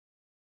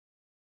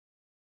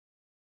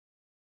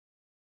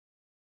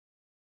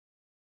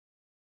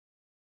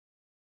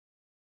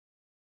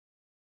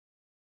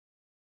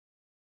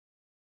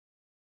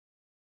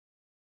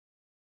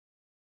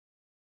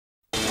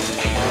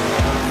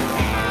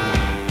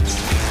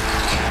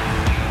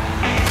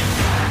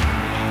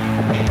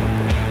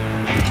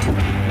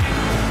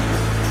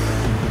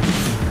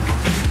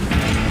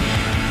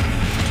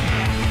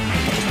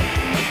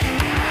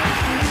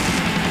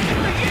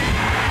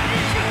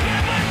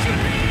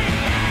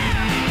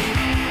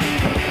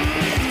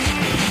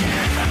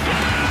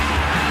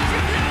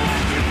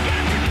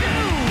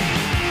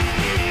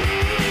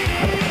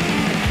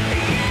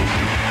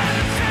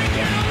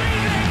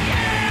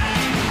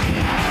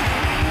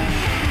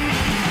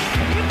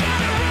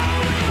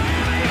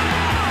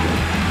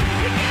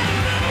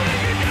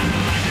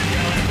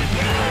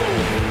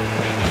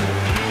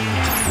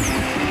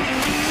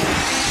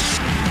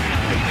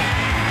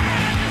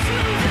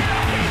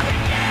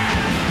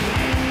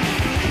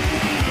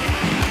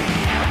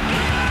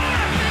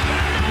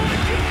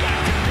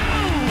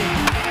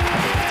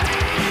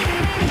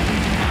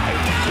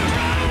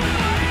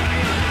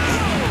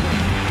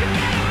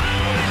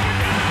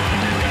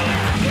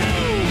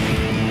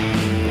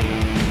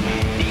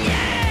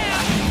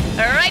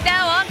Right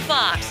now on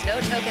Fox,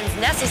 no tokens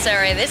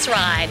necessary. This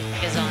ride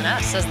is on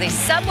us as the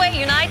subway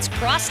unites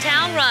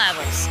crosstown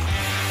rivals.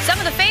 Some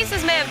of the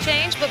faces may have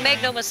changed, but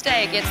make no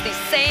mistake, it's the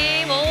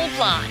same old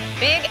plot.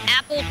 Big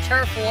Apple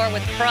turf war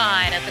with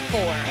pride at the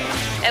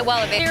core. And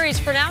while the series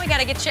for now, we got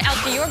to get you out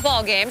to your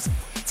ball games.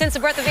 Since the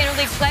birth of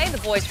interleague play, the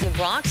boys from the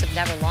Bronx have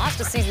never lost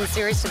a season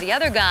series to the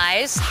other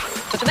guys.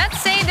 But the Mets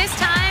say this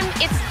time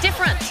it's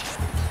different.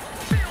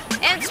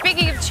 And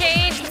speaking of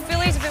change, the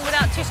Phillies have been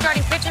without two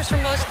starting pitchers for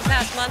most of the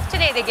past month.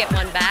 Today they get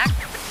one back.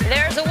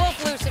 There's a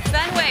wolf loose at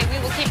Fenway. We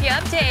will keep you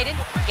updated.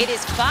 It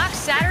is Fox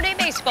Saturday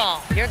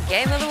Baseball, your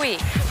game of the week.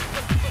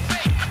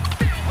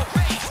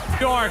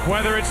 New York,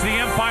 whether it's the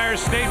Empire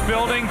State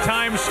Building,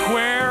 Times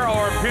Square,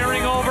 or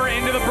peering over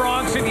into the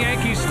Bronx at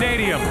Yankee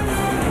Stadium,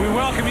 we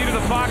welcome you to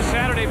the Fox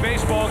Saturday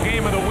Baseball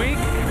game of the week.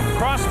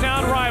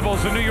 Crosstown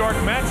rivals, the New York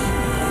Mets,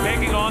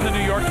 taking on the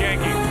New York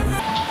Yankees.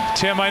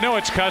 Tim, I know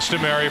it's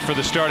customary for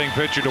the starting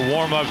pitcher to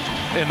warm up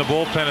in the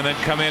bullpen and then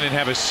come in and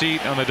have a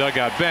seat on the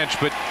dugout bench,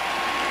 but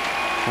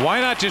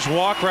why not just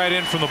walk right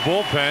in from the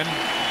bullpen,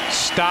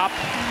 stop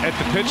at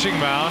the pitching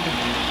mound,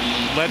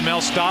 let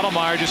Mel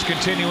Stottlemyre just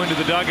continue into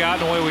the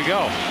dugout, and away we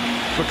go?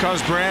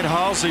 Because Brad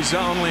Halsey's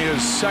only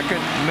his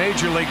second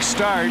major league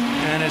start,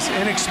 and his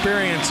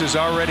inexperience is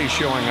already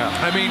showing up.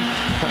 I mean,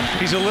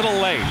 he's a little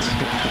late.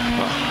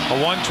 A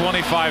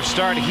 1:25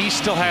 start. He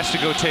still has to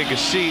go take a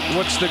seat.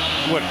 What's the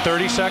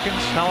 30 seconds?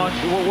 How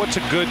long? What's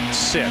a good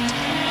sit?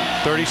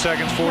 30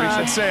 seconds, 40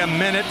 seconds? I'd say a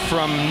minute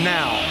from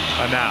now.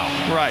 Now.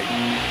 Right.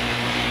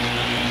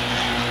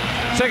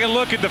 Take a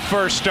look at the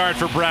first start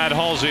for Brad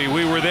Halsey.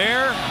 We were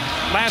there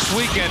last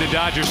weekend at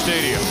Dodger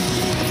Stadium.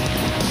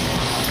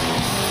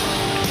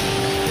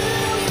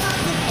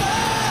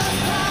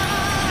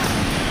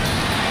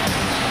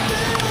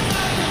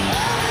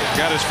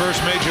 Got his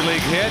first major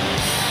league hit.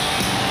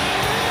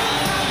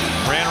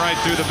 Ran right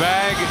through the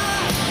bag,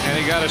 and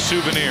he got a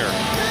souvenir.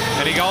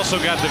 And he also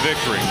got the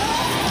victory.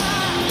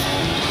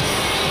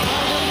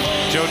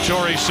 Joe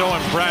Torre's so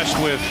impressed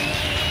with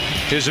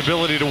his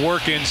ability to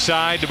work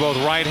inside to both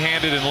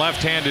right-handed and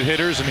left-handed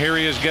hitters, and here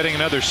he is getting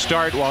another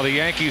start while the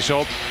Yankees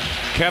hope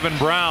Kevin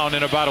Brown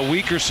in about a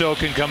week or so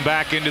can come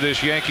back into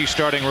this Yankee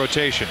starting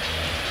rotation.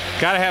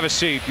 Got to have a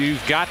seat.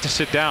 You've got to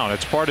sit down.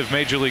 It's part of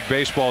Major League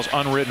Baseball's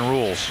unwritten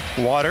rules.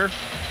 Water.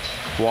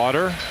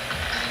 Water.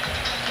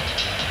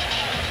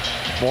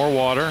 More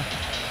water.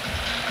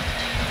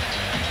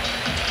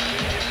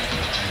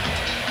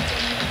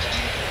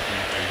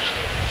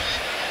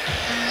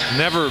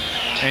 Never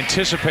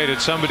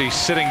anticipated somebody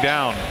sitting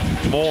down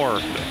more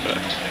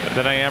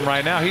than I am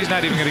right now. He's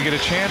not even going to get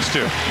a chance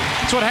to.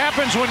 That's what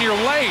happens when you're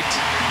late.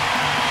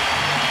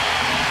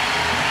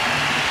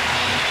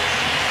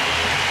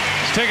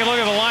 Let's take a look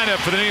at the lineup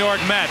for the New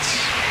York Mets.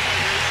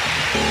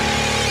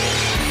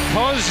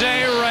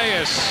 Jose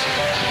Reyes,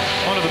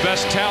 one of the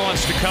best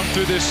talents to come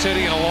through this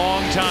city in a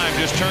long time,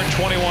 just turned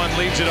 21,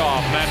 leads it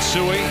off.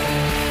 Matsui,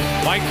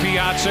 Mike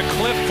Piazza,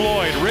 Cliff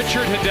Floyd,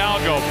 Richard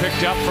Hidalgo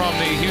picked up from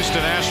the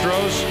Houston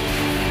Astros,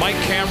 Mike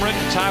Cameron,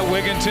 Ty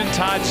Wigginton,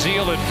 Todd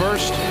Zeal at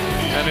first,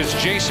 and it's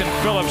Jason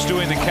Phillips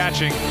doing the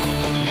catching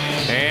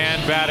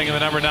and batting in the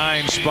number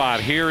 9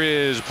 spot. Here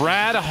is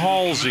Brad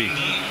Halsey.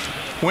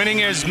 Winning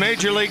his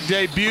major league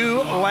debut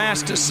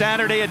last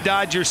Saturday at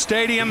Dodger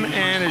Stadium,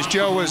 and as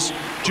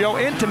Joe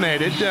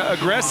intimated,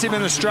 aggressive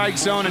in the strike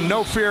zone and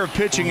no fear of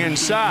pitching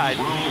inside.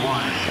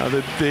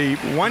 The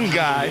one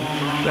guy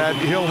that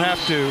he'll have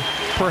to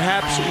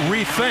perhaps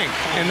rethink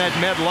in that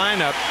Met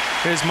lineup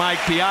is Mike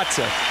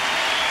Piazza,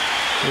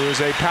 who is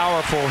a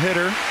powerful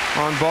hitter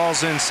on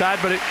balls inside,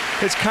 but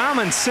it's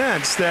common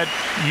sense that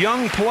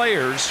young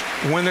players,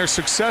 when they're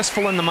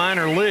successful in the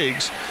minor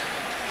leagues,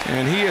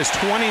 and he is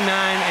 29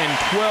 and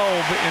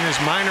 12 in his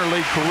minor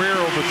league career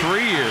over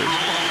 3 years,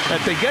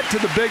 that they get to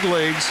the big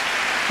leagues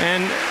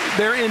and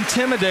they're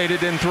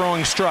intimidated in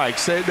throwing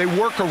strikes. They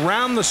work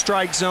around the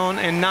strike zone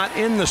and not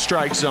in the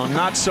strike zone.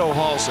 Not so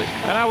Halsey.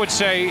 And I would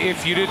say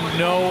if you didn't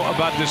know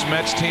about this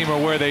Mets team or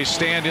where they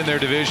stand in their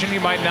division, you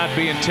might not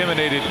be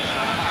intimidated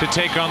to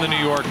take on the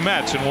New York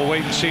Mets, and we'll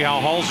wait and see how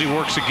Halsey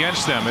works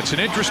against them. It's an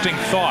interesting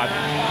thought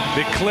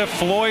that Cliff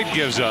Floyd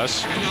gives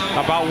us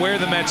about where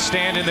the Mets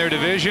stand in their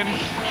division,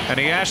 and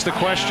he asked the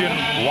question,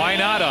 why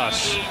not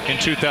us in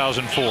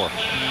 2004?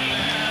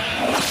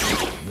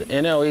 The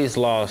NL East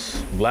lost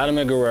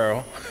Vladimir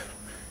Guerrero,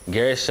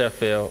 Gary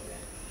Sheffield,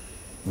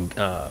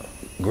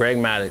 Greg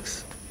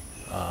Maddux,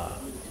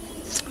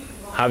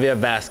 Javier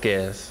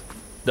Vasquez.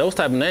 Those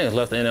type of names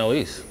left the NL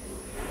East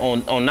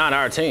on not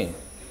our team.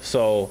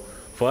 So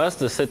for us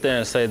to sit there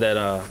and say that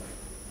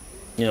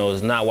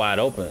it's not wide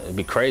open, it'd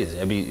be crazy.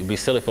 It'd be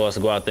silly for us to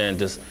go out there and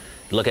just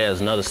look at it as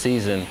another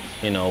season.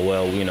 We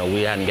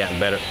hadn't gotten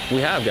better.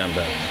 We have gotten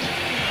better.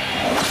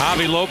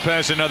 Javi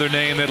Lopez, another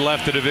name that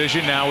left the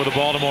division now with the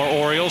Baltimore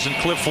Orioles, and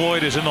Cliff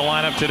Floyd is in the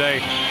lineup today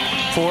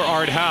for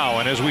Art Howe.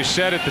 And as we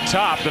said at the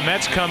top, the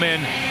Mets come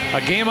in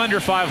a game under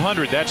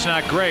 500. That's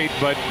not great,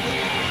 but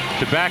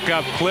to back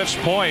up Cliff's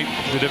point,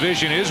 the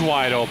division is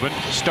wide open.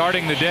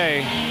 Starting the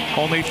day,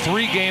 only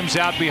 3 games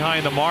out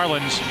behind the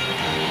Marlins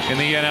in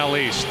the NL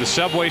East. The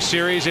Subway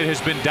Series, it has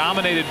been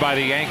dominated by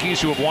the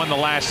Yankees, who have won the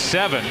last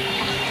 7.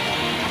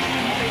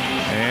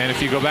 And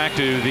if you go back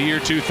to the year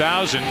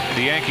 2000,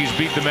 the Yankees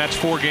beat the Mets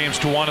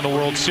 4-1 in the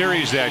World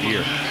Series that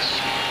year.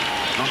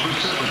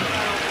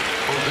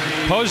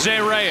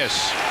 Jose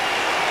Reyes,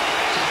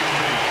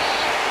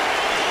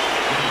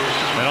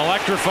 an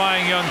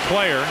electrifying young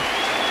player,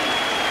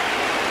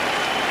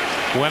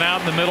 went out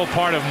in the middle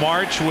part of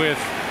March with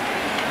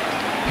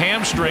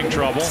hamstring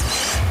trouble,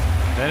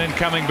 and then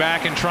coming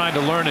back and trying to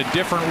learn a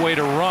different way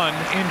to run,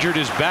 injured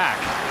his back.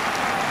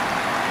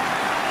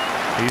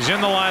 He's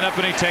in the lineup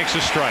and he takes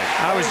a strike.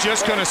 I was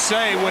just going to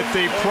say, with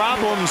the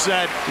problems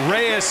that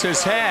Reyes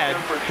has had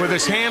with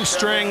his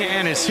hamstring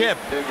and his hip,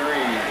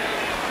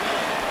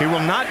 he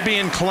will not be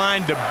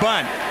inclined to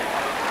bunt.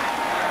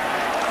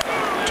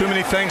 Too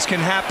many things can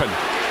happen.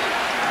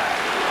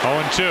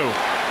 0-2.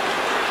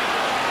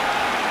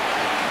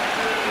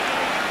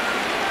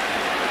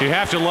 You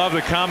have to love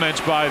the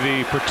comments by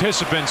the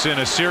participants in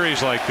a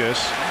series like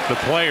this, the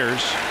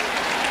players,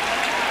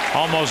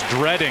 almost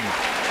dreading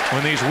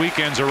when these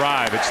weekends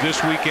arrive. It's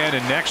this weekend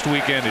and next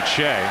weekend at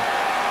Shea.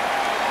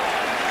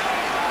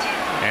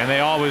 And they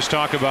always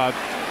talk about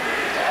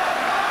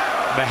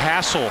the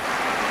hassle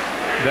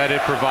that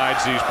it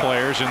provides these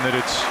players, and that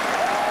it's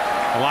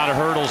a lot of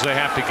hurdles they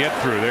have to get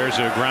through.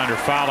 There's a grounder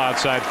foul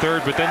outside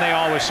third, but then they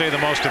always say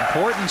the most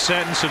important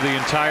sentence of the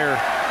entire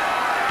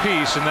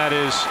piece, and that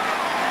is,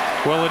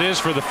 well, it is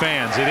for the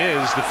fans. It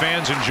is. The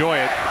fans enjoy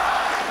it,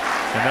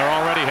 and they're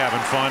already having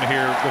fun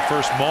here the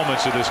first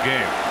moments of this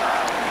game.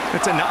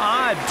 It's an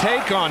odd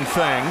take on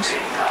things.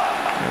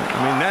 I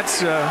mean,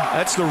 that's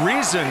the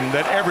reason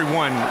that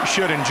everyone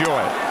should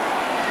enjoy it.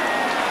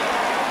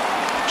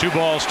 2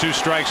 balls, 2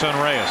 strikes on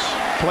Reyes.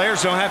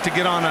 Players don't have to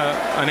get on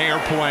an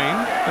airplane.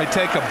 They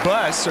take a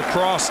bus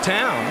across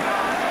town.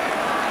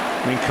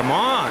 I mean, come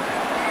on.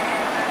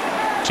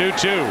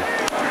 2-2.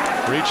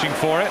 Reaching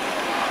for it.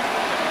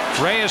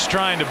 Reyes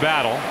trying to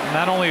battle.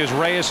 Not only is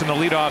Reyes in the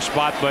leadoff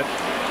spot, but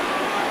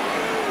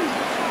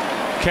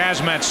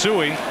Kaz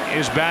Matsui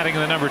is batting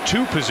in the number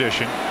 2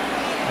 position,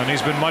 and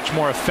he's been much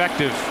more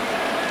effective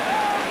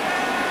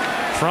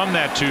from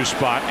that 2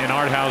 spot in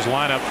Art Howe's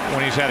lineup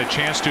when he's had a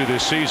chance to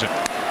this season.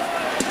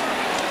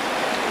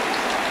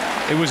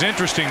 It was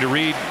interesting to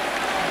read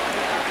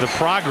the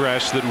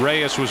progress that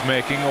Reyes was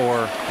making,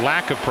 or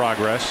lack of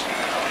progress,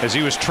 as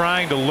he was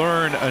trying to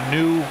learn a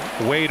new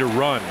way to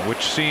run,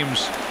 which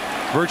seems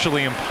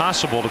virtually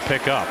impossible to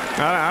pick up.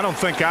 I don't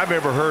think I've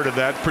ever heard of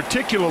that,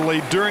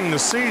 particularly during the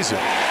season.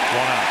 1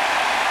 out.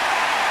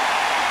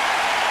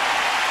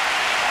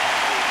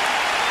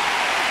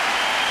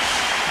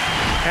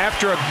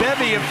 After a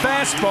bevy of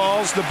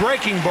fastballs, the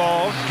breaking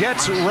ball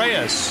gets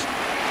Reyes.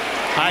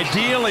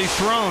 Ideally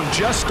thrown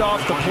just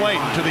off the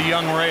plate to the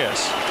young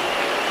Reyes.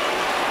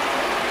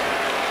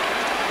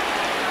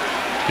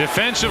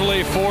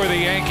 Defensively for the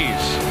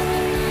Yankees,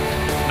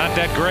 not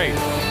that great.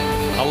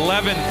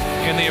 11th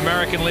in the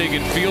American League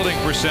in fielding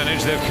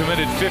percentage. They've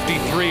committed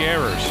 53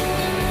 errors.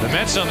 The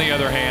Mets, on the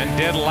other hand,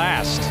 dead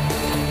last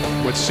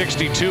with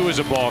 62 as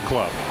a ball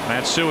club.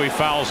 Matsui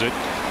fouls it,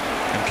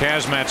 and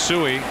Kaz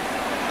Matsui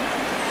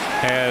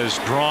has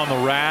drawn the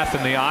wrath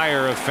and the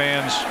ire of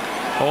fans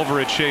over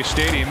at Shea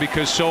Stadium,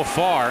 because so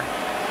far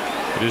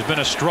it has been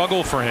a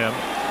struggle for him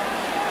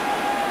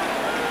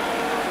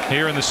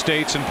here in the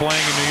States and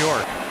playing in New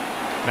York.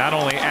 Not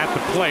only at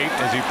the plate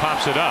as he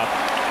pops it up,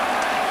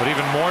 but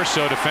even more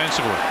so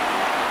defensively.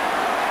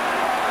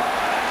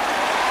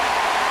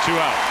 2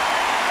 out.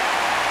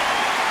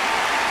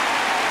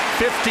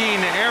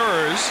 15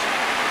 errors.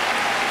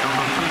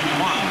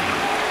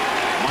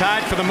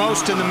 Tied for the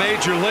most in the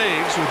major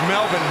leagues with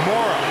Melvin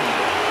Mora.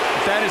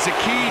 That is a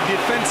key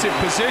defensive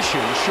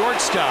position,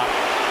 shortstop,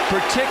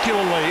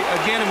 particularly,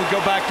 again, and we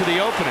go back to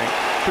the opening,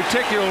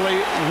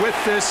 particularly with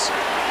this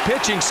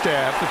pitching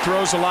staff that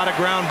throws a lot of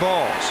ground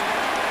balls.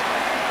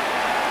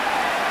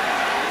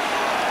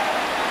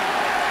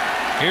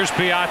 Here's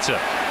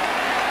Piazza.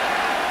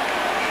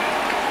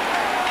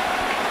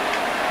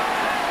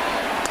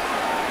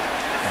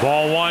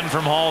 Ball 1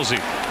 from Halsey.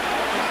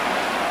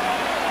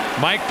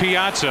 Mike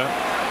Piazza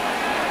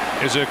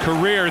is a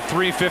career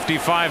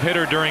 .355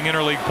 hitter during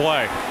interleague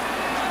play.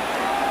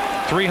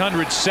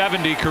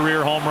 370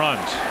 career home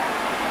runs.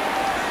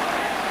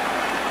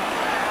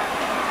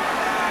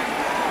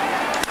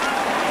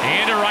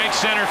 Into right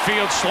center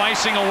field,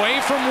 slicing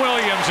away from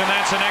Williams, and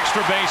that's an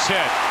extra base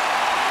hit.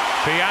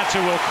 Piazza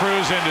will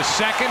cruise into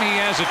second. He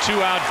has a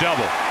 2-out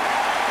double.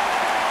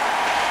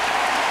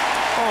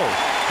 Oh,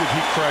 did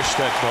he crush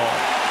that ball?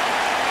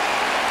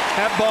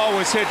 That ball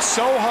was hit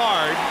so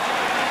hard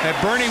that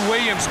Bernie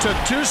Williams took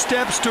 2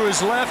 steps to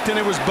his left and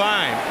it was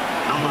by him.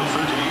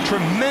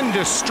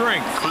 Tremendous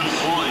strength.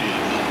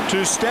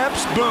 2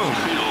 steps, boom.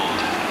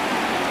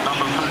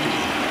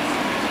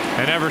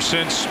 And ever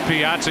since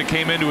Piazza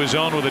came into his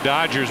own with the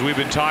Dodgers, we've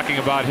been talking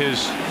about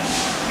his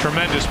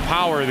tremendous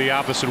power the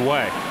opposite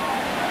way.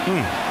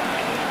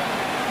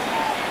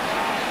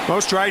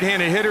 Most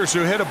right-handed hitters who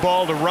hit a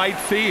ball to right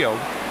field,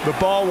 the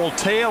ball will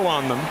tail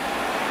on them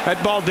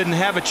That ball didn't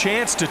have a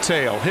chance to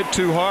tail. Hit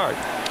too hard.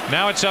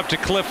 Now it's up to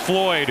Cliff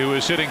Floyd, who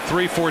is hitting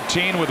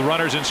 .314 with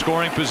runners in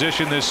scoring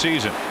position this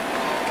season.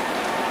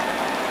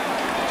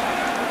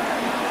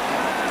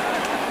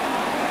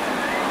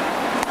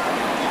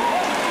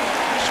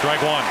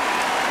 Strike one.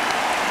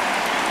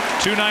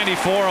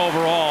 294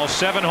 overall,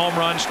 7 home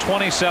runs,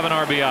 27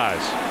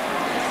 RBIs.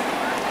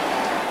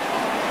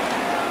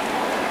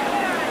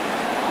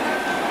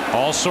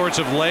 All sorts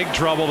of leg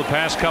trouble the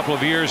past couple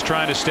of years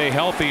trying to stay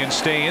healthy and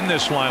stay in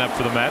this lineup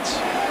for the Mets.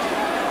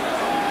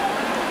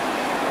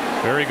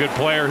 Very good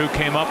player who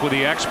came up with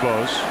the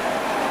Expos.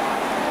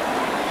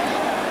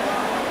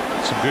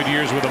 Some good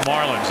years with the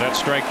Marlins. That's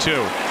strike 2.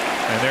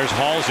 And there's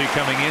Halsey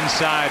coming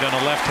inside on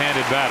a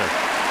left-handed batter.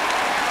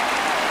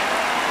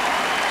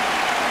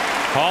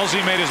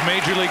 Halsey made his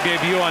major league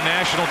debut on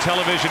national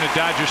television at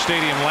Dodger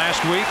Stadium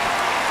last week,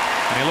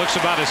 and he looks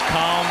about as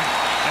calm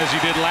as he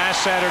did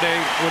last Saturday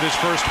with his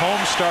first home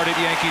start at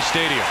Yankee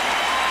Stadium.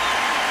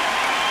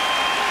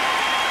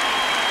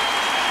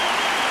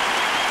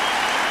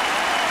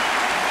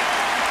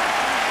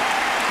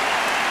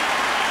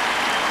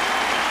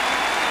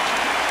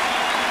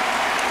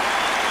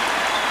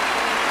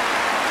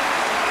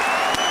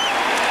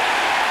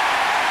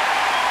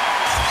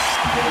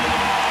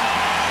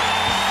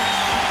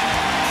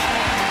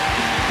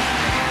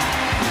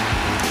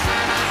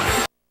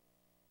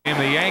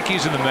 The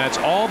Yankees and the Mets,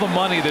 all the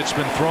money that's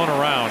been thrown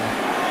around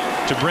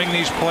to bring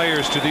these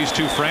players to these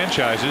two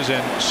franchises,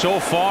 and so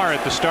far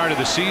at the start of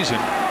the season,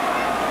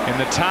 in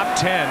the top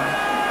 10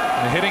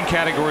 in the hitting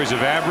categories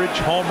of average,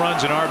 home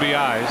runs, and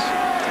RBIs,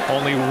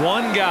 only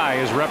one guy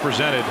is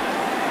represented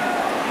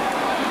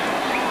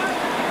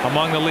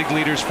among the league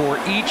leaders for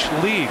each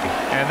league,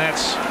 and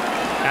that's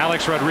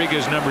Alex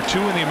Rodriguez, number 2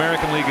 in the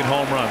American League in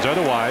home runs.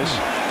 Otherwise,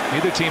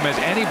 neither team has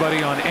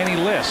anybody on any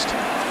list.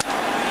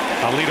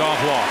 A leadoff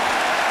walk.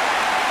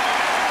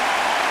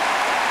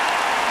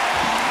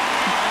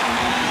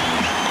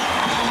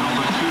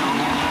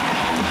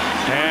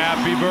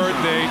 Happy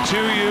birthday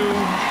to you.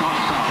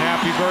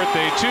 Happy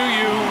birthday to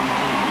you.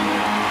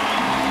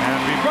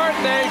 Happy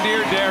birthday,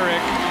 dear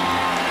Derek.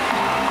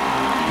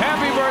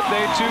 Happy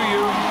birthday to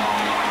you.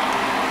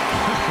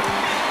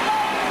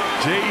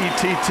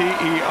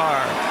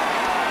 Jetter.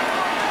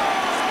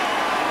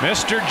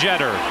 Mr.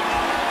 Jeter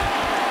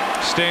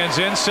stands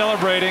in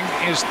celebrating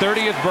his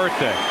 30th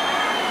birthday.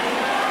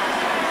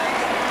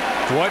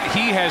 What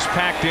he has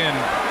packed in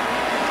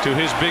to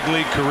his big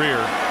league career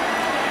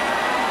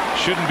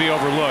shouldn't be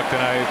overlooked,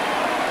 and I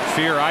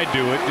fear I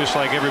do it just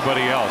like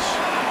everybody else.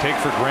 Take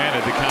for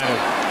granted the kind of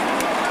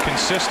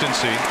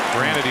consistency.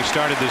 Granted, he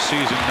started this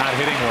season not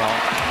hitting well,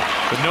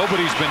 but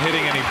nobody's been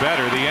hitting any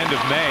better. The end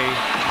of May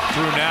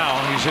through now,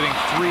 he's hitting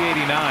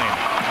 .389.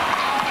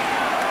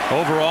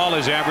 Overall,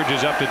 his average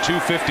is up to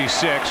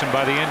 .256, and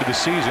by the end of the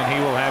season, he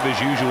will have his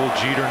usual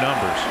Jeter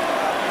numbers.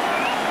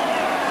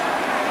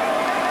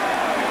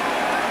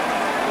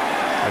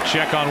 A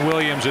check on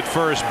Williams at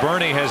first.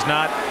 Bernie has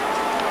not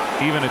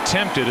even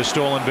attempted a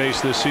stolen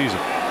base this season.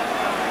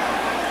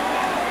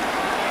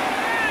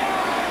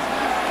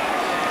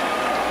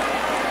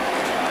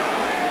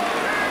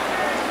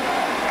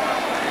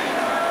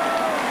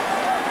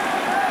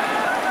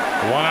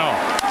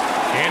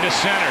 Into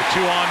center,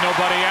 2 on,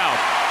 nobody out.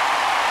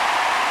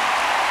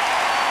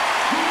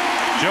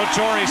 Joe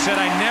Torre said,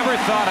 "I never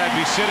thought I'd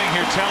be sitting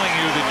here telling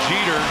you that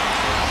Jeter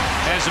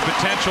has the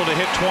potential to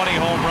hit 20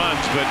 home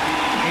runs, but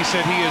he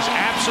said he is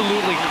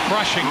absolutely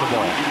crushing the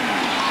ball."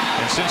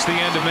 And since the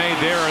end of May,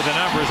 there are the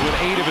numbers with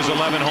 8 of his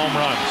 11 home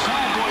runs.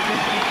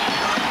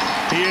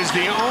 He is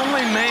the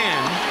only man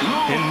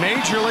in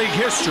Major League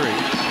history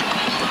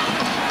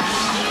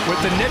with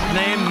the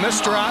nickname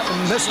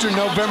Mr.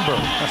 November.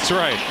 That's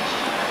right.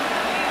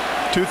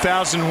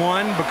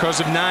 2001, because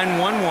of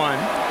 9/11,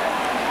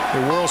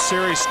 the World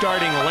Series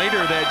starting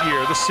later that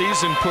year, the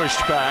season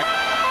pushed back,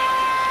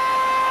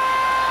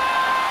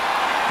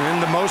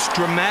 and the most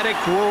dramatic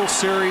World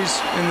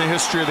Series in the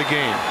history of the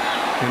game,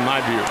 in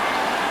my view.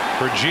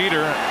 For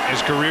Jeter,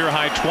 his career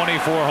high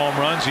 24 home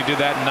runs. He did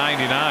that in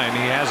 '99.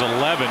 He has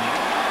 11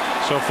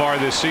 so far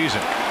this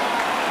season.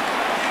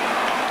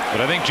 But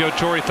I think Joe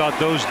Torre thought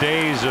those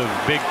days of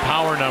big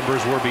power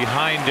numbers were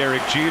behind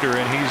Derek Jeter,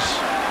 and he's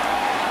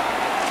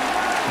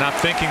not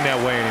thinking that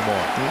way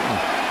anymore.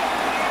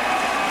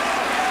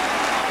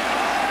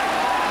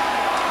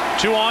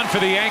 2 on for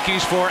the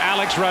Yankees for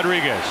Alex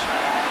Rodriguez.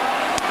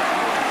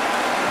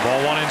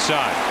 Ball 1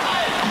 inside.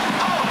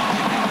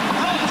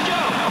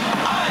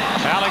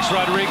 Alex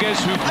Rodriguez,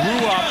 who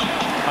grew up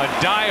a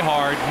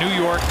diehard New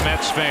York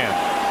Mets fan,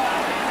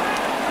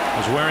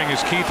 was wearing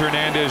his Keith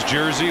Hernandez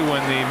jersey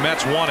when the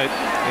Mets won it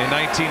in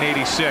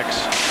 1986.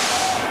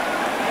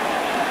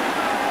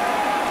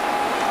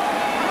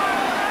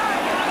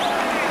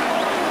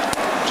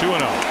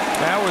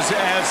 That was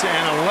as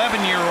an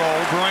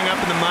 11-year-old growing up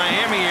in the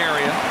Miami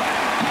area,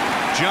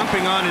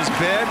 jumping on his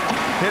bed,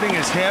 hitting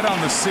his head on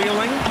the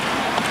ceiling,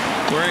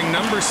 wearing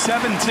number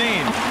 17.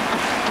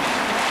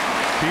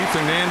 Keith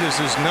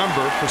Hernandez's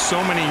number for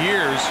so many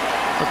years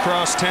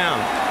across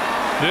town.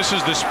 This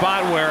is the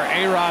spot where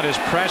A-Rod has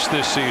pressed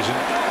this season.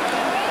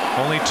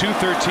 Only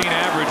 .213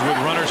 average with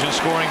runners in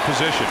scoring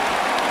position.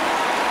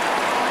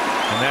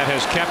 And that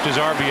has kept his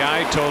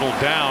RBI total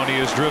down. He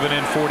has driven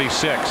in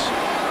 46.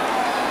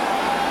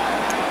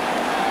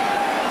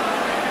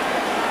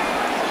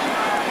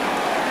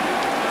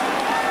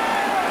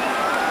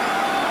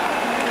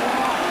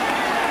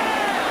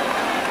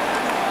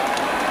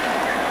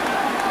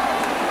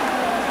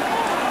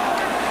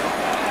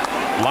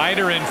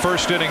 Leiter in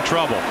first inning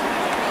trouble.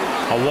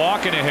 A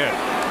walk and a hit.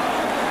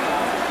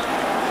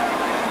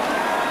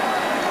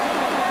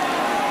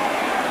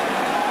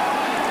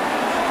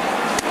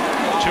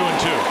 2-2.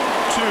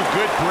 Two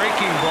good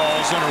breaking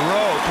balls in a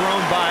row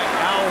thrown by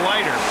Al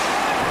Leiter.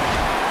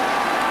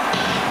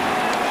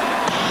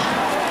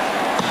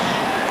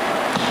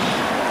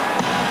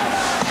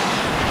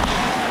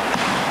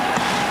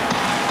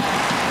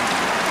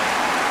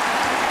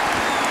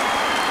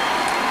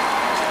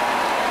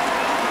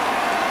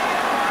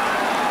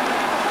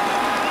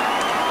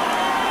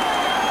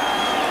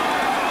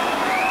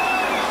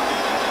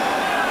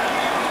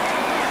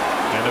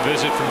 And a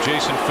visit from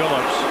Jason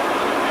Phillips.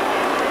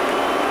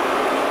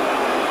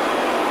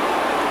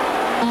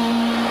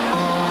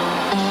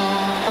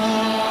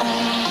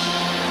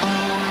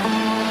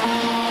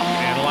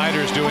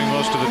 Doing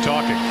most of the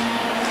talking.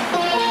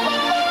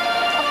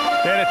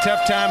 They had a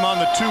tough time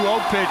on the 2-0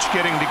 pitch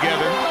getting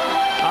together.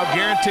 I'll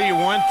guarantee you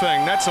one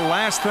thing. That's the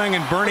last thing in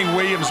Bernie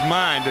Williams'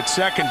 mind at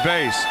second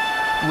base.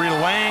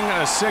 Relaying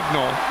a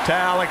signal to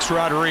Alex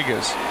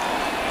Rodriguez.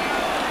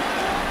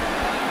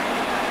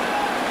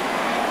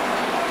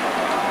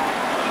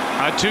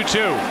 A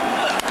 2-2.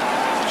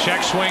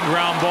 Check swing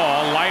ground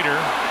ball. Leiter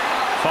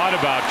thought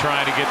about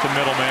trying to get the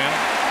middleman.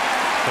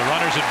 The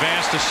runners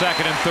advanced to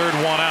second and third,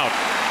 one out.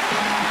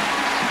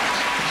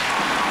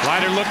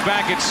 Leiter looked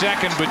back at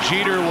second, but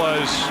Jeter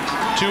was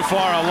too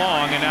far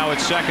along, and now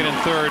it's second and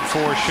third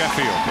for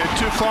Sheffield. And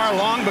too far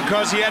along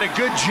because he had a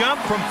good jump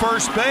from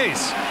first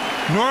base.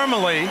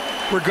 Normally,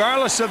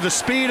 regardless of the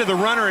speed of the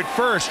runner at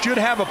first, you'd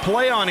have a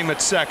play on him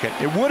at second.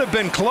 It would have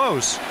been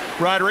close.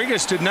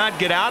 Rodriguez did not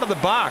get out of the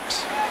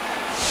box.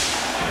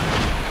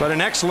 But an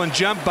excellent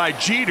jump by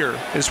Jeter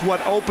is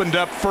what opened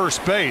up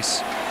first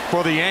base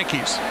for the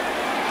Yankees.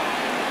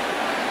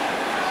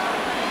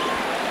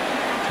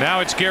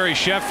 Now it's Gary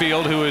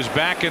Sheffield who is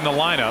back in the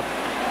lineup.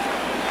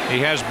 He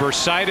has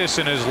bursitis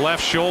in his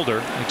left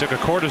shoulder. He took a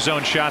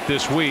cortisone shot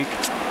this week,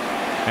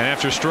 and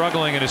after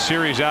struggling in a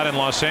series out in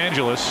Los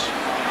Angeles,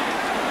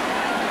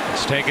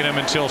 it's taken him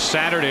until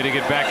Saturday to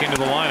get back into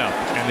the lineup,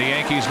 and the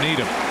Yankees need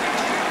him.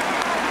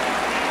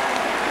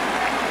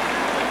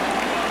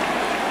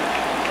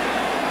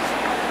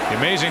 The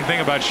amazing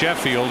thing about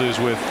Sheffield is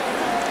with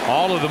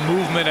all of the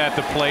movement at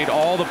the plate,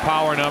 all the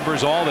power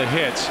numbers, all the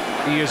hits,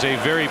 he is a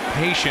very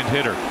patient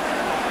hitter.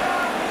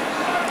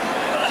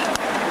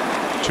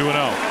 2-0.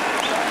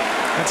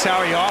 That's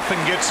how he often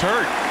gets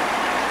hurt.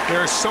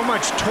 There's so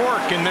much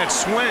torque in that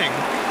swing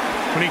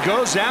when he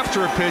goes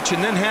after a pitch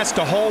and then has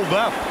to hold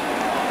up.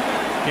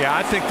 Yeah,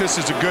 I think this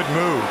is a good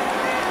move.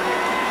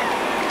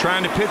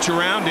 Trying to pitch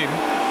around him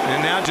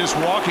and now just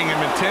walking him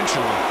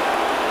intentionally.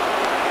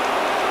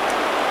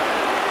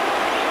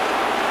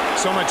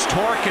 So much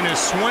torque in his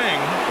swing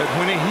that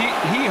when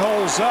he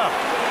holds up,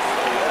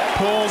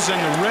 pulls in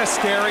the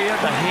wrist area,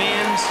 the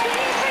hands,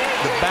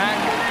 the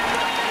back.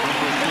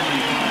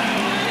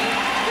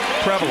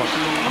 Prevalent.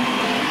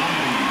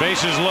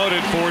 Bases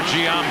loaded for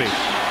Giambi.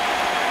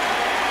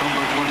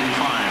 Number 25.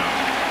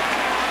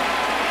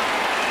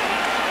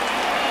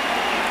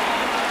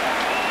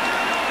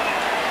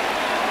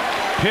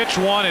 Pitch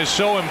one is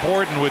so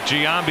important with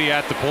Giambi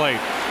at the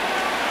plate.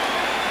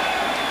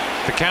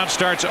 The count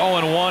starts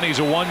 0-1. He's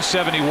a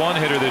 171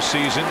 hitter this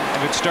season.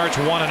 If it starts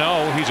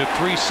 1-0, he's a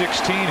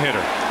 316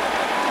 hitter.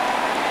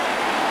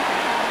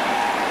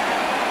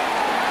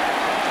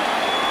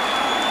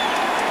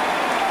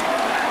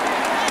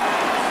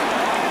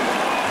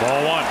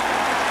 Ball one.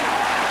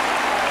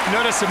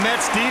 Notice the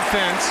Mets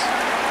defense,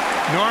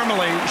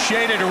 normally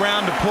shaded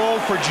around the pull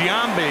for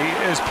Giambi,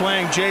 is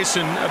playing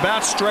Jason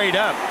about straight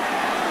up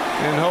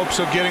in hopes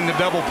of getting the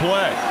double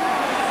play.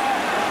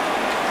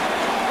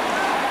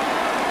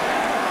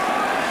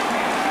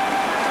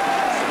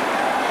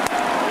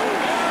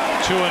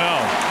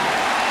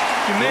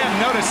 You may have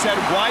noticed that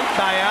wipe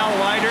by Al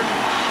Leiter.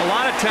 A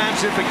lot of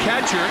times if a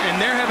catcher, and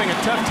they're having a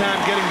tough time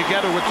getting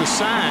together with the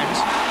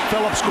signs,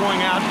 Phillips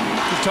going out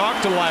to talk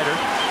to Leiter,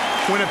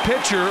 when a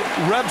pitcher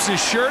rubs his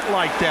shirt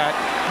like that,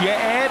 you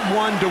add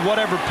one to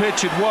whatever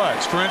pitch it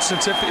was. For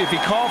instance, if he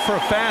called for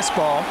a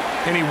fastball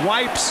and he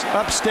wipes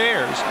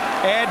upstairs,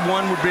 add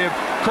one would be a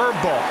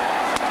curveball.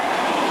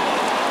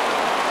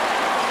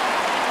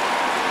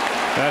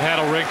 That had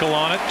a wrinkle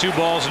on it. 2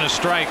 balls and a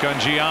strike on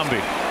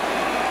Giambi.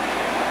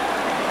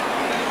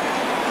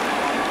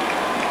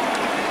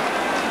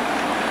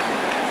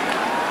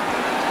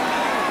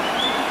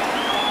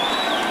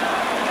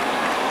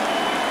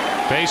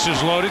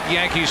 Bases loaded.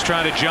 Yankees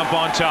trying to jump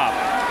on top.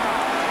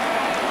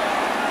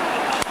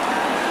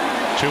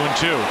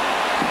 2-2.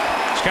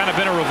 It's kind of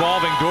been a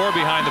revolving door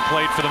behind the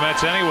plate for the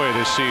Mets anyway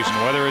this season,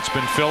 whether it's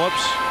been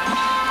Phillips,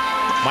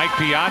 Mike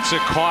Piazza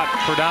caught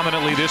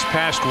predominantly this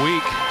past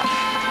week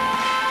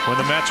when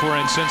the Mets were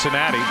in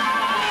Cincinnati.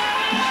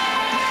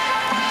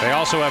 They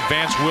also have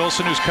Vance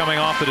Wilson, who's coming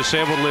off the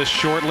disabled list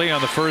shortly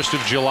on the 1st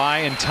of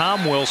July, and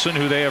Tom Wilson,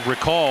 who they have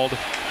recalled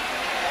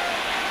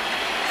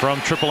from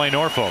AAA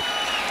Norfolk.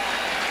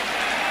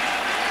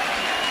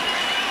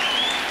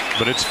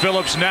 But it's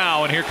Phillips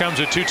now, and here comes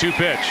a 2-2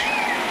 pitch.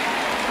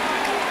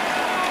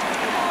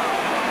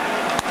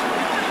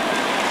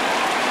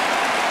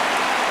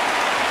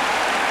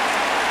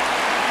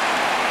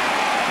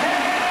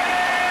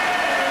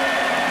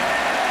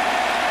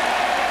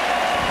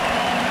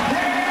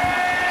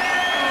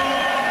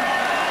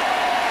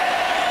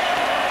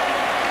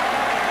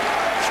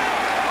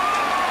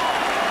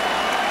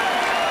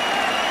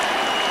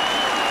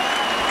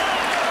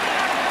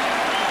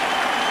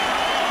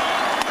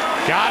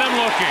 Got him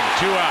looking.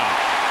 2 out.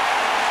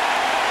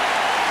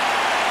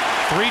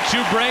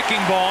 3-2 breaking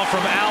ball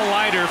from Al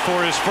Leiter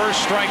for his first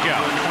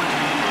strikeout.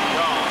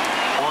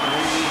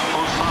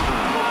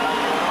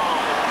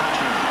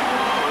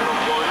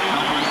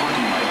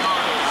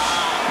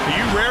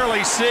 You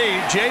rarely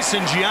see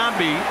Jason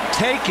Giambi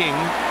taking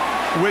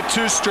with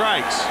 2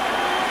 strikes.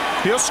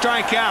 He'll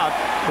strike out,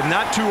 but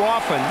not too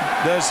often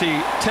does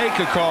he take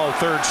a called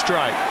 3rd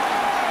strike.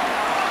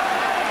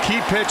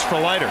 Key pitch for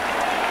Leiter.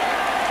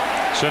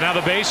 So now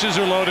the bases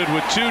are loaded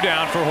with 2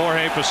 down for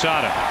Jorge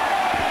Posada.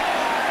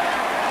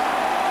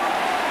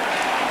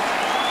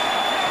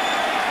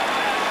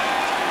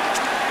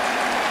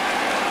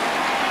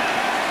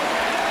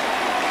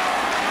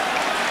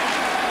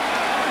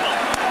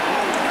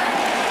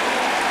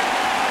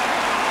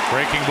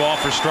 Breaking ball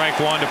for strike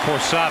 1 to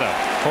Posada.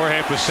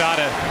 Jorge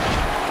Posada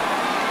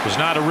was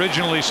not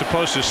originally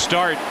supposed to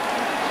start,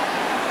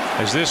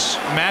 as this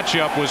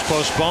matchup was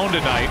postponed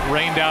tonight,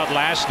 rained out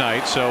last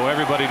night, so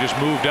everybody just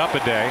moved up a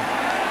day.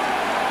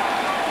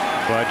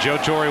 But Joe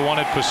Torre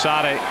wanted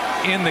Posada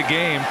in the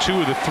game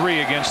 2 of the 3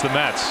 against the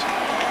Mets.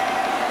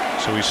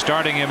 So he's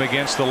starting him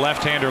against the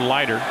left-hander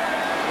Leiter.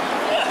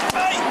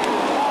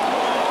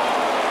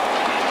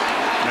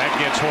 That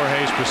gets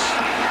Jorge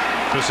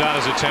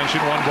Posada's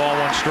attention. 1 ball,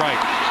 1 strike.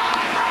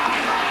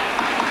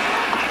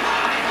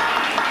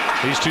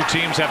 These 2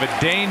 teams have a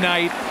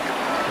day-night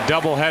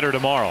doubleheader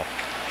tomorrow.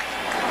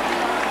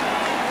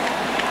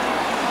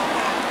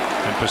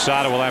 And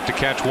Posada will have to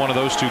catch one of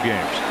those 2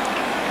 games.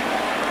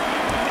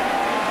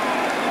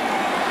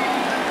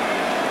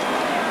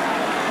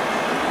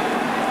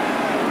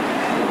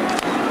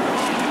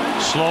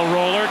 Slow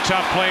roller,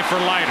 tough play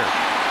for Leiter.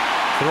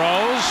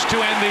 Throws to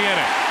end the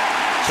inning.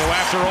 So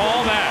after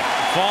all that,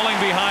 falling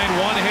behind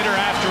one hitter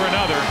after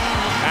another,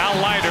 Al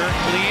Leiter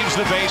leaves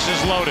the bases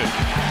loaded.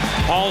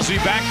 Halsey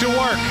back to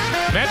work.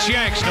 Mets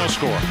Yanks, no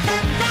score.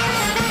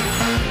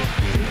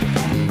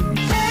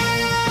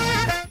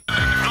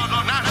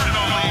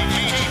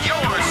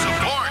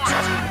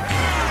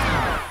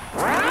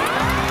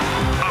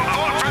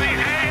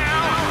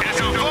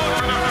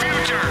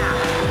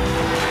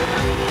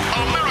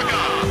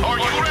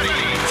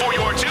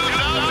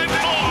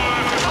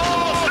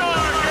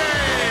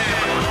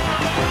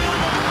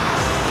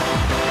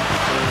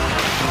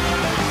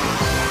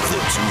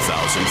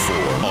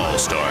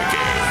 All-Star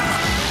Game.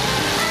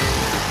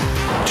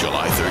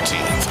 July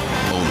 13th,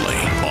 only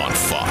on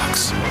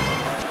Fox.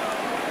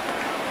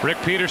 Rick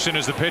Peterson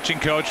is the pitching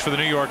coach for the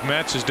New York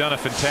Mets, has done a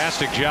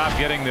fantastic job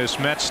getting this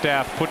Mets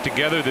staff put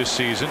together this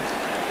season.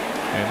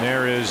 And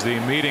there is the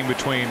meeting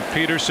between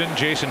Peterson,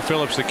 Jason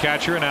Phillips the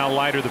catcher, and Al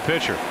Leiter the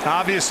pitcher.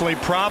 Obviously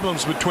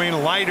problems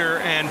between Leiter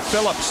and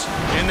Phillips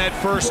in that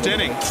first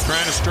inning,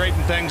 trying to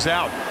straighten things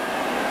out.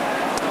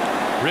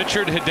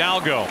 Richard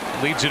Hidalgo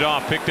leads it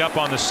off, picked up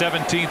on the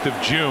 17th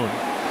of June.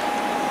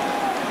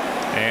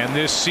 And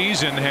this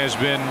season has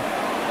been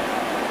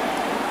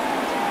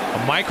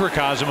a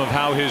microcosm of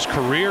how his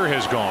career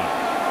has gone.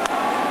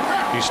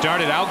 He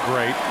started out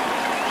great,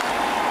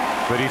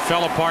 but he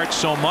fell apart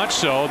so much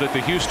so that the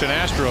Houston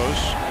Astros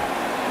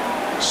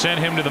sent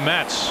him to the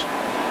Mets.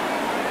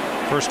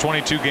 First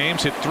 22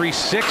 games, hit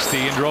 .360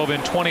 and drove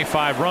in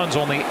 25 runs,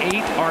 only 8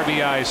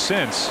 RBIs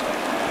since.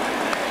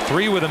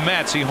 3 with the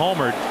Mets. He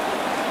homered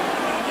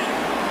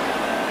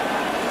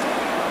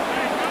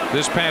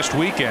this past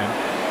weekend.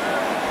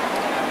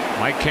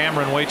 Mike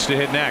Cameron waits to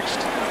hit next.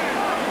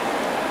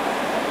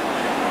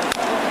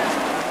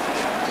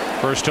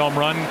 First home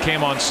run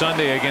came on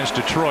Sunday against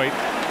Detroit.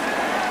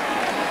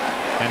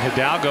 And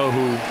Hidalgo,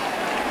 who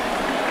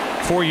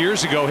 4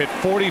 years ago hit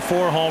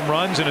 44 home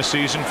runs in a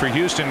season for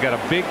Houston, got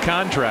a big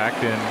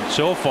contract, and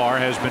so far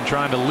has been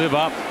trying to live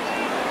up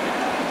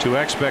to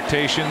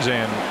expectations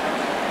and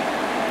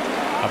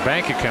a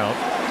bank account,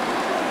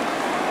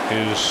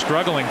 is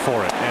struggling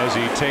for it as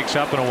he takes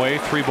up and away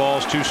 3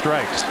 balls 2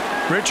 strikes.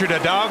 Richard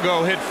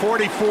Hidalgo hit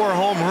 44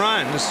 home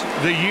runs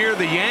the year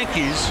the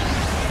Yankees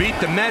beat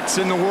the Mets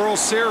in the World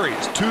Series,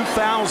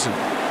 2000.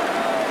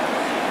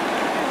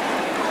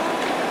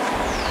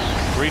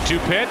 3-2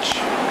 pitch.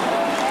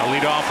 A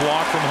leadoff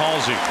walk from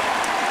Halsey.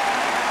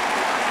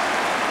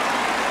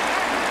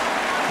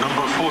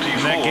 Number 44.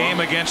 In that game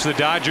against the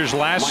Dodgers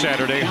last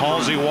Saturday,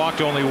 Halsey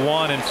walked only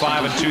 1 in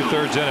 5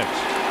 2/3 innings.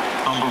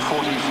 Number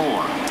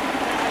 44.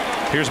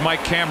 Here's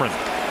Mike Cameron.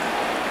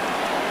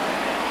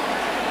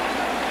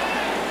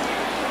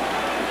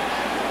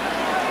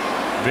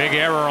 Big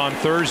error on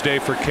Thursday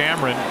for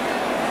Cameron.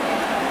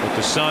 With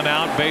the sun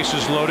out,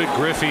 bases loaded,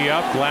 Griffey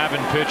up,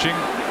 Glavine pitching.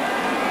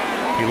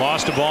 He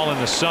lost a ball in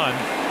the sun,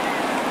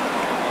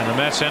 and the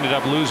Mets ended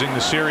up losing the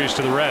series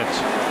to the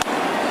Reds.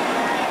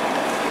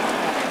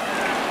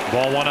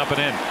 Ball 1 up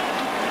and in.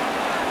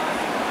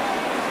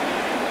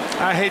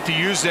 I hate to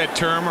use that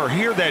term or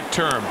hear that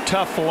term,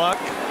 tough luck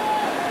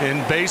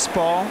in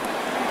baseball,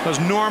 because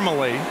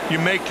normally you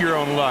make your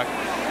own luck.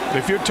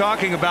 If you're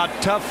talking about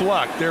tough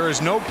luck, there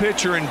is no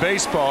pitcher in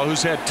baseball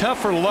who's had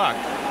tougher luck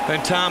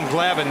than Tom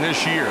Glavine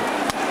this year.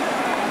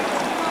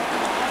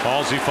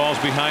 Halsey falls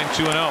behind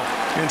 2-0.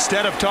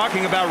 Instead of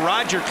talking about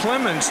Roger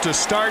Clemens to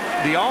start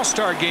the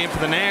All-Star game for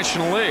the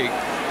National League,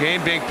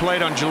 game being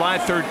played on July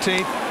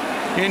 13th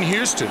in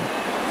Houston,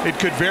 it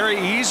could very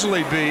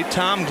easily be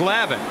Tom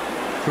Glavine,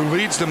 who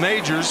leads the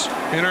majors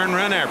in earned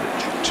run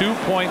average.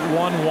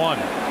 2.11.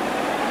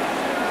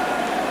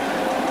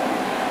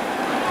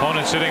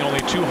 Opponent's hitting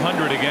only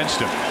 200 against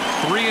him.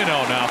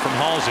 3-0 now from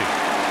Halsey.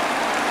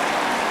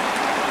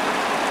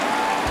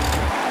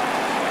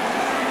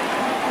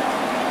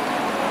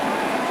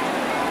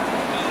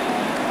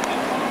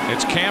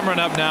 It's Cameron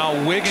up now,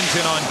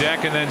 Wigginton on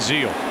deck, and then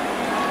Zeal. A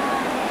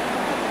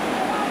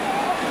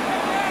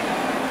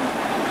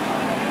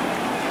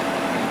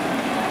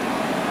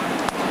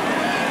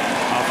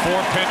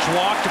 4-pitch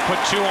walk to put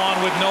 2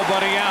 on with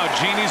nobody out.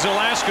 Jeannie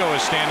Zelasco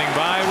is standing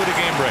by with a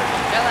game break.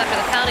 Joe, after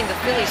the pounding the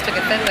Phillies took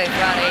at Fenway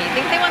Friday, you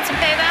think they want some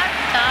payback?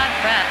 Todd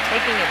Pratt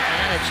taking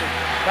advantage of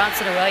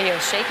Bronson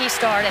Arroyo's shaky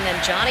start, and then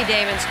Johnny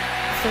Damon's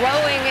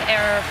throwing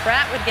error.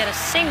 Pratt would get a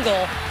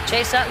single.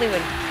 Chase Utley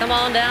would come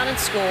on down and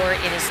score.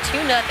 It is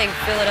 2-0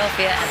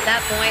 Philadelphia at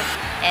that point,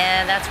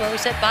 and that's where we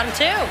sit bottom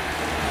 2.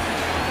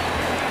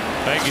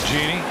 Thank you,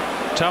 Jeannie.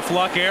 Tough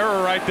luck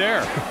error right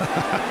there.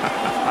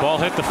 Ball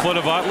hit the foot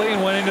of Utley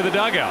and went into the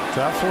dugout.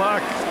 Tough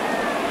luck.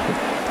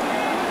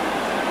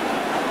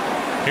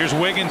 Here's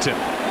Wigginton.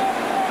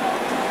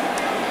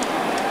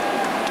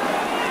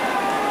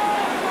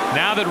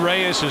 Now that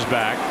Reyes is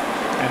back,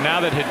 and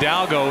now that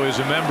Hidalgo is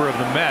a member of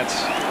the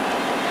Mets,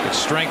 it's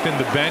strengthened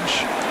the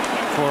bench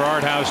for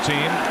Art House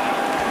team.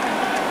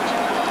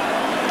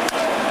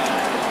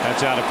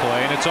 That's out of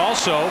play, and it's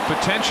also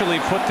potentially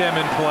put them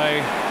in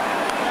play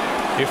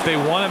if they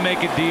want to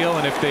make a deal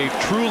and if they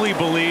truly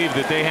believe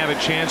that they have a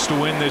chance to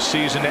win this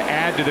season, to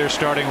add to their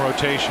starting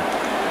rotation.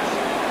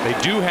 They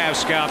do have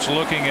scouts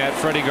looking at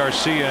Freddie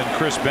Garcia and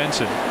Chris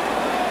Benson.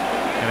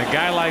 And a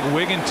guy like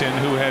Wigginton,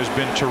 who has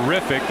been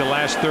terrific the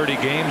last 30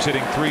 games,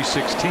 hitting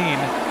 .316,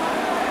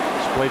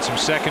 has played some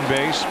second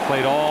base,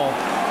 played all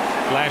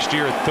last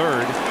year at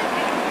third,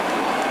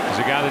 is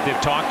a guy that they've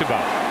talked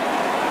about.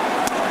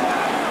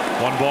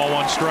 1 ball,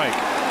 1 strike.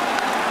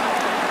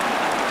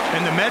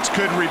 And the Mets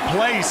could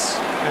replace,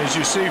 as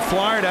you see,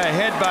 Florida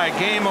ahead by a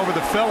game over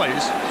the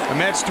Phillies. The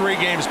Mets 3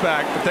 games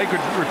back, but they could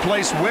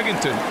replace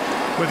Wigginton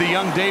with a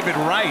young David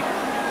Wright,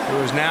 who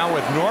is now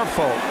with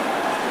Norfolk,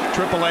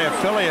 AAA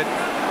affiliate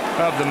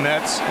of the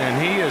Mets, and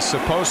he is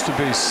supposed to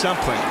be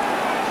something.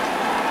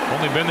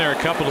 Only been there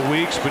a couple of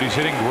weeks, but he's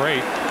hitting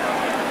great.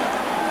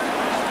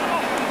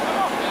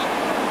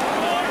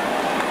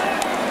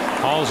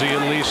 Halsey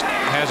at least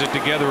has it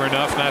together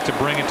enough not to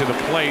bring it to the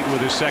plate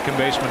with his second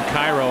baseman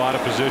Cairo out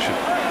of position.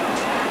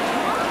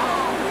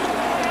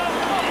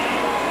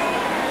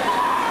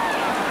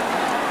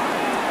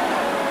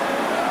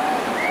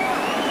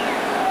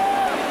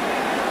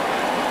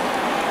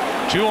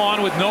 Two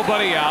on with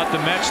nobody out. The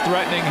Mets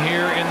threatening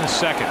here in the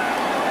second.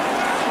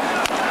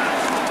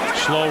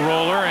 Slow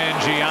roller, and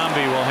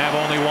Giambi will have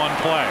only 1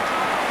 play.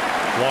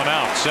 1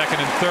 out.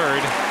 Second and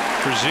third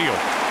for Zeal.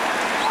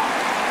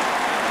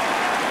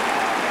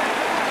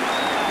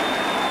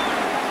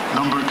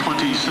 Number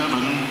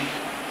 27,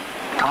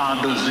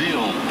 Todd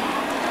Zeal.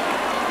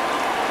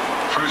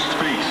 First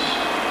base,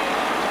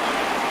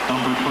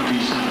 number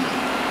 27.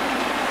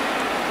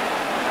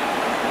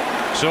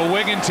 So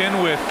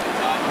Wigginton with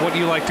what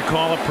you like to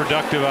call a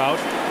productive out.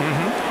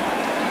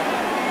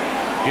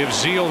 Gives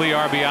Zeal the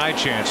RBI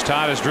chance.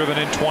 Todd has driven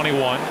in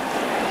 21.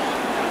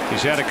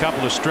 He's had a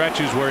couple of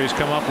stretches where he's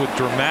come up with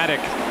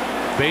dramatic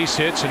base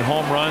hits and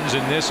home runs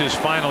in this his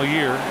final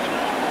year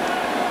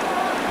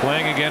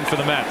playing again for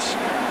the Mets.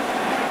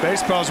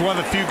 Baseball is one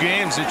of the few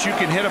games that you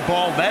can hit a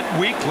ball that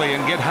weakly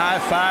and get high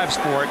fives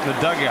for it in the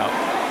dugout.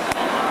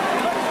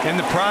 In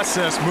the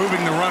process, moving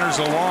the runners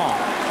along.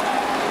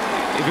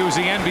 If it was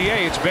the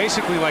NBA, it's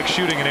basically like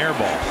shooting an air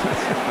ball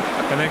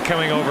and then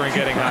coming over and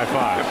getting high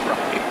five.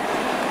 Right.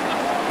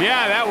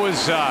 Yeah, that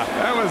was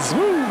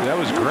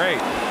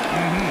great.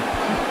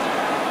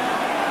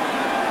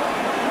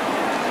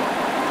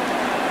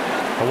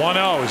 A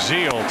 1-0.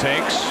 Zeal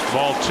takes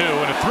ball 2,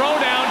 and a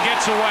throwdown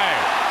gets away.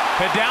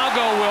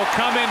 Hidalgo will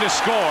come in to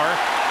score.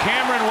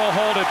 Cameron will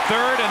hold at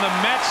third, and the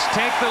Mets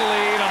take the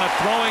lead on a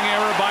throwing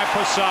error by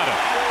Posada.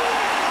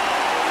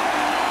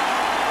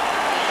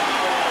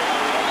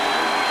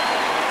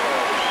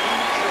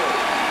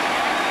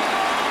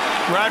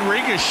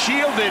 Rodriguez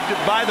shielded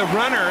by the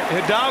runner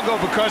Hidalgo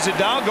because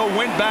Hidalgo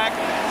went back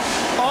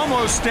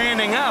almost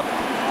standing up.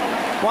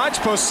 Watch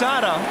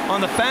Posada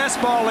on the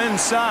fastball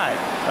inside,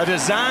 a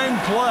design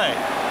play,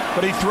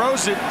 but he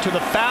throws it to the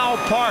foul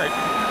part.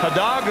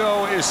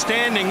 Hidalgo is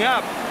standing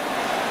up,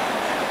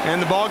 and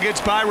the ball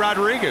gets by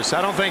Rodriguez.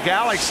 I don't think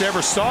Alex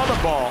ever saw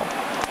the ball.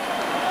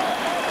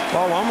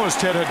 Ball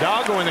almost hit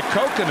Hidalgo in the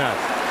coconut.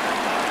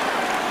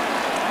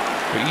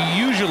 But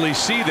you usually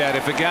see that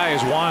if a guy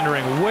is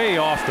wandering way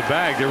off the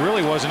bag. There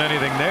really wasn't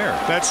anything there.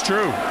 That's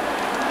true.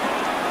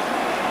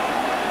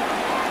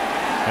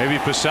 Maybe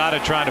Posada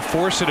trying to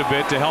force it a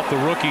bit to help the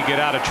rookie get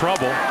out of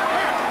trouble.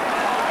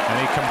 And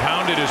he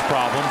compounded his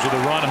problems with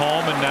a run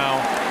home, and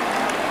now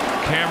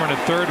Cameron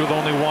at third with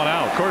only one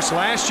out. Of course,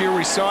 last year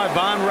we saw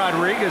Ivan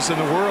Rodriguez in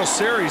the World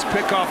Series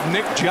pick off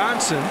Nick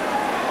Johnson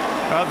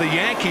of the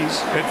Yankees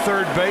at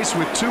third base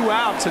with 2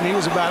 outs, and he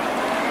was about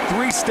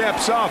 3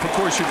 steps off. Of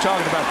course, you're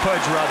talking about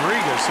Pudge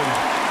Rodriguez and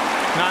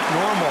not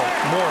normal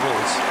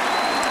mortals.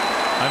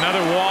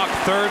 Another walk,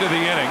 third of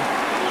the inning.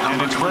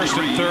 And it's first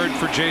and third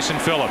for Jason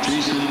Phillips.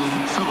 Jason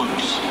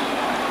Phillips,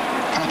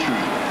 catcher.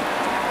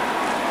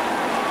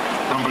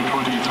 Number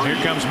 23.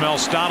 Here comes Mel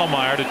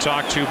Stottlemyre to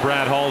talk to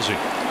Brad Halsey.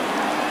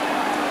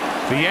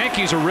 The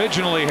Yankees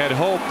originally had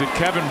hoped that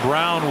Kevin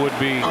Brown would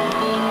be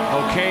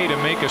okay to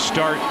make a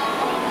start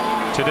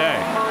today.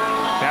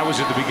 That was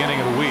at the beginning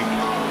of the week.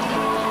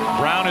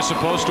 Brown is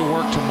supposed to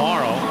work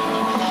tomorrow.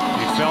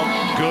 He felt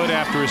good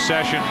after a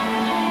session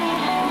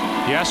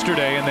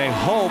yesterday, and they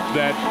hope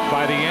that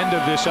by the end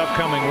of this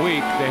upcoming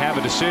week they have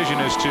a decision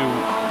as to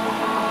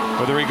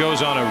whether he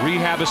goes on a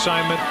rehab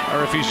assignment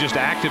or if he's just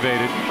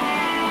activated.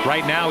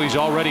 Right now he's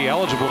already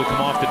eligible to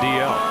come off the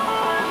DL.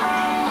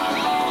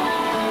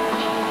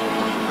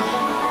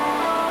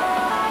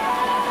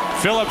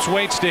 Phillips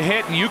waits to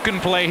hit, and you can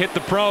play Hit the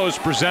Pros,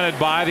 presented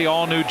by the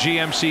all-new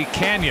GMC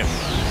Canyon,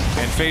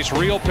 and face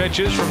real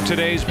pitches from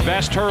today's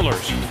best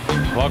hurlers.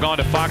 Log on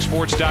to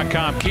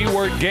foxsports.com.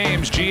 Keyword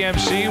games,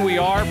 GMC. We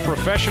are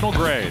professional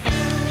grade.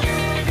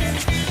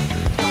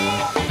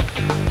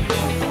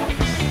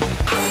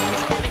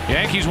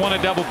 Yankees want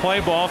a double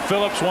play ball.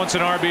 Phillips wants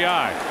an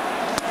RBI.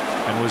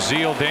 And with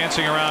Zeal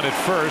dancing around at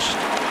first,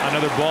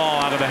 another ball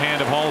out of the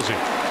hand of Halsey.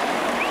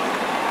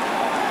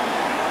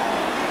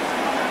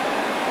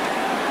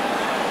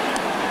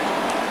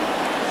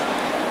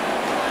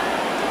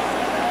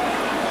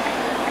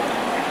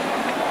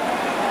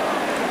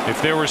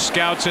 If there were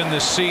scouts in the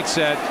seats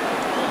at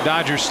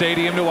Dodger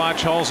Stadium to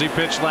watch Halsey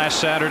pitch last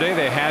Saturday,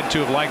 they had to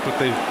have liked what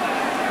they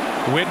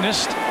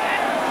witnessed.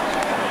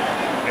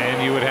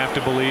 And you would have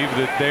to believe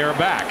that they are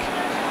back.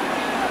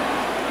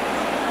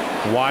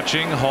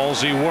 Watching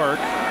Halsey work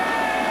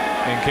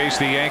in case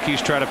the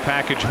Yankees try to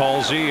package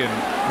Halsey and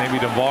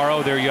maybe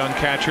Navarro, their young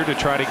catcher, to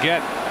try to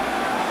get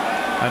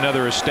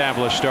another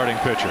established starting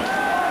pitcher.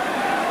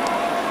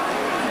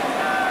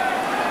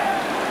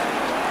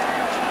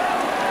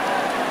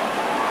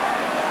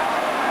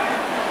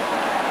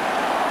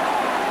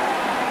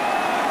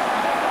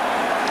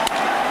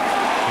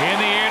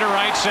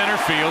 Center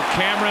field.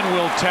 Cameron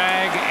will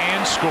tag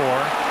and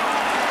score.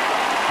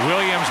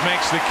 Williams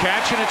makes the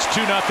catch, and it's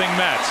 2-0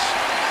 Mets.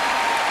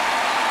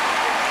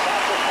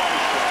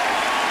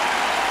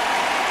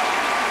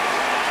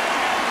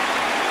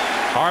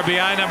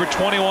 RBI number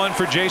 21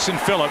 for Jason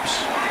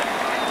Phillips.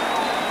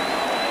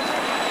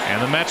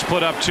 And the Mets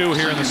put up 2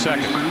 here in the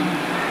second.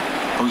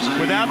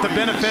 Without the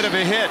benefit of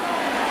a hit.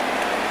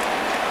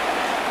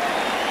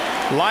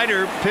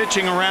 Leiter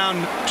pitching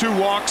around 2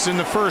 walks in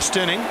the first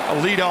inning, a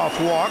leadoff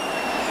walk.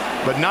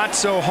 But not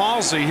so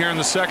Halsey here in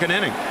the second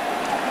inning.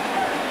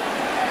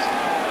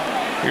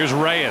 Here's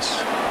Reyes,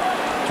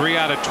 3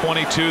 out of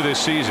 22 this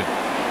season.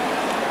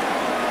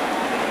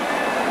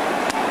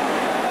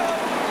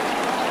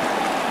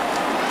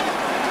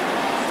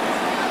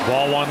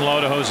 Ball 1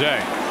 low to Jose.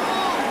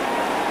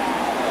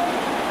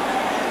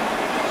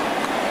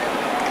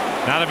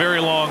 Not a very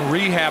long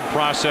rehab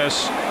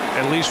process,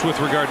 at least with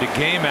regard to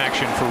game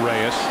action for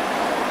Reyes.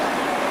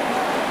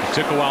 It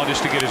took a while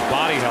just to get his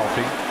body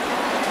healthy.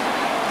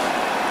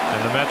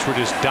 And the Mets were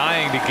just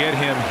dying to get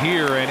him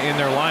here and in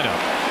their lineup.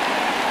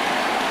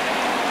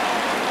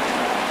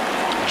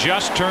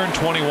 Just turned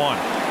 21.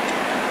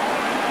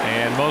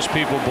 And most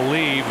people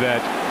believe that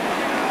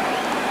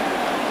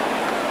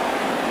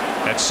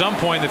at some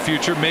point in the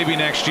future, maybe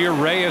next year,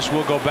 Reyes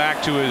will go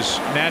back to his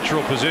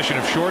natural position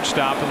of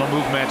shortstop, and they'll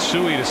move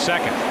Matsui to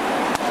second.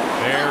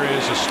 There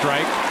is a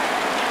strike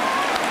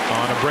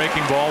on a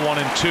breaking ball,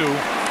 1-2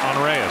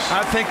 on Reyes.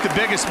 I think the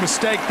biggest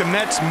mistake the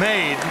Mets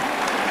made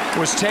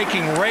was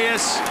taking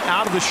Reyes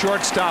out of the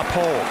shortstop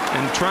hole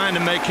and trying to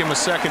make him a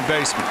second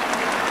baseman.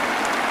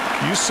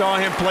 You saw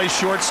him play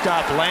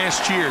shortstop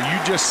last year. You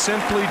just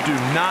simply do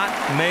not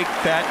make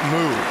that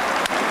move.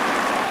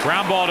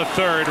 Ground ball to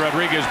third.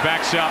 Rodriguez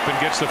backs up and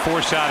gets the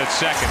force out at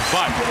second.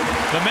 But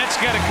the Mets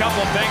get a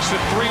couple thanks to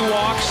 3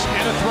 walks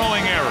and a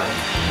throwing error.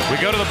 We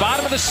go to the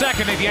bottom of the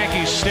second at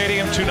Yankee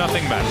Stadium,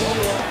 2-0 Mets.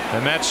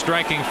 The Mets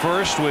striking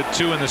first with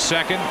 2 in the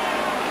second.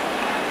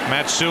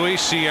 Matsui,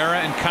 Sierra,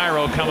 and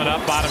Cairo coming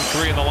up. Bottom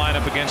 3 in the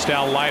lineup against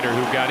Leiter,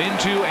 who got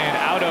into and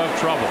out of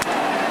trouble.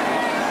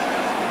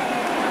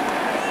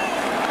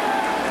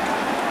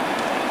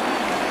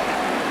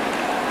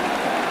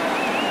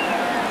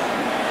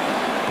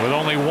 With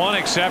only one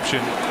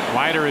exception,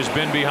 Leiter has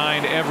been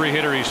behind every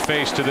hitter he's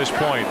faced to this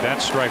point.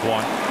 That's strike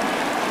 1.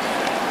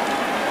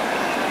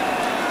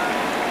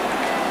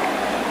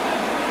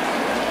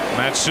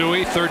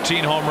 Matsui,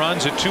 13 home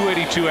runs, a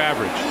 .282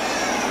 average.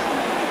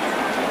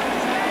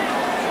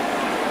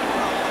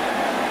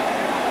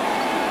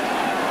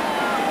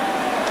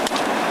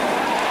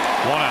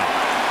 One out.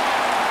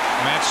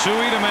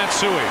 Matsui to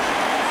Matsui.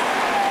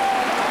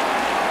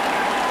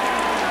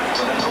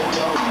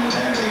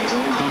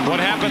 What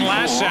happened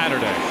last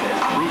Saturday?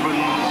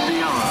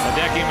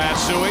 Hideki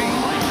Matsui,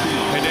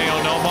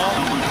 Hideo Nomo,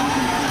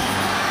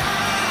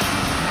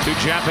 2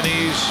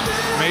 Japanese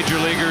major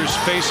leaguers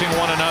facing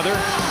one another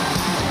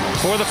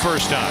for the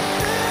first time.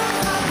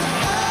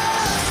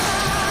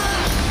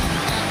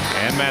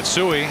 And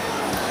Matsui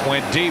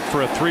went deep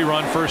for a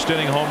 3-run first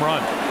inning home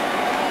run.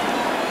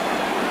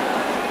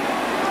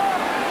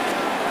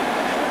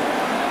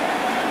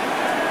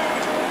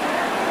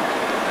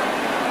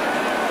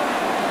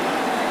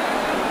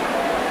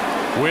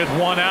 With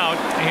 1 out,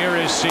 here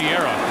is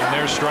Sierra, and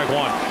there's strike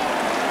 1.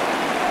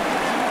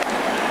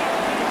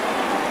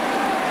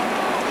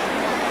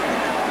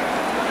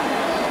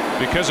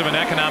 Because of an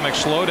economic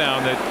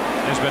slowdown that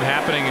has been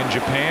happening in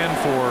Japan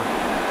for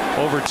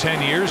over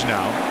 10 years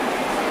now,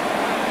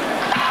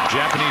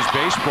 Japanese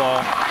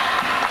baseball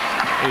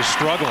is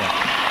struggling,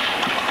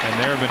 and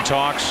there have been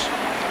talks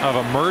of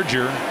a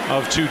merger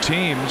of 2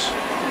 teams.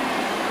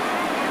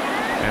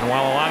 And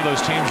while a lot of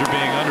those teams are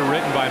being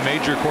underwritten by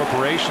major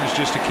corporations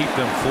just to keep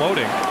them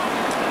floating,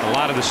 a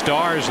lot of the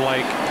stars,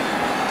 like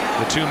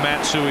the 2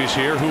 Matsuis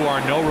here, who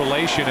are no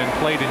relation and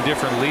played in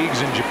different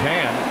leagues in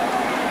Japan,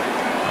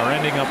 are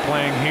ending up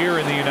playing here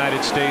in the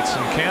United States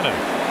and Canada.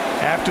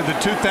 After the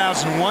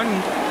 2001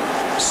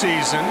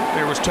 season,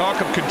 there was talk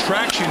of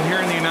contraction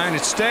here in the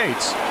United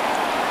States.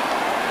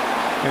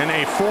 And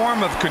a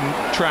form of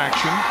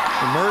contraction,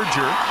 the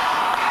merger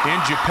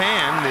in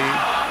Japan,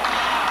 the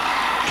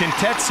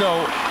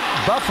Kintetsu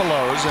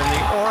Buffaloes and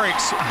the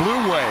Oryx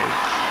Blue Wave.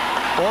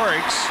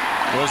 Oryx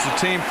was the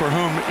team for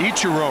whom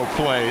Ichiro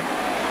played.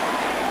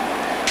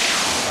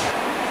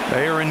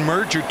 They are in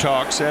merger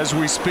talks as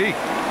we speak.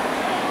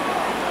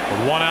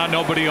 With 1 out,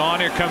 nobody on,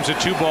 here comes a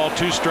 2-ball,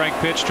 2-strike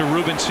pitch to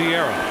Ruben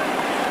Sierra.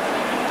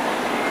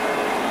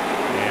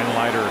 And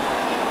Leiter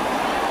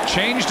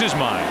changed his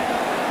mind.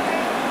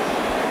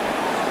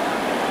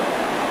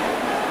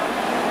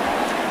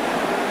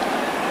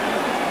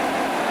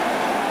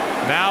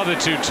 Now the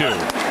 2-2.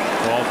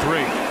 Ball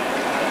 3.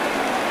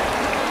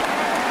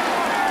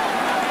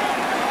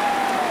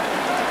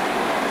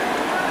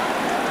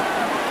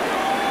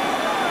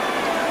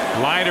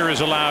 Leiter has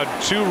allowed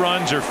 2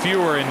 runs or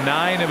fewer in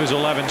 9 of his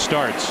 11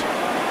 starts. He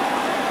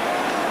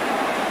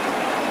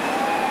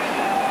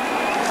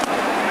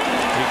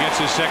gets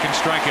his second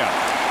strikeout.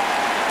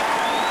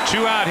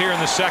 2 out here in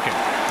the second.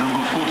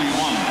 Number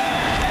 41.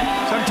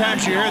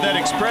 Sometimes you hear that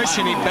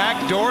expression, he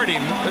backdoored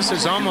him. This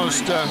is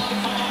almost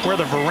where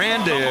the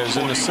veranda is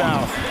in the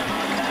South.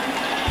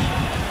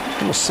 A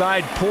little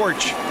side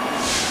porch.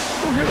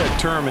 I don't hear that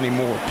term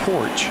anymore,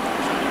 porch.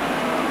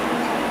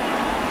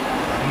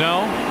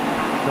 No.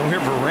 Don't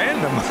hear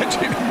veranda much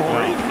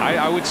anymore. No.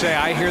 I would say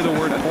I hear the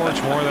word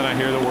porch more than I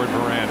hear the word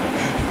veranda.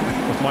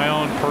 With my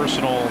own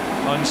personal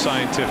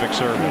unscientific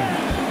survey.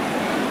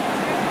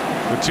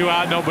 With 2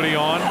 out, nobody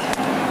on.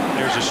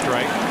 There's a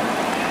strike.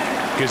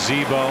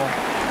 Gazebo,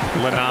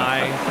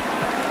 Lanai.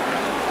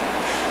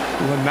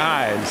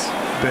 Lanai's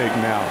big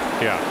now.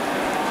 Yeah.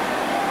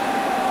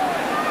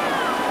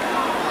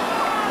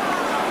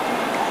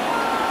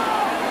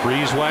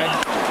 Breezeway.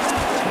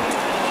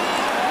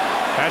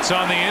 That's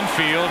on the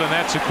infield, and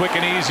that's a quick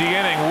and easy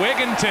inning.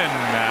 Wigginton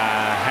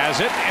has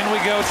it, and we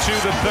go to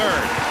the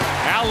 3rd.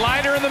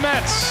 Leiter and the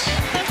Mets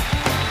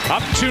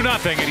up 2-0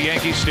 at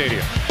Yankee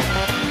Stadium.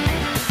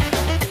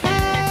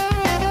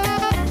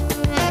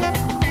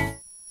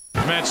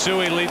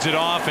 Matsui leads it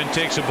off and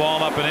takes a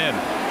ball up and in.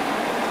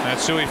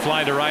 Matsui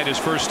fly to right his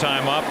first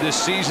time up. This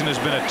season has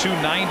been a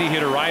 .290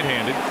 hitter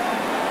right-handed,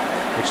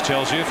 which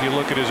tells you, if you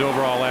look at his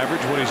overall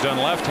average, what he's done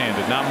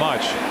left-handed. Not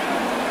much.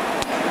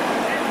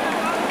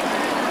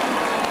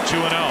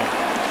 2-0.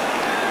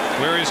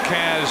 Where is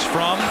Kaz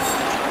from?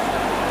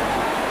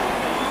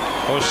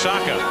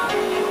 Osaka.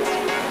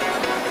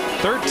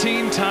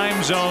 13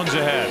 time zones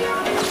ahead.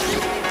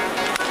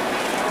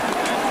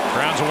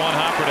 Grounds a 1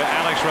 hopper to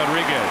Alex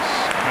Rodriguez.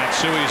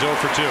 Matsui's 0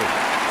 for 2.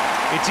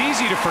 It's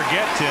easy to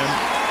forget, Tim,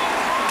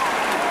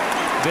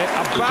 that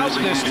about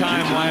this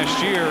time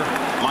last year,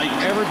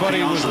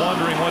 everybody was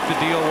wondering what the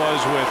deal was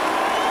with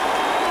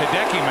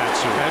Hideki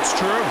Matsui. That's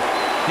true.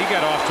 He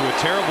got off to a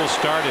terrible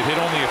start. It hit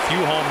only a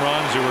few home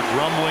runs. There were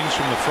grumblings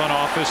from the front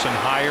office and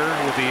higher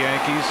with the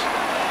Yankees.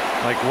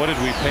 Like, what did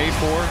we pay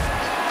for?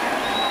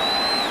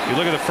 You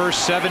look at the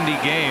first 70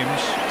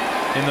 games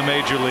in the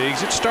major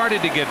leagues, it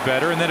started to get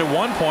better, and then at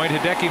one point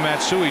Hideki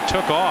Matsui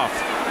took off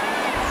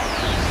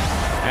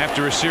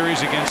after a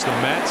series against the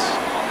Mets.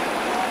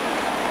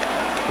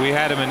 We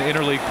had him in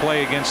interleague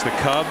play against the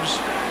Cubs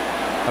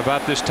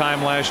about this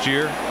time last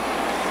year,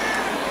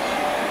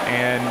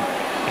 and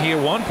he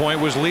at one point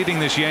was leading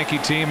this Yankee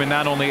team in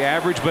not only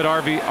average but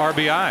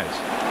RBIs.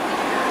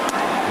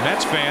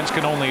 Mets fans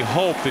can only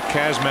hope that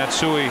Kaz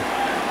Matsui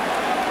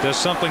does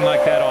something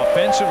like that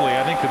offensively.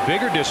 I think the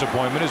bigger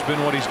disappointment has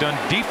been what he's done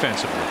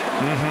defensively.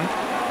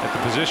 At the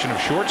position of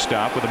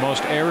shortstop with the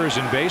most errors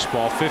in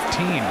baseball,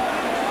 15.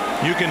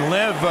 You can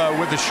live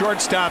with the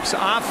shortstop's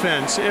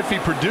offense if he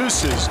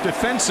produces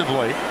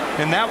defensively,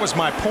 and that was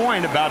my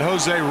point about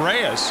Jose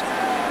Reyes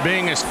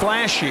being as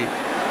flashy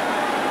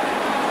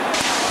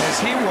as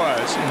he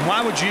was. And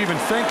why would you even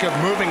think of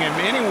moving him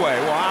anyway?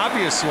 Well,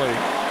 obviously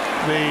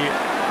the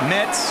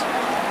Mets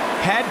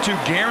had to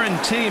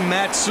guarantee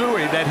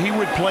Matsui that he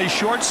would play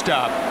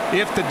shortstop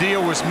if the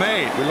deal was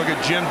made. We look at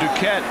Jim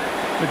Duquette,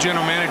 the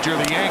general manager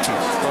of the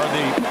Yankees, or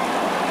the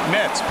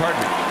Mets,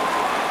 pardon me.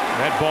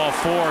 That ball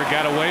 4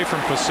 got away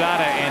from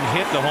Posada and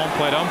hit the home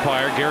plate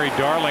umpire, Gary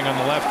Darling, on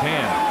the left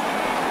hand.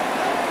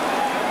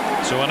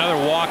 So another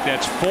walk.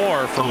 That's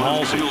 4 from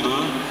Halsey.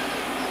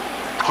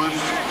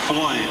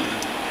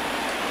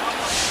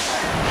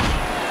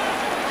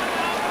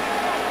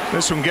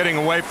 This one getting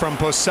away from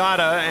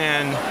Posada,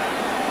 and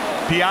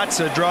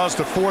Piazza draws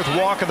the 4th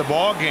walk of the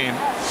ball game.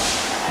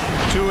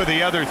 2 of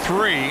the other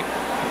 3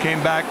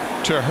 came back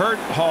to hurt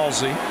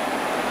Halsey.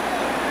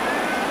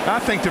 I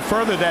think to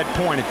further that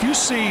point, if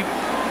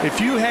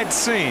you had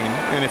seen,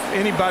 and if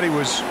anybody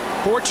was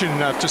fortunate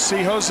enough to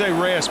see Jose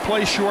Reyes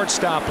play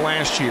shortstop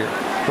last year,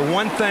 the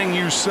one thing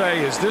you say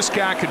is this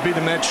guy could be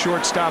the Mets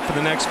shortstop for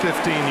the next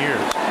 15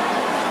 years.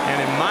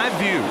 And in my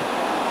view,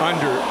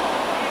 under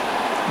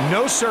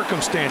no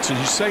circumstances,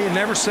 you say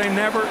never say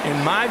never.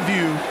 In my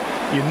view,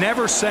 you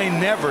never say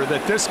never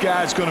that this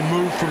guy's going to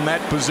move from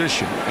that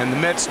position, and the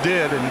Mets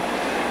did,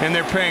 and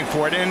they're paying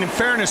for it. And in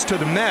fairness to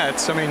the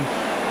Mets, I mean,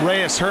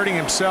 Reyes hurting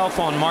himself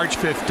on March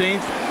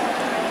 15th,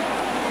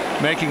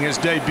 making his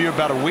debut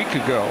about a week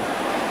ago.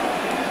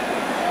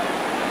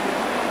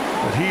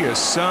 But he is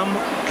some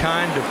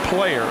kind of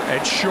player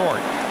at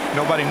short.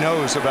 Nobody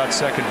knows about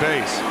second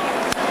base.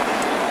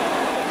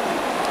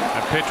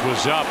 That pitch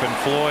was up, and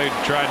Floyd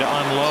tried to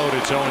unload.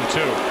 It's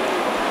 0-2.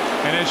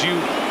 And as you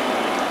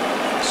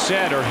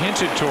said or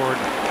hinted toward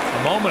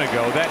a moment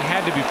ago, that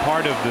had to be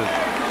part of the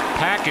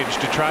package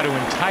to try to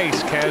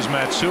entice Kaz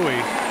Matsui,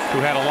 who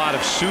had a lot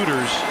of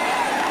suitors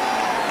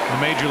in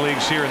the major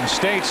leagues here in the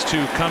States, to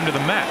come to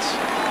the Mets.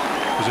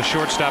 As a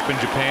shortstop in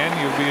Japan,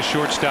 you'll be a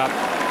shortstop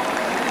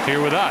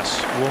here with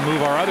us. We'll move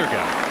our other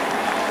guy.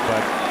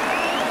 But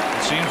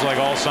it seems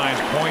like all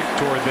signs point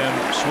toward them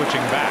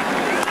switching back.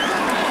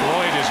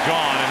 Floyd is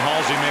gone, and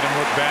Halsey made him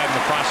look bad in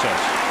the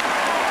process.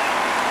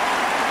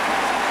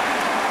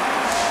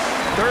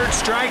 3rd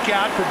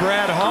strikeout for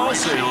Brad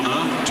Halsey.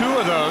 2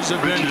 of those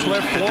have been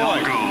Cliff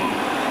Floyd.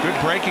 Good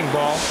breaking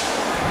ball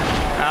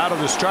out of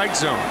the strike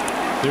zone.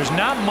 There's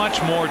not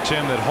much more,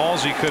 Tim, that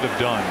Halsey could have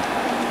done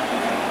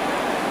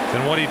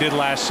than what he did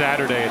last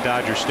Saturday at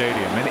Dodger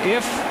Stadium. And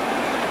if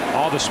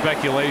all the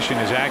speculation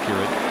is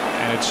accurate,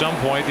 and at some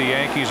point the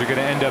Yankees are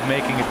going to end up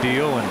making a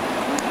deal and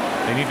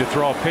they need to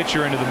throw a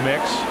pitcher into the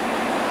mix,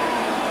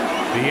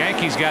 the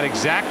Yankees got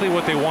exactly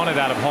what they wanted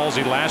out of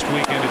Halsey last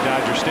weekend at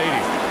Dodger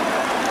Stadium.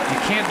 You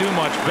can't do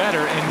much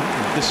better, and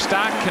the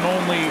stock can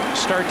only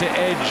start to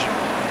edge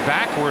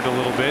backward a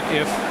little bit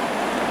if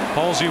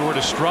Halsey were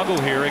to struggle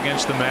here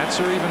against the Mets,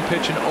 or even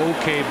pitch an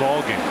okay ball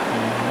game.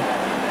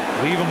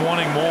 Leave him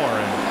wanting more,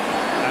 and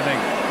I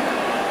think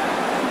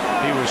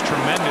he was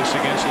tremendous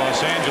against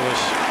Los Angeles.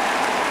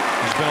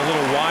 He's been a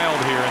little wild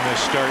here in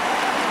this start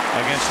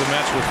against the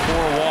Mets with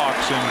 4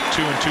 walks in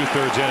 2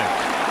 2/3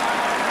 innings.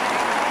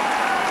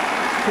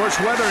 Of course,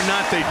 whether or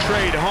not they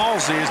trade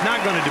Halsey is not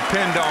going to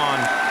depend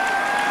on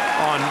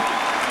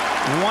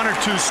 1 or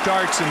 2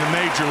 starts in the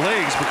major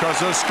leagues, because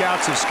those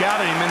scouts have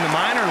scouted him in the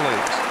minor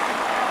leagues.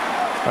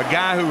 A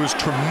guy who was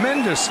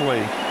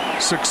tremendously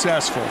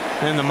successful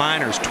in the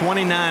minors,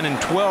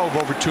 29-12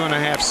 over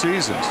 2.5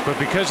 seasons. But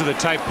because of the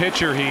type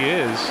pitcher he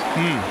is,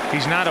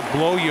 he's not a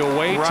blow you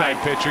away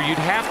type pitcher. You'd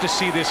have to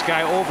see this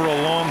guy over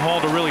a long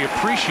haul to really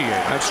appreciate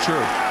it. That's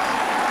true.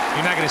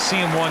 You're not going to see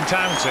him one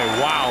time and say,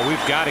 wow,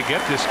 we've got to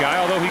get this guy,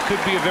 although he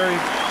could be a very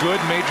good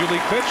major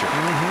league pitcher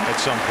at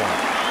some point.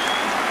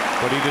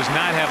 But he does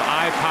not have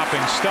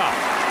eye-popping stuff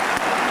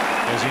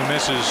as he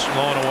misses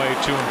blowing away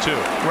 2-2.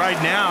 Right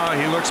now,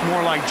 he looks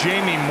more like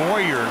Jamie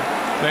Moyer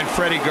than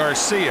Freddie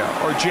Garcia,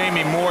 or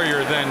Jamie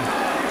Moyer than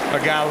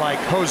a guy like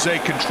Jose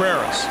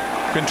Contreras.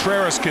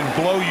 Contreras can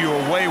blow you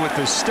away with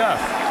his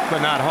stuff, but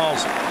not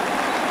Halsey.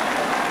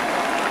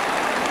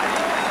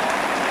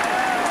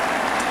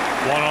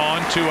 1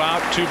 on, 2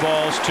 out, 2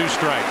 balls, 2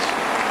 strikes.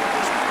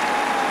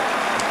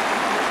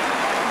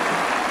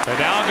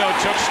 Hidalgo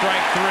took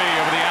strike 3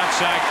 over the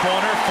outside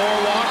corner. 4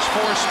 walks,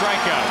 4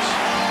 strikeouts.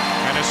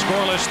 And a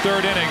scoreless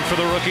third inning for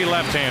the rookie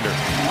left-hander.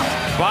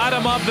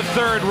 Bottom of the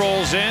third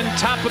rolls in.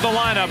 Top of the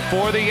lineup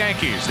for the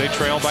Yankees. They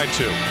trail by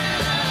 2.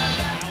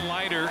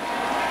 Leiter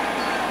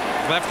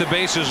left the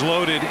bases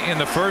loaded in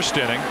the first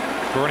inning.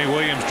 Bernie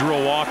Williams drew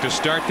a walk to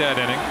start that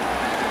inning.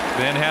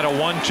 Then had a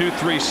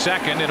 1-2-3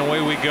 second, and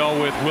away we go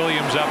with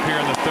Williams up here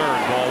in the third.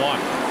 Ball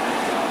 1.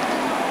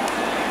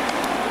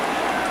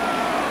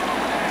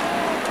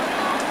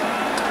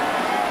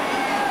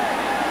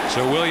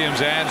 So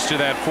Williams adds to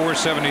that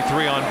 .473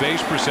 on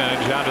base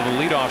percentage out of the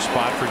leadoff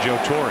spot for Joe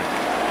Torre.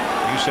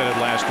 You said it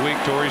last week.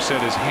 Torre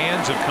said his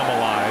hands have come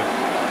alive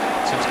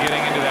since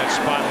getting into that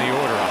spot in the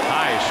order. A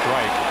high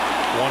strike.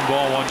 1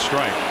 ball, 1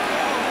 strike.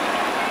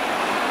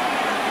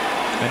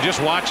 And just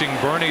watching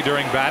Bernie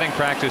during batting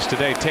practice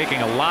today,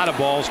 taking a lot of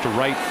balls to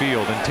right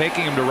field and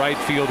taking him to right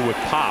field with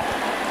pop.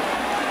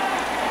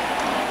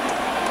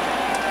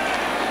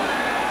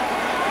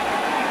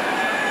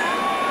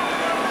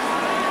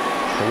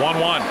 The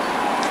 1-1.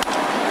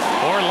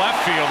 Or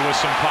left field with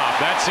some pop.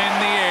 That's in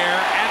the air,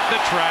 at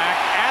the track,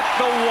 at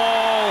the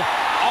wall,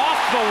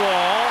 off the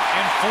wall,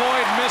 and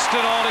Floyd missed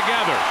it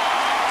altogether.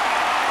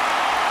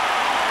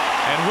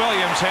 And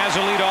Williams has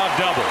a leadoff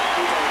double.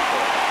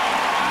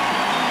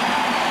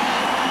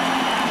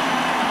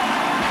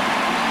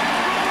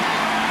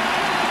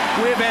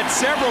 We've had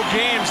several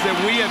games that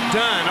we have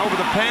done over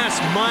the past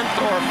month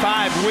or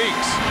 5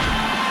 weeks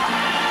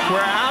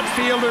where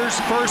outfielders,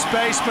 first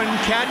basemen,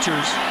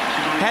 catchers,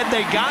 had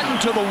they gotten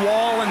to the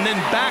wall and then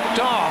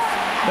backed off,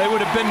 they would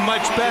have been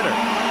much better.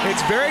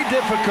 It's very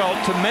difficult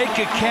to make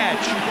a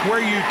catch where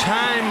you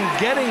time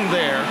getting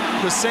there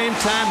the same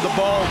time the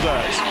ball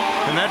does.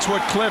 And that's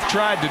what Cliff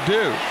tried to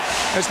do.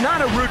 It's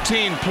not a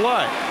routine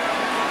play.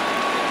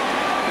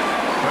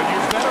 But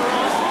you're better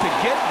off to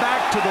get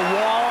back to the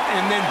wall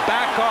and then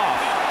back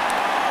off.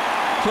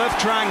 Cliff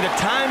trying to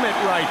time it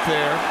right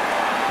there.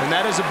 And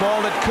that is a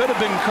ball that could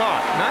have been caught.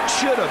 Not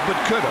should have, but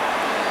could have.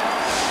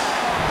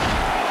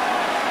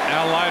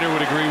 Al Leiter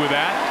would agree with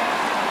that.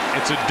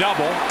 It's a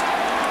double,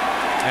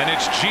 and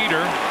it's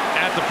Jeter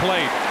at the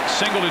plate.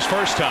 Singled his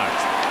first time.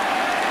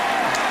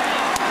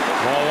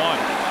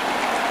 Ball 1.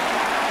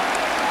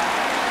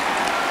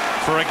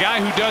 For a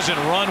guy who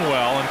doesn't run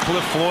well, and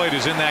Cliff Floyd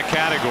is in that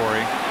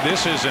category,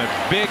 this is a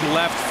big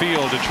left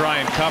field to try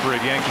and cover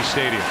at Yankee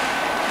Stadium.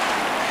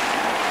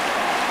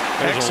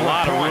 There's excellent a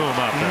lot point. Of room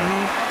up there.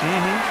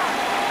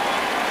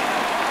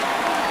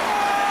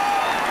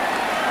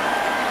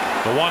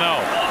 The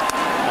 1-0.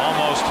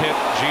 Almost hit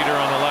Jeter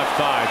on the left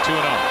thigh. 2-0.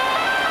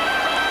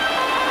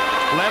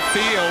 Left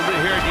field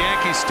here at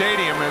Yankee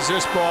Stadium as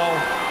this ball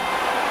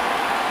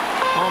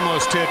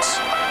almost hits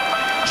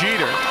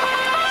Jeter.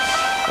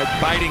 That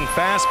biting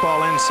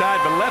fastball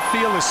inside. But left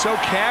field is so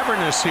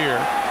cavernous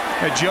here.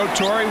 Joe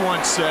Torre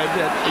once said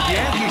that at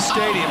Yankee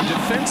Stadium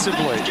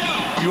defensively,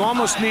 you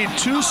almost need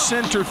 2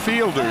 center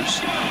fielders,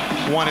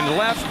 1 in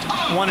left,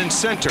 1 in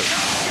center.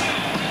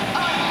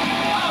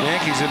 The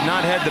Yankees have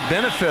not had the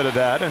benefit of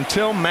that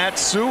until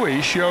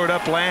Matsui showed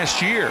up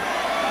last year.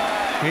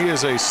 He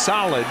is a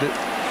solid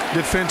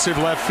defensive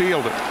left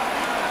fielder.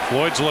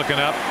 Floyd's looking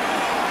up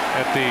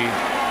at the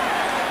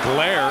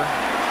glare,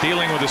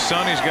 dealing with the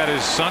sun. He's got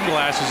his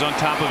sunglasses on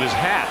top of his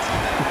hat.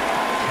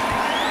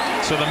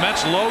 So the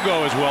Mets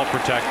logo is well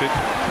protected,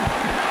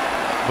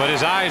 but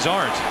his eyes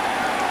aren't.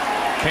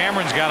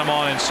 Cameron's got him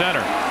on in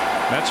center.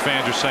 Mets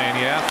fans are saying,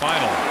 yeah,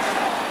 finally.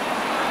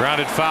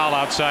 Grounded foul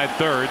outside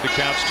third. The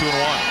count's 2-1.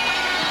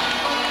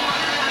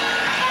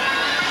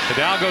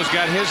 Hidalgo's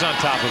got his on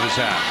top of his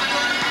hat.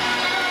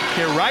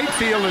 Yeah, right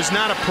field is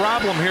not a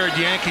problem here at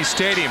Yankee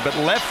Stadium, but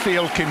left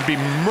field can be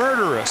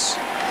murderous.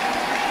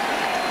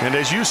 And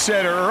as you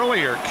said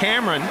earlier,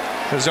 Cameron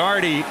has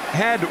already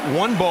had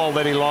 1 ball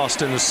that he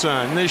lost in the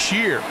sun this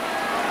year.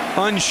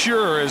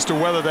 Unsure as to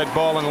whether that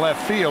ball in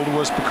left field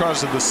was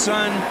because of the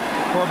sun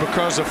or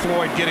because of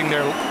Floyd getting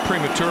there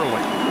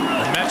prematurely.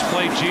 The Mets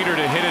play Jeter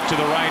to hit it to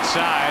the right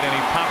side, and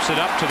he pops it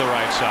up to the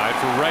right side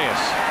for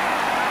Reyes.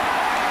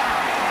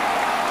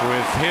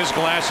 With his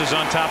glasses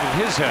on top of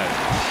his head.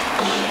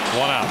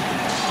 1 out.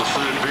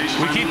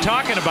 We keep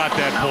talking about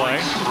that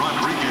play.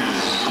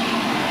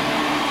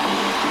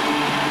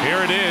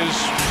 Here it is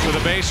with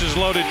the bases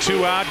loaded,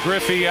 2 out.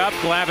 Griffey up.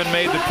 Glavine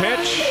made the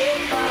pitch.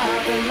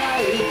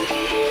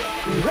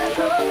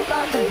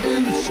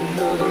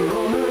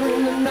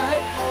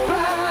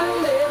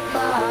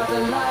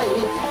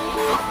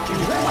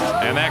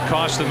 And that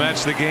cost the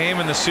Mets the game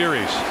and the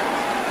series.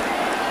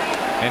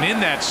 And in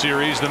that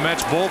series, the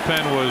Mets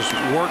bullpen was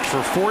worked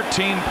for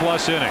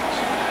 14+ innings.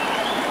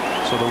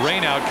 So the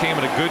rainout came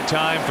at a good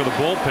time for the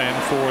bullpen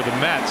for the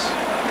Mets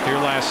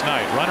here last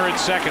night. Runner at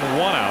second, 1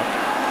 out.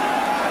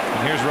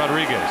 And here's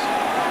Rodriguez.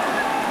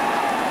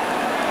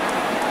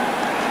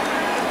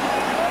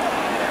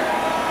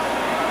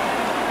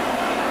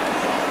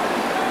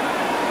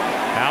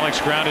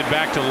 Alex grounded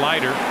back to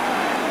Leiter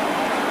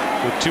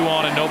with 2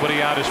 on and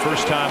nobody out his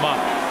first time up.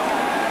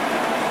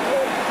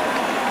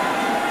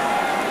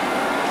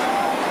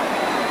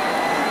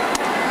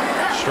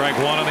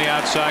 Strike one on the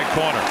outside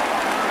corner.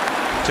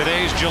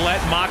 Today's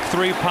Gillette Mach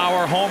 3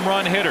 power home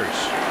run hitters.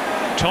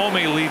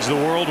 Tomey leads the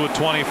world with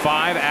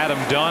 25. Adam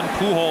Dunn,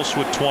 Pujols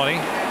with 20.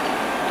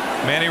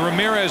 Manny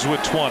Ramirez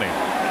with 20.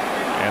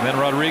 And then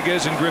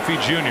Rodriguez and Griffey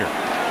Jr.,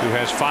 who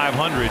has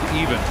 500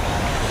 even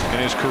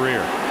in his career.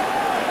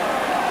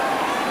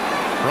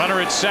 Runner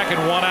at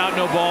second, 1 out,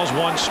 no balls,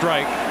 1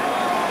 strike.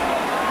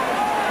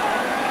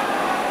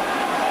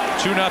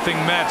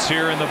 2-0 Mets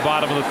here in the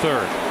bottom of the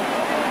third.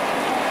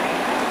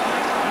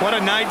 What a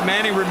night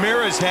Manny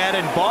Ramirez had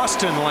in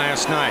Boston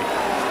last night.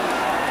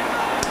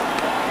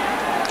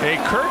 A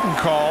curtain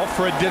call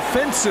for a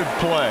defensive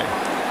play.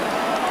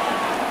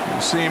 You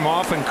see him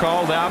often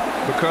called out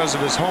because of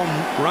his home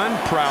run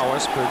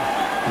prowess, but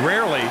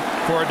rarely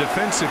for a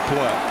defensive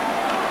play.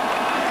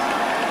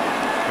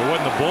 It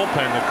wasn't the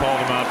bullpen that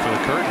called him out for the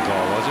curtain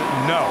call, was it?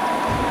 No.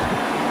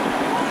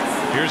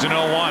 Here's an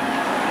 0-1.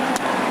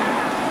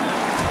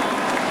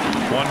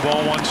 1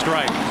 ball, 1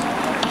 strike.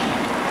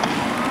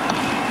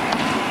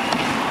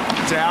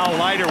 It's Al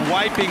Leiter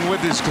wiping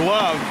with his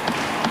glove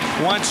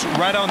once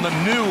right on the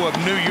new of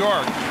New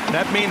York.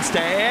 That means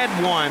to add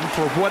 1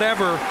 for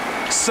whatever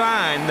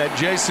sign that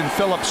Jason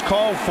Phillips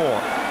called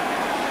for.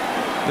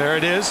 There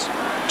it is,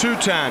 2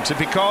 times. If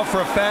he called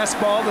for a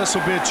fastball, this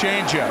will be a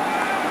changeup.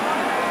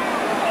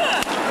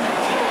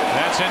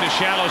 That's into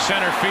shallow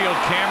center field.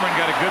 Cameron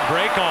got a good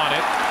break on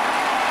it.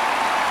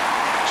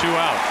 2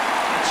 out.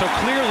 So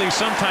clearly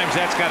sometimes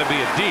that's got to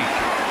be a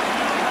deke.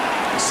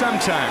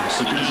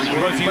 Sometimes.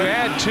 Well, if you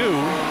add 2,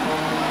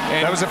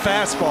 and that was a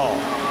fastball.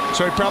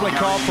 So he probably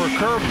called for a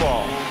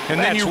curveball, and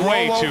then you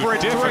roll over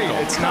at 3.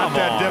 It's not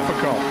that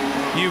difficult.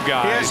 You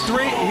guys.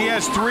 He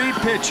has 3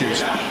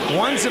 pitches.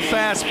 1's a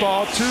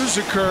fastball, 2's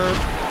a curve,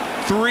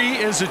 3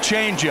 is a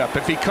changeup.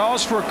 If he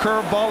calls for a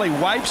curveball, he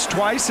wipes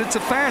twice. It's a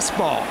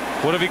fastball.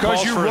 What if he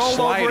calls for a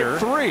slider? Over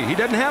at 3. He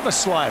doesn't have a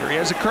slider. He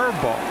has a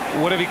curveball.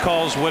 What if he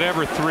calls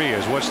whatever 3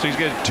 is? He's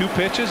got 2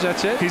 pitches?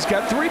 That's it? He's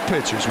got 3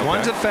 pitches. Okay.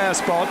 1's a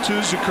fastball,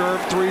 2's a curve,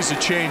 3's a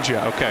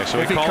changeup. Okay, so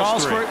if he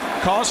calls for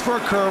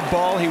a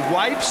curveball, he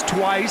wipes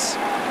twice.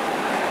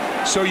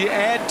 So you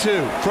add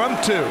 2 from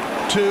 2.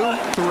 2,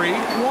 3,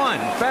 1.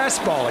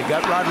 Fastball. He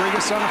got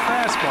Rodriguez on a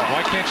fastball.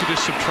 Why can't you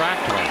just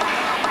subtract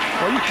 1?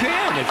 Well, you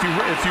can. If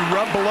you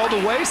rub below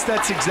the waist,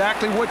 that's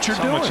exactly what you're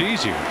doing. So much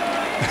easier.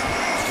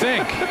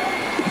 Think.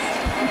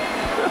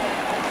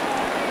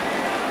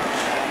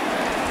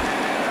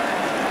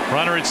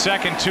 Runner at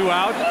second, 2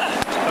 out.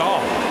 Oh,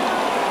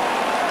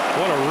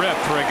 what a rip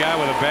for a guy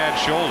with a bad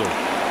shoulder.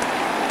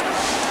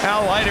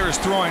 Al Leiter is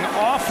throwing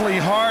awfully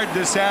hard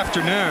this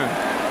afternoon.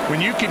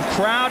 When you can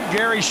crowd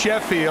Gary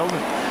Sheffield,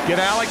 get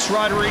Alex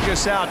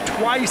Rodriguez out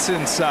twice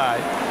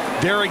inside,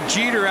 Derek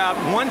Jeter out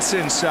once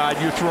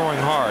inside, you're throwing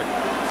hard.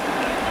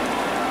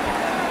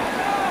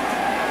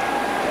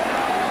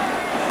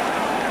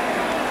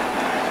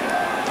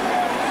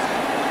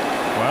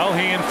 Well,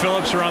 he and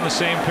Phillips are on the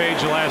same page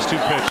the last 2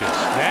 pitches.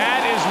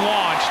 That is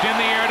launched in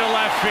the air to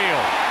left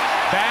field.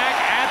 Back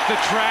at the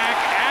track,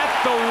 at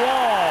the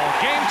wall.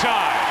 Game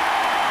tie.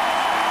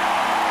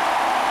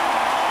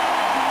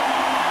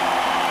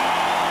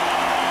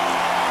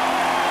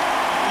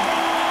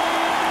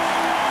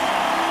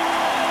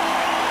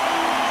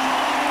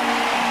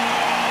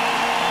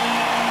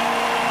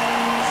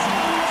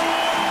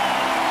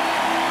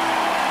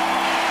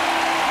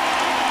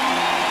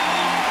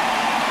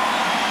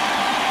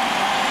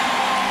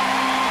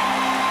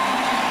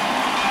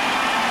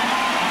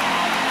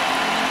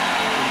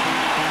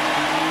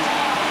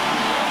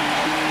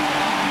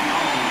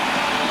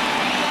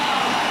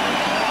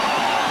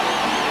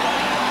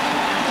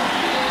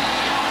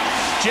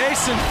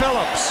 Jason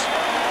Phillips.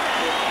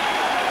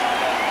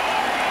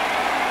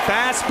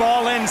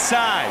 Fastball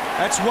inside.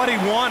 That's what he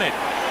wanted.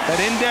 That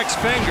index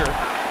finger.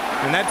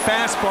 And that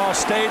fastball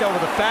stayed over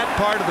the fat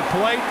part of the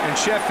plate, and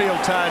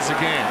Sheffield ties the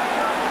game.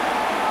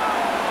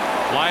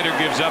 Leiter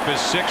gives up his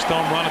 6th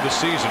home run of the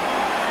season.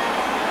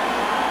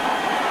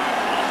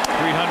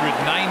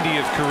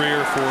 390th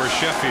career for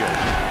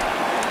Sheffield.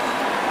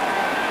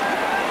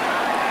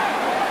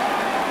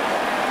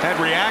 That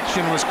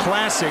reaction was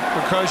classic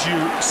because you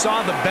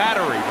saw the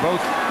battery, both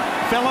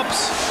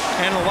Phillips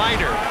and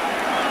Leiter.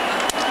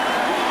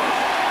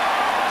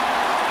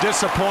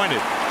 Disappointed.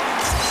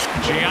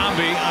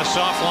 Giambi, a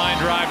soft line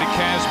drive to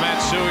Kaz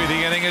Matsui.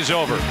 The inning is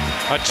over.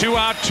 A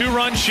 2-out,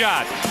 2-run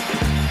shot.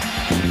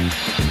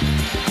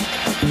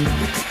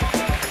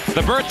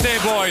 The birthday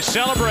boy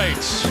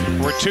celebrates.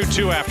 We're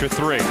 2-2 after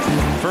 3.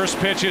 First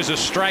pitch is a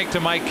strike to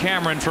Mike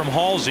Cameron from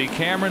Halsey.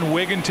 Cameron,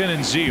 Wigginton,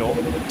 and Zeal.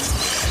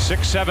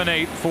 6, 7,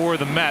 8 for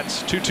the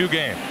Mets. 2-2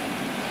 game.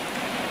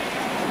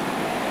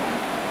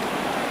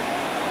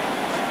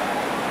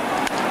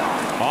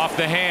 Off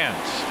the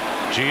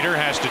hands. Jeter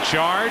has to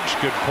charge.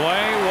 Good play.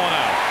 1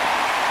 out.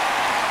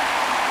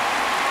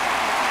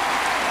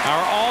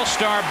 Our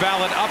All-Star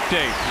Ballot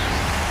update.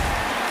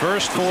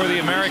 First for the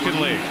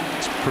American League.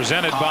 It's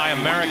presented by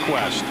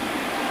AmeriQuest.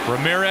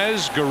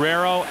 Ramirez,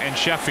 Guerrero, and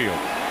Sheffield.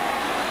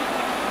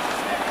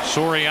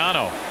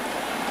 Soriano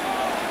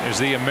is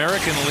the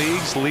American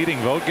League's leading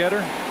vote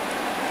getter.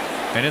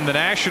 And in the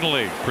National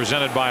League,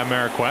 presented by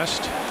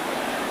AmeriQuest,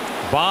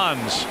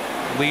 Bonds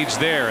leads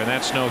there, and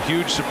that's no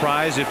huge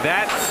surprise if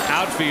that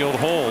outfield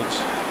holds.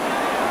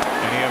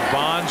 And you have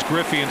Bonds,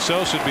 Griffey, and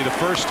Sosa. It'd be the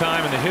first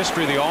time in the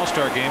history of the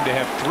All-Star game to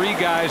have 3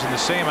 guys in the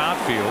same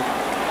outfield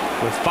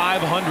with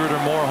 500 or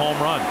more home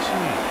runs.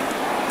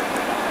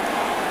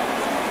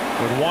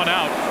 With 1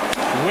 out,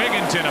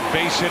 Wigginton a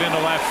base hit into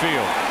left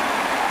field.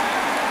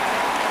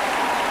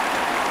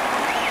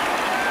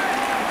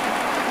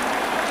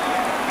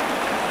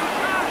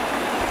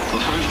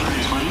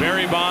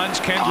 Barry Bonds,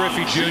 Ken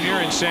Griffey Jr.,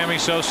 and Sammy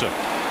Sosa,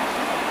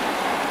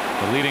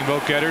 the leading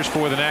vote getters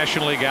for the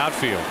National League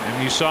outfield.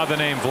 And you saw the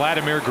name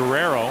Vladimir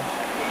Guerrero,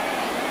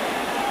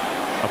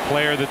 a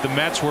player that the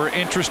Mets were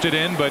interested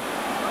in but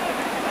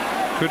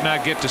could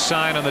not get to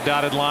sign on the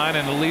dotted line,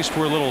 and at least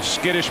were a little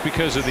skittish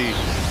because of the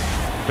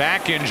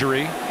back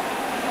injury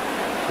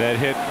that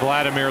hit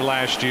Vladimir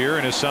last year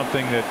and is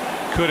something that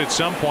could at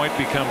some point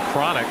become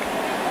chronic.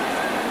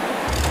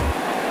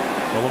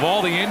 Well, of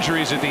all the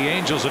injuries that the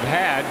Angels have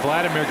had,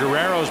 Vladimir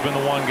Guerrero's been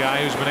the one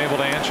guy who's been able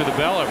to answer the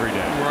bell every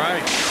day.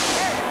 Right.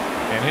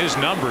 And his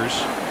numbers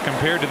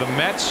compared to the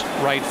Mets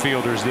right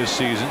fielders this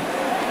season,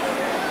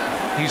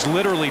 he's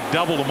literally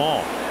doubled them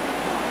all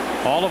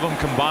of them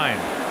combined.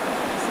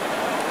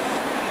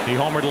 He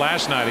homered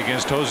last night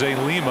against Jose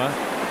Lima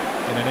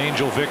in an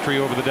Angel victory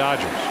over the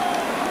Dodgers.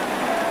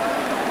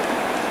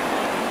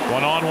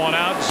 1 on, 1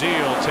 out.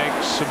 Zeal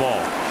takes the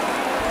ball.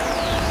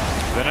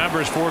 The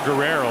numbers for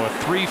Guerrero: a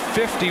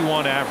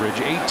 .351 average,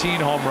 18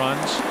 home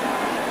runs,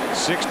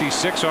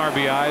 66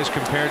 RBIs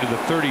compared to the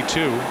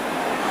 32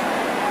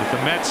 that the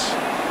Mets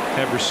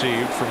have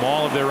received from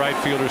all of their right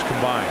fielders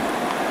combined.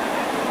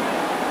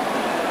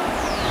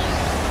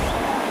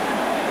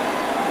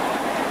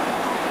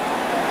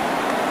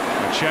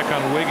 A check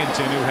on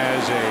Wigginton, who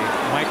has a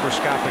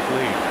microscopic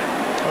lead.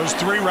 Those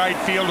 3 right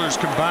fielders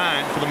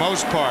combined, for the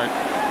most part,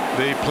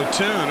 the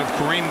platoon of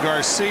Kareem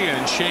Garcia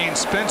and Shane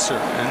Spencer,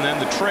 and then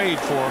the trade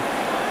for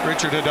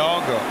Richard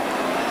Hidalgo.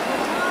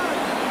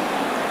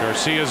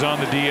 Garcia's on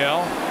the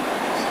DL,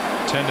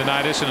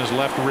 tendonitis in his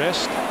left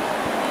wrist.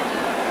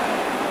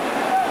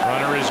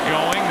 Runner is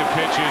going. The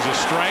pitch is a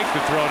strike. The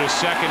throw to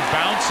second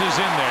bounces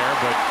in there,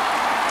 but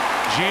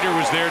Jeter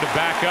was there to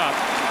back up.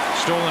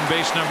 Stolen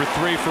base number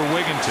 3 for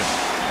Wigginton.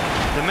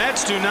 The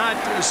Mets do not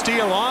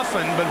steal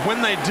often, but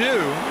when they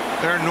do,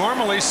 they're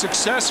normally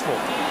successful.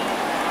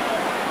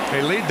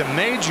 They lead the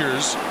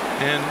majors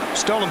in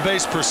stolen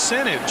base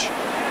percentage,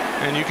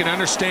 and you can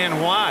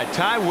understand why.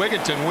 Ty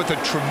Wigginton with a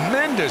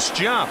tremendous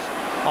jump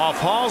off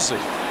Halsey.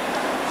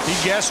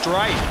 He guessed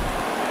right.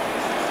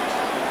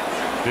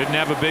 Didn't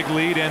have a big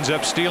lead, ends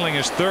up stealing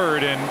his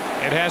 3rd, and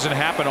it hasn't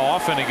happened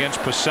often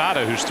against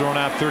Posada, who's thrown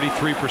out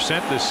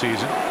 33% this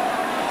season.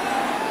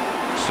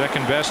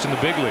 2nd best in the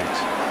big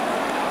leagues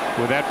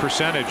with that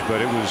percentage,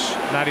 but it was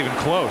not even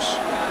close.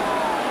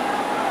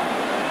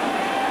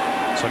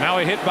 So now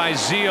a hit by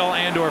Zeal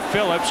and or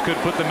Phillips could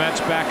put the Mets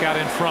back out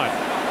in front.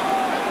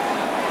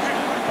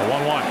 A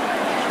 1-1.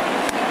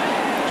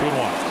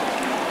 2-1.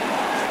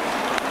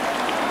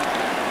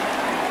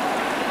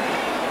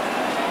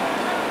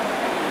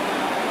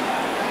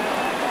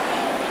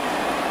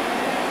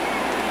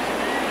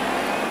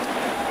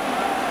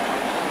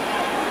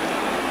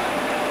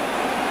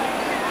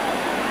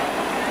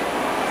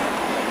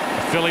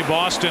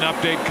 Philly-Boston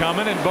update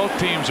coming, and both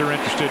teams are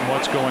interested in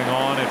what's going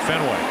on at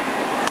Fenway.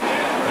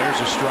 There's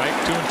a strike,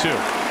 2-2.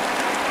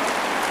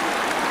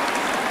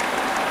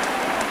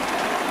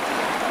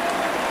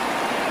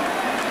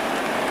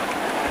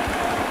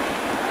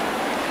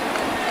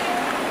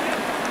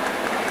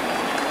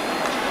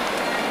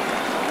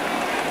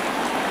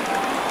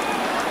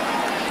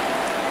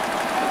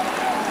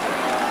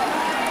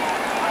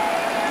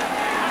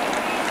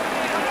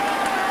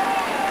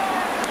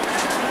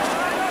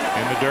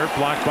 Dirt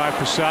blocked by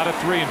Posada,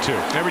 3-2.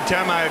 Every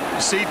time I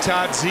see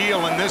Todd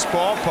Zeal in this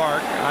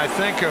ballpark, I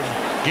think of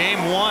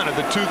Game 1 of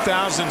the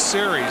 2000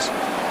 series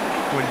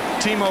when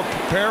Timo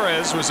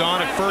Perez was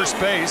on at first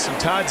base and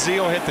Todd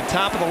Zeal hit the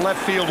top of the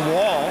left field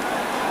wall.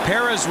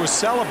 Perez was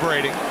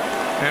celebrating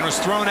and was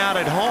thrown out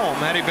at home.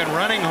 Had he been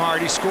running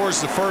hard, he scores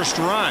the first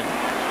run.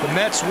 The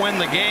Mets win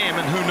the game,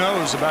 and who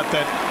knows about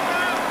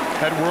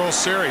that World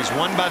Series.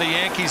 Won by the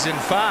Yankees in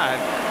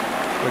 5.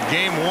 But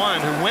Game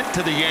 1, who went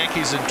to the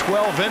Yankees in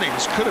 12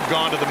 innings, could have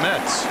gone to the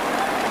Mets.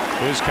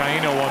 Liz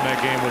Caino won that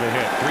game with a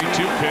hit.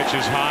 3-2 pitch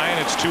is high, and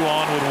it's 2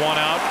 on with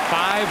 1 out.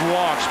 5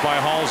 walks by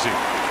Halsey.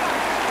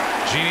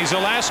 Jeannie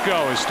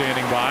Zalasko is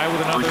standing by with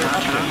another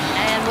update.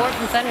 And more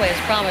from Fenway as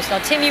promised.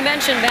 Now, Tim, you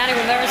mentioned Manny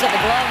Ramirez at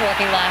the glove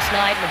working last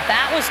night. The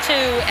bat was 2,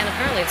 and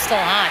apparently it's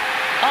still hot.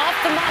 Off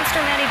the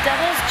monster Manny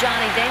doubles,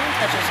 Johnny Damon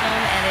touches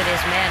home, and it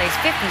is Manny's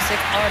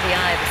 56th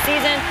RBI of the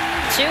season.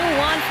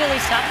 2-1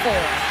 Phillies top 4.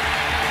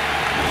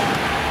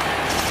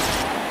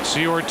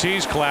 See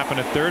Ortiz clapping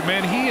at third.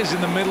 Man, he is in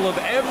the middle of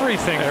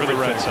everything for the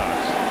Red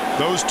Sox.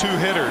 Those 2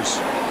 hitters,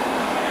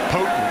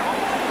 potent.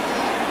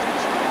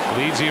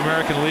 Leads the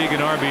American League in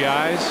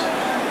RBIs.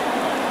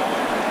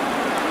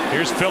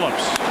 Here's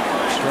Phillips.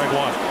 Strike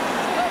one.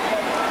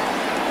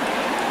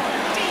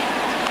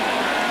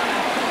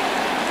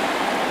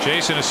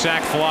 Jason, a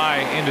sac fly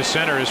into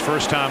center his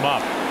first time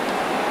up.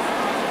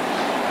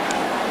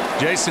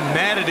 Jason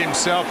mad at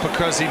himself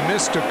because he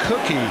missed a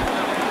cookie.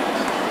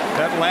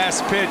 That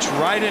last pitch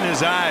right in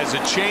his eyes, a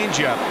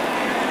changeup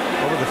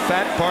over the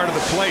fat part of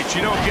the plate.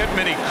 You don't get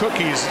many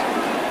cookies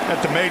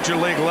at the major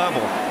league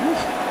level.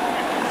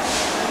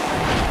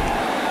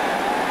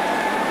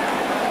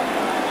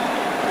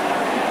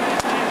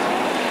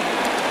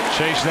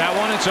 Chase that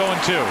one. It's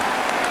 0-2.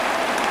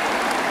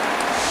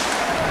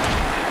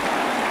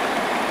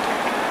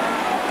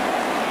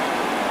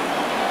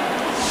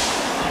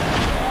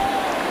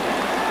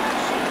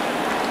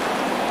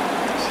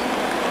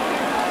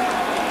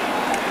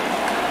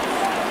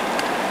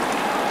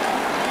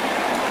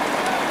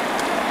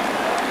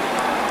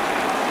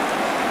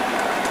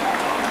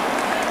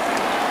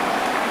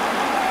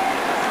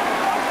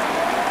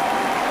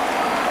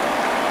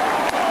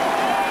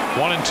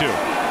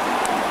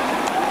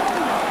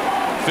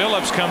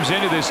 Phillips comes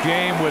into this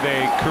game with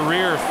a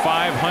career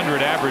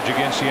 .500 average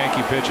against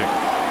Yankee pitching.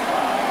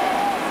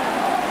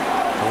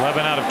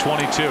 11 out of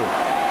 22.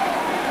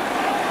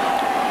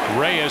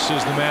 Reyes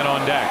is the man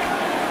on deck.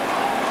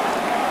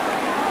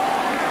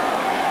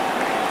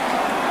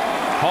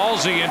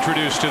 Halsey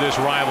introduced to this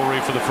rivalry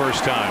for the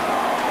first time.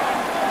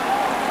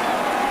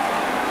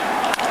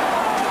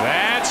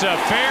 That's a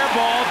fair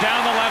ball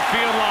down the left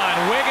field line.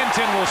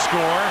 Wigginton will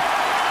score.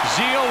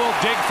 Zeal will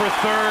dig for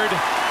third.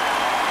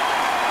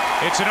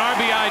 It's an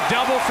RBI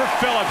double for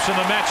Phillips, and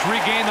the Mets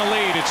regain the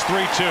lead. It's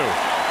 3-2.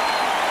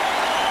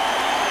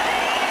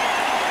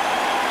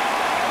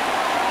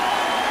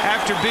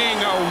 After being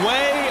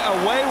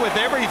away with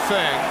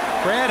everything,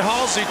 Brad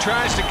Halsey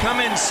tries to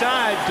come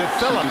inside to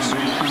Phillips,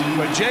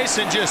 but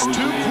Jason just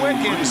too quick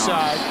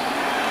inside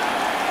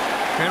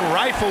and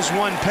rifles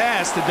one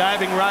past the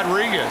diving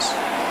Rodriguez.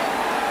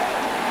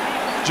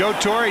 Joe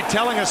Torre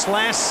telling us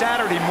last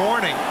Saturday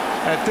morning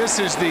that this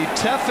is the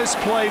toughest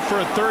play for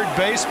a third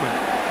baseman,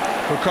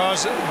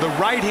 because the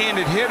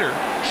right-handed hitter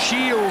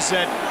shields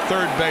that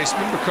third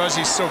baseman because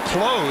he's so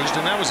closed,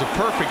 and that was a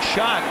perfect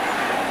shot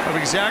of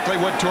exactly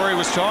what Torre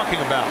was talking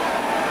about.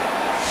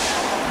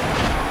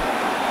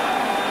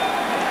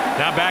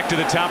 Now back to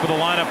the top of the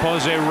lineup,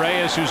 Jose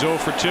Reyes, who's 0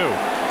 for 2.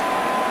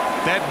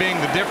 That being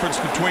the difference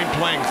between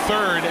playing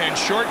third and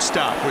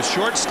shortstop. With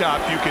shortstop,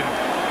 you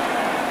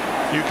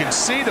can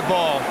see the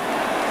ball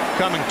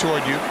coming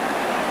toward you,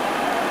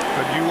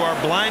 but you are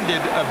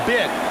blinded a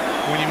bit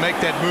when you make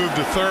that move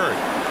to third.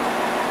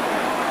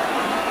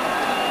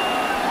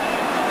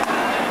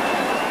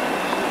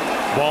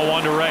 Ball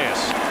one to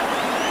Reyes.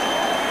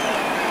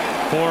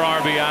 4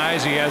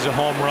 RBIs. He has a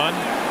home run.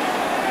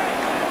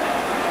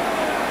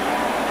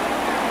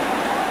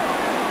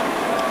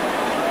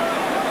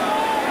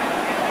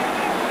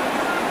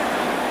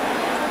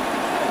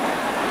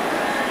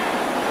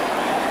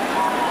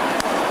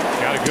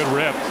 Got a good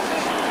rip,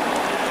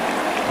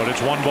 but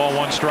it's 1 ball,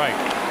 1 strike.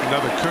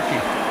 Another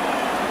cookie.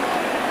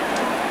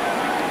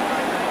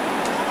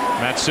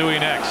 Matsui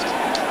next.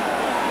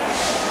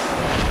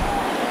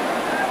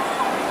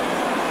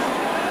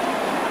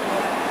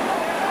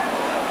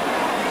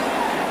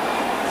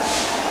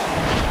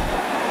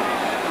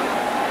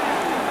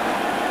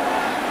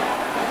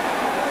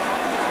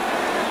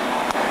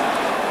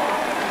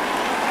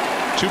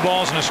 Two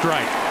balls and a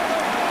strike.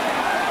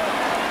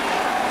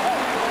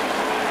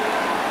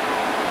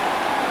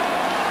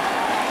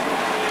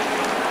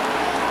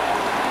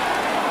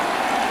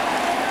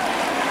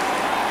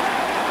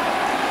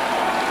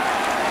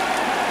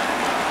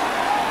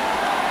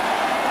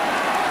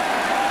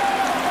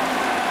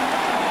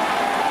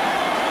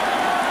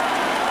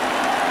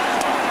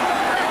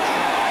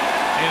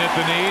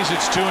 The knees.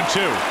 It's 2-2.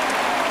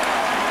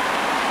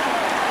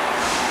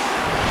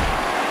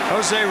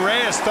 Jose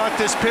Reyes thought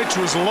this pitch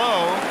was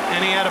low,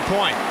 and he had a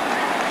point.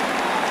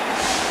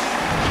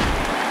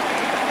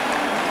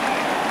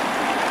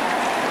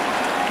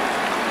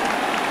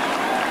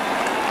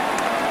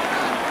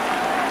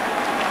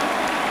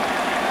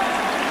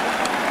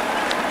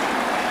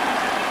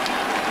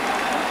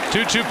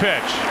 Two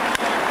pitch.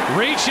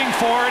 Reaching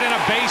for it and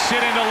a base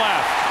hit into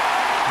left.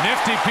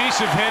 Nifty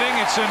piece of hitting.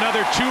 It's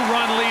another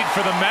 2-run lead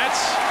for the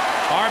Mets.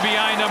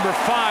 RBI number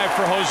 5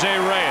 for Jose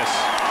Reyes.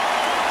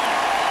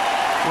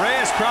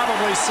 Reyes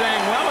probably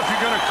saying, well, if you're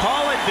going to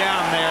call it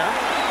down there,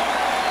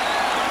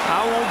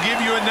 I won't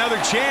give you another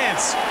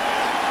chance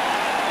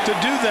to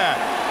do that.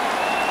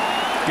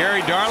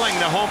 Gary Darling,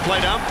 the home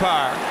plate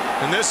umpire,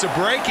 and this a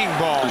breaking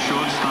ball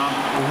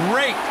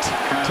raked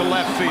to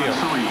left field.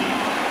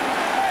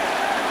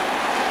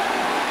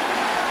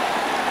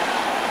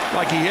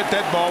 Like he hit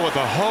that ball with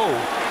a hoe.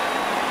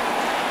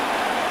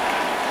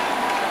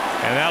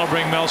 And that'll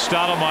bring Mel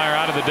Stottlemyre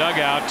out of the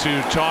dugout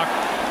to talk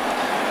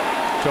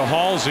to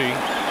Halsey,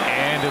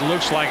 and it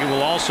looks like it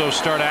will also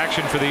start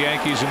action for the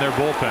Yankees in their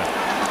bullpen.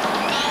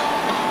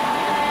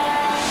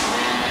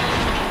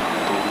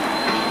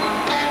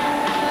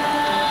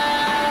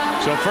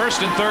 So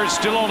first and third,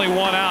 still only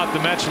one out. The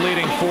Mets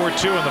leading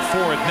 4-2 in the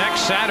fourth.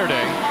 Next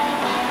Saturday,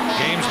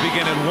 games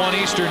begin at 1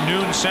 Eastern,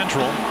 noon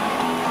Central.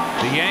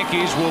 The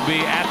Yankees will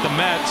be at the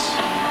Mets,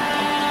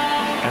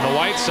 and the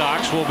White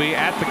Sox will be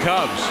at the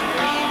Cubs.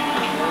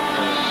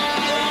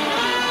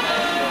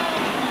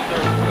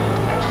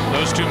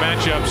 Those two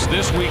matchups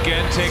this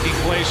weekend taking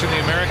place in the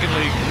American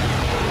League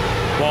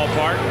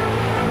ballpark.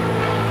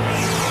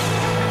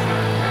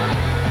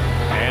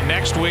 And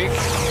next week,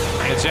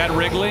 it's at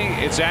Wrigley,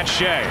 it's at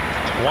Shea.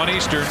 1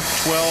 Eastern,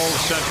 12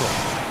 Central.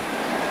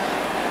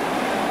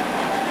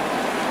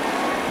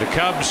 The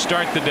Cubs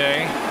start the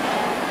day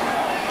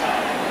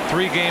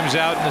 3 games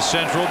out in the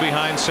Central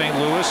behind St.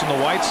 Louis, and the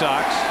White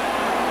Sox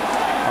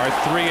are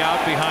 3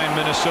 out behind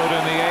Minnesota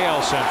in the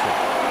AL Central.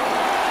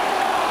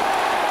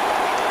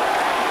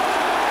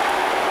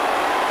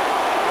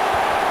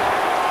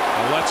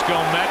 The Let's Go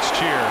Mets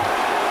cheer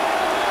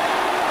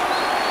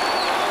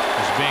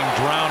is being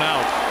drowned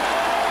out.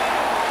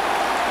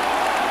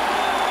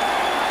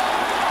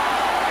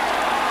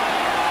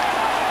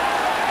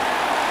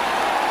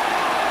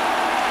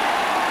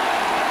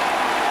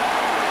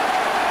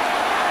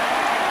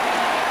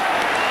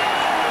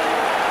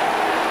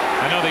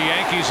 The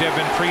Yankees have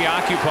been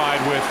preoccupied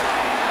with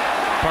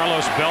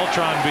Carlos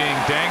Beltran being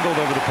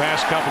dangled over the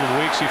past couple of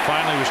weeks. He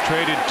finally was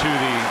traded to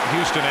the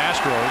Houston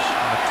Astros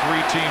on a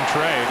 3-team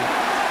trade.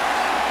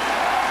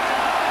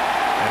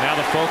 And now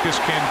the focus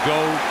can go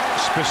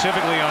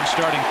specifically on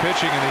starting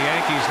pitching, and the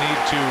Yankees need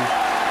to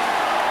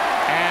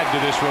add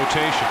to this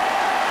rotation.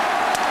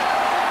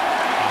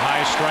 A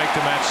high strike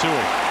to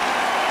Matsui.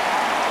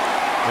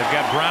 They've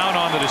got Brown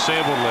on the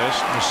disabled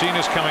list.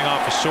 Messina's coming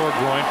off a sore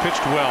groin,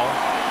 pitched well.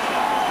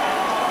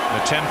 A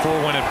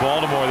 10-4 win at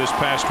Baltimore this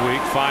past week,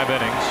 5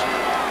 innings.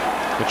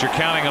 But you're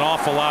counting an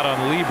awful lot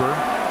on Leiter.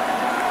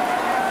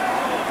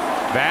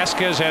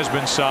 Vasquez has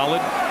been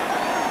solid.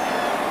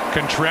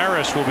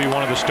 Contreras will be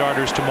one of the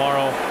starters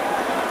tomorrow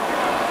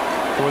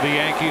for the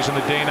Yankees in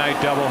the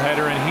day-night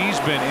doubleheader, and he's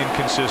been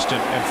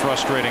inconsistent and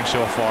frustrating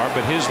so far,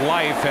 but his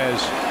life has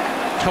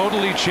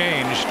totally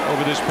changed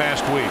over this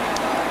past week.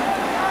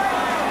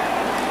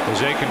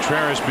 Jose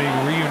Contreras being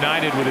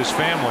reunited with his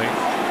family,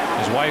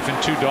 his wife and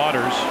 2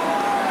 daughters.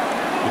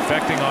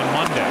 Defecting on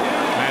Monday.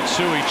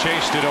 Matsui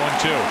chased it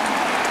 0-2.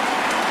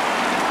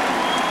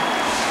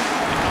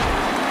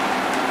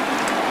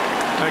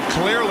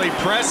 Clearly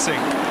pressing.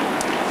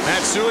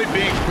 Matsui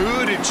being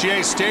booed at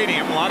Yankee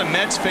Stadium. A lot of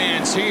Mets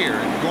fans here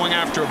and going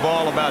after a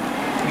ball about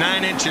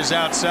 9 inches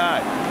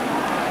outside.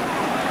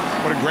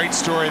 What a great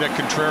story that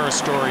Contreras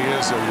story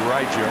is. Though you're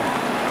right, Joe.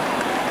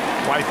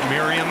 Wife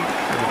Miriam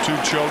and the 2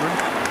 children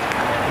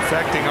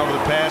defecting over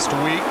the past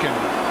week, and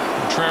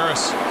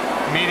Contreras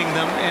meeting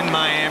them in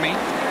Miami.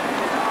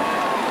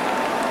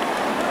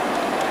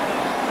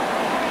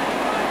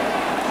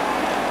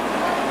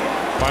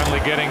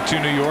 Finally getting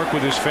to New York with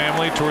his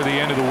family toward the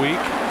end of the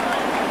week.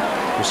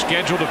 Was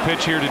scheduled to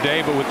pitch here today,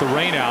 but with the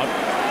rain out,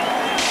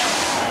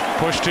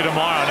 pushed to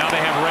tomorrow. Now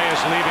they have Reyes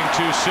leaving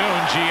too soon.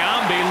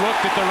 Giambi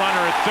looked at the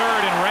runner at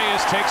third, and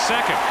Reyes takes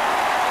second.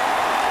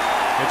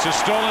 It's a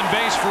stolen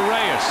base for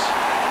Reyes.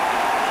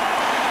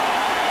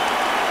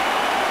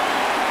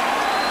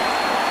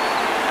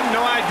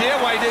 No idea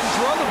why he didn't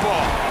throw the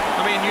ball.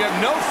 I mean, you have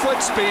no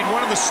foot speed,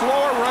 one of the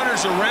slower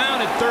runners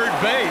around at third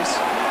base,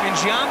 and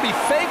Giambi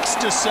fakes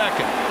to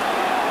second.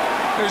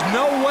 There's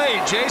no way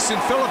Jason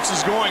Phillips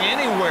is going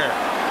anywhere.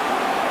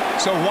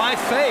 So why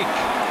fake?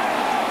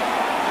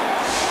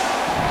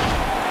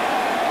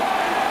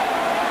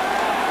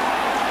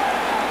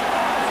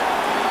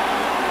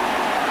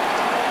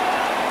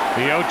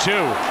 The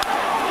 0-2.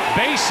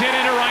 Base hit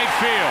into right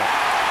field.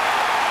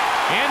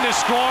 In to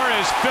score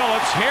is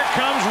Phillips. Here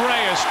comes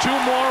Reyes. 2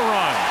 more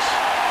runs.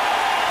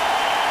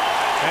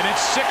 And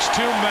it's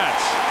 6-2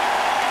 Mets.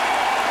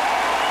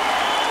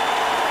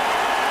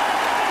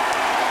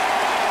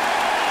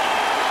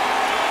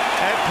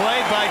 That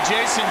play by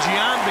Jason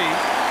Giambi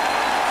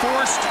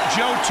forced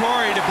Joe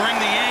Torre to bring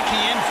the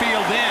Yankee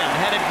infield in.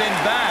 Had it been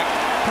back,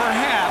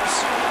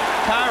 perhaps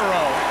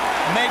Cairo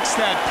makes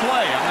that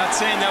play. I'm not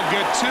saying they'll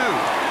get 2,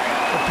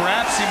 but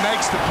perhaps he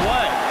makes the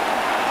play.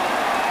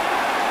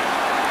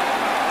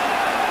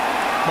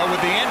 But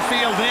with the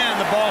infield in,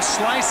 the ball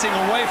slicing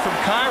away from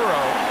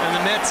Cairo, and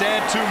the Mets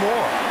add 2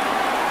 more.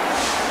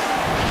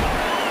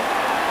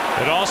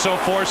 It also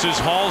forces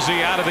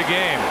Halsey out of the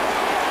game.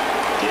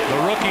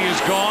 The rookie is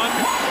gone.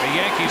 The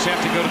Yankees have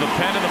to go to the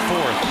pen in the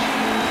 4th.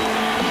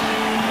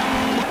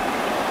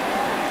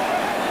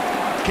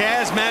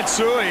 Kaz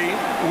Matsui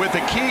with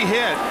a key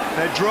hit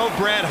that drove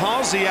Brad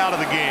Halsey out of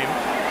the game.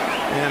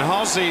 And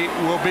Halsey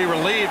will be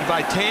relieved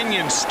by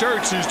Tanyon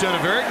Sturtze, who's done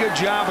a very good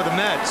job with the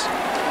Mets.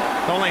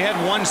 Only had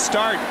 1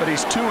 start, but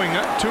he's 2-0.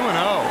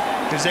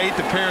 His 8th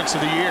appearance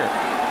of the year.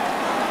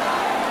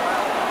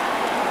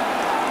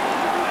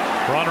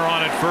 Runner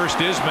on at first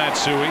is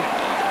Matsui.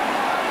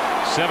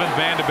 7th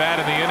man to bat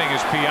in the inning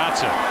is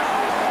Piazza.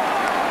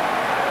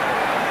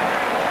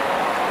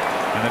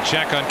 And a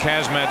check on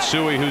Kaz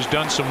Matsui, who's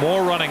done some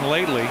more running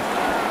lately.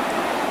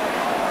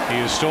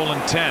 He has stolen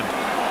 10.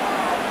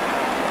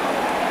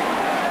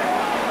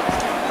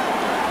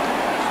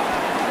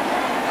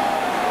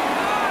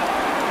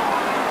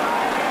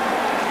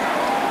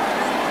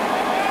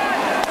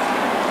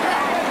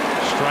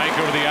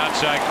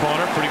 inside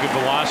corner. Pretty good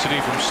velocity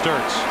from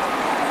Sturtze.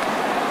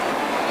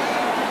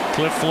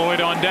 Cliff Floyd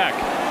on deck.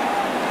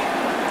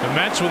 The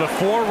Mets with a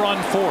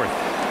 4-run fourth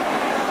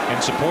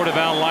in support of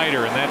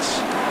Leiter, and that's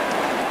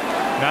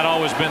not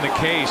always been the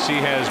case.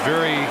 He has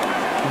very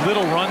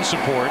little run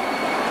support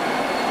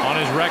on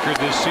his record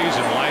this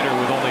season. Leiter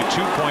with only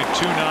 2.29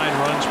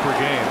 runs per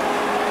game.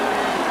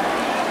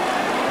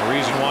 The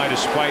reason why,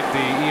 despite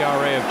the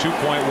ERA of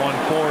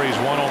 2.14,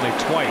 he's won only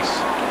twice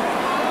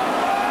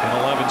in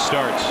 11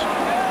 starts.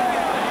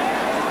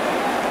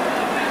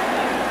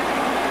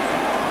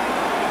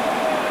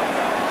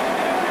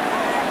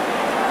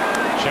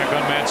 Check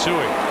on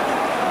Matsui.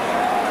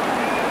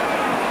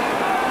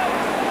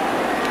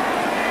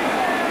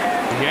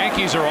 The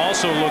Yankees are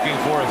also looking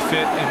for a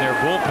fit in their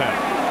bullpen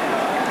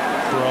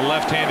for a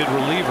left-handed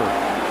reliever.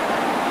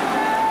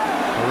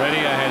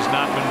 Heredia has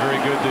not been very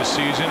good this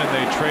season, and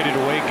they traded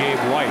away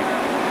Gabe White.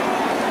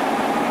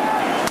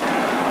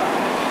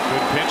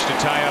 Good pitch to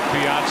tie up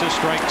Piazza.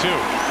 Strike two.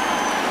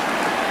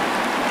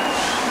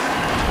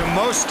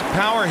 Most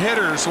power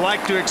hitters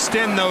like to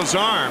extend those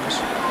arms,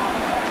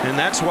 and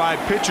that's why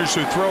pitchers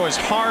who throw as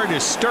hard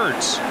as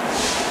Sturtze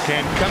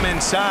can come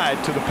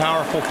inside to the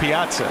powerful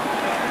Piazza.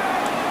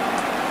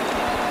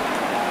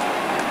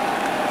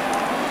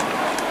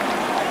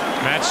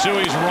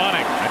 Matsui's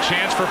running. A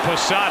chance for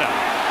Posada.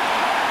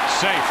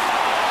 Safe.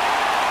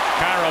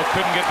 Cairo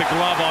couldn't get the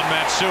glove on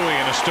Matsui,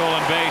 and a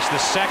stolen base, the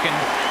second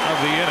of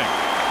the inning.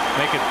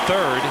 Make it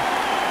third.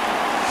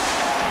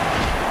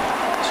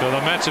 So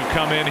the Mets have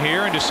come in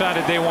here and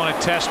decided they want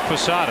to test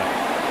Posada.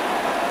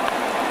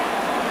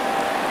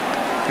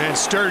 And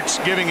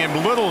Sturtze giving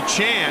him little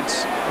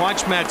chance.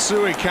 Watch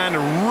Matsui kind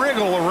of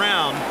wriggle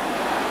around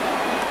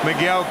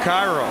Miguel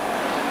Cairo,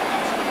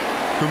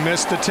 who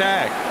missed the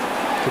tag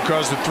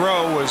because the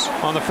throw was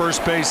on the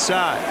first base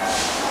side.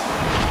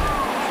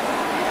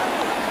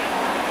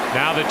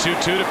 Now the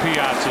 2-2 to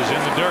Piazza's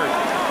in the dirt.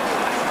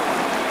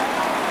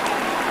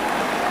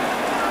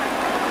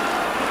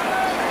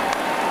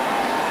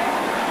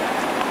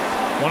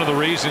 One of the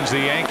reasons the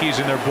Yankees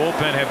in their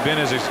bullpen have been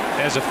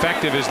as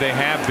effective as they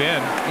have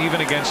been, even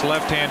against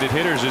left-handed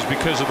hitters, is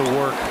because of the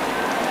work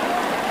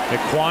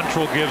that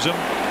Quantrill gives them.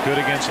 Good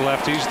against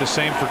lefties. The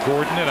same for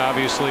Gordon, and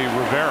obviously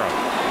Rivera,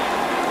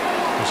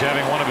 who's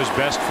having one of his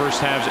best first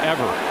halves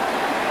ever.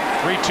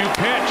 3-2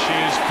 pitch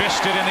is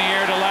fisted in the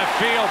air to left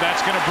field.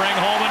 That's going to bring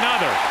home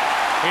another.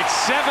 It's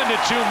 7-2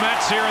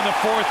 Mets here in the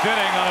fourth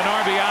inning on an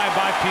RBI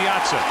by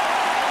Piazza.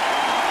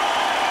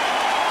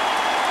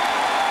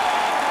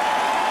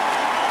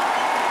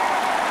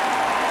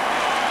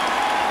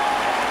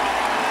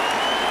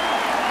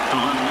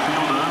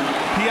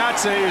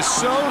 Piazza is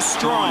so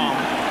strong,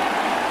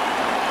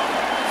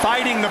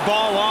 fighting the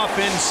ball off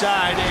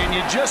inside, and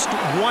you just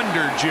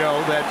wonder, Joe,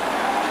 that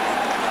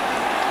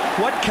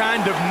what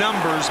kind of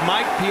numbers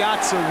Mike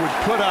Piazza would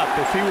put up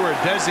if he were a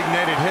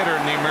designated hitter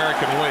in the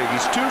American League.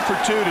 He's 2 for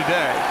 2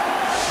 today.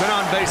 Been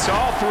on base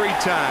all 3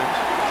 times.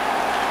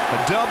 A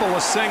double,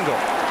 a single.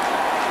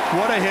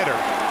 What a hitter.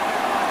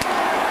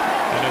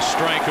 And a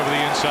strike over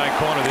the inside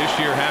corner this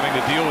year, having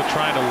to deal with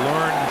trying to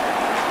learn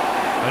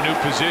a new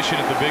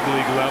position at the big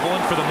league level,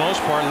 and for the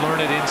most part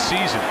learn it in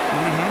season.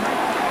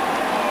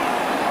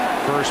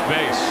 First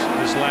base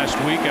this last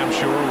week, I'm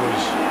sure,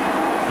 was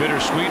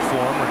bittersweet for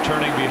him,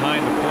 returning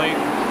behind the plate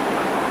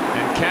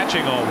and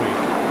catching all week.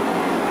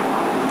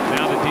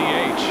 Now the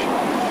DH.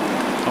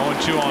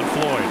 0-2 on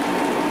Floyd.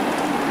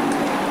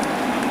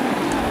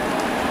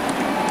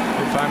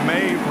 If I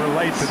may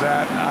relate to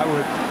that, I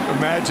would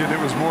imagine it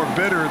was more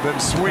bitter than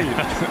sweet.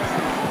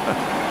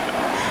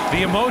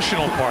 The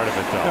emotional part of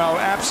it, though. No,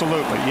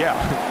 absolutely, yeah.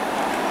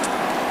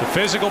 The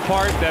physical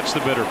part, that's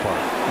the bitter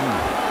part.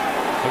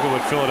 Look at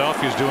what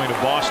Philadelphia's doing to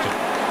Boston.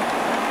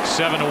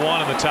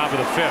 7-1 in the top of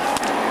the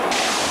 5th.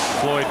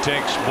 Floyd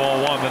takes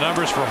ball 1. The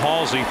numbers for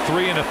Halsey: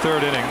 3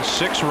 1/3 innings,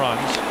 6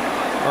 runs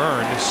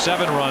earned,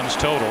 7 runs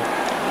total,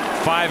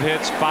 5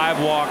 hits, 5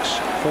 walks,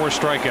 4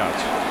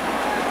 strikeouts.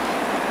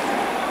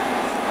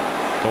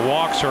 The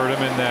walks hurt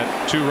him in that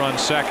 2-run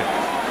second,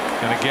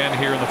 and again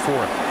here in the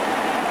 4th.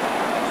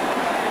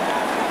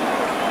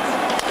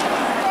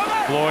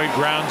 Floyd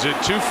grounds it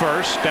to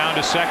first, down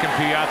to second.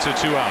 Piazza,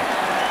 2 out.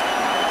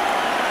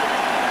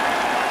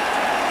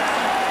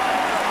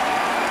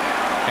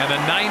 And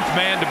the 9th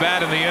man to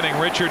bat in the inning,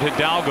 Richard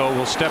Hidalgo,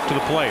 will step to the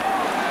plate.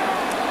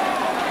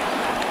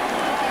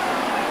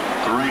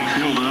 The right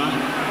fielder.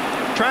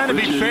 Trying to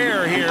be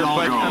fair here,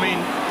 but I mean,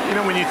 you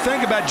know, when you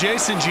think about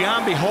Jason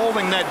Giambi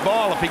holding that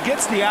ball, if he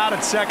gets the out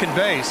at second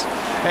base,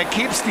 that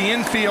keeps the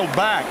infield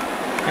back,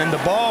 and the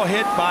ball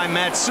hit by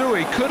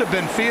Matsui could have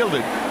been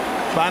fielded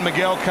by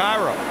Miguel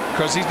Cairo,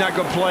 because he's not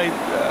going to play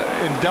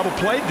in double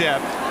play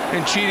depth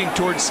and cheating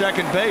towards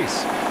second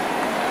base.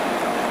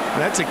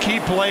 That's a key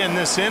play in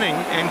this inning,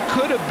 and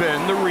could have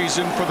been the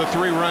reason for the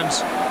 3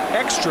 runs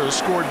extra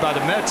scored by the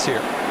Mets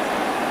here.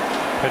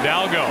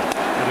 Hidalgo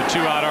with a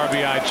 2-out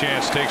RBI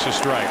chance takes a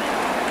strike.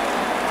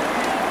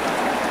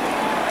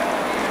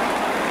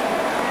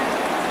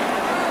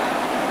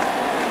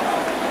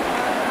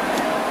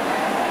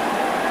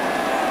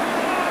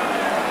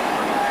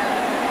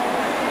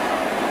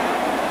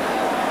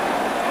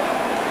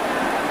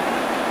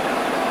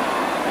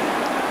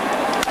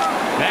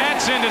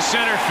 Hits into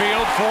center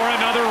field for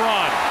another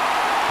run.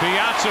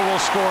 Piazza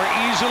will score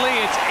easily.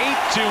 It's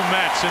 8-2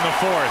 Mets in the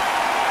fourth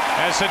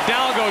as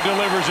Hidalgo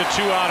delivers a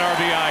 2-out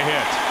RBI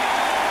hit.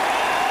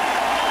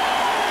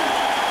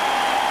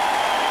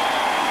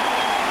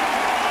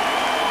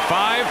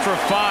 Five for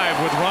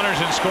 5 with runners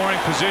in scoring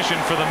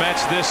position for the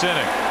Mets this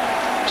inning.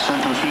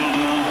 Center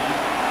fielder,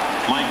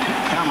 Mike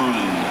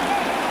Cameron.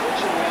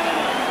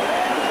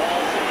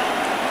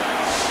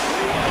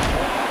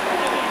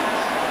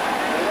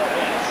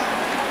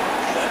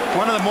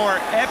 One of the more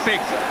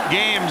epic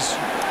games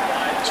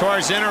as far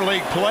as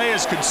interleague play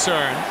is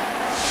concerned.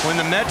 When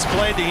the Mets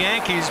played the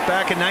Yankees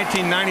back in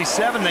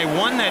 1997, they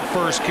won that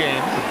first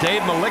game with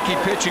Dave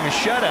Malicki pitching a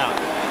shutout.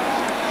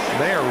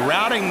 They are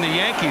routing the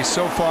Yankees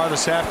so far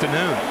this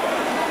afternoon.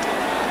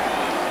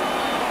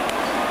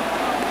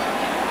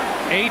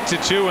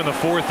 8-2 in the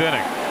fourth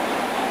inning.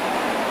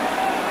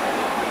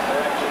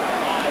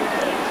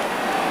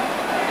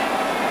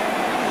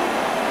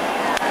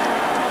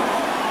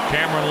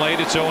 Cameron late.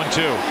 It's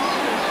 0-2.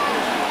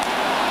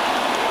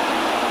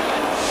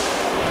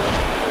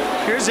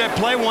 Here's that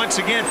play once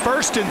again.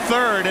 First and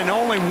third and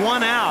only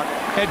 1 out.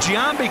 Had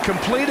Giambi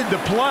completed the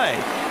play.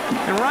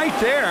 And right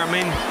there, I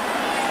mean,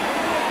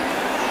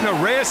 you know,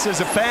 Reyes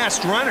is a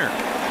fast runner.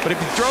 But if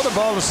you throw the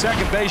ball to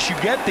second base, you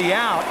get the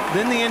out.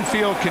 Then the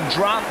infield can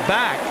drop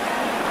back.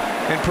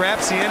 And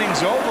perhaps the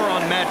inning's over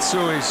on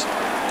Matsui's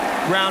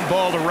ground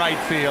ball to right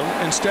field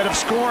instead of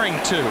scoring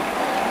 2.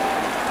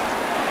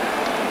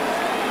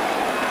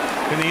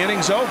 And the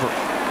inning's over.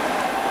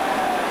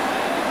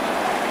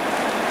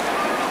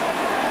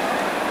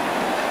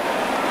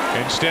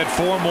 Instead,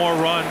 4 more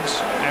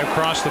runs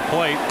across the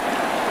plate.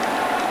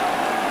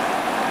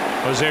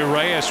 Jose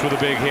Reyes with a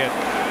big hit.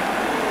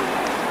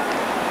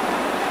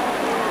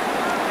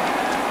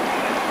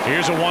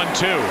 Here's a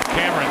 1-2.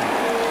 Cameron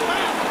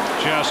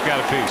just got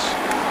a piece.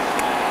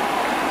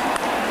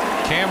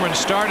 Cameron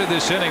started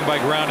this inning by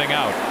grounding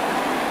out.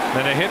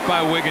 Then a hit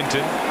by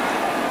Wigginton.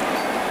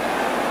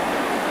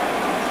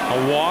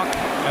 A walk,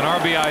 an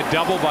RBI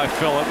double by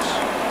Phillips.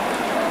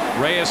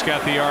 Reyes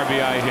got the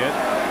RBI hit.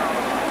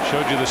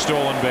 Showed you the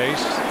stolen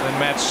base. Then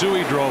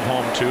Matsui drove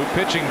home 2.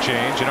 Pitching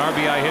change, an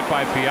RBI hit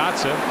by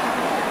Piazza.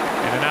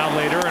 And an out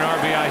later, an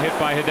RBI hit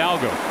by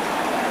Hidalgo.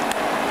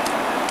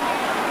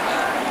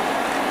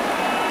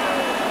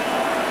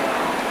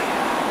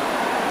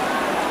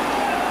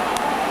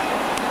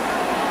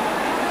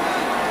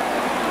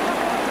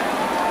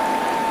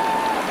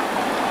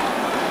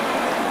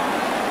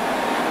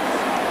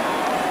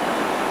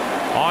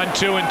 On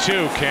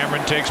 2-2,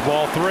 Cameron takes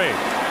ball 3.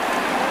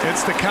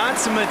 It's the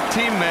consummate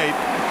teammate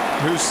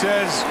who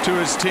says to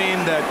his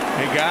team that,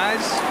 hey guys,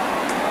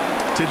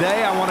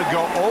 today I want to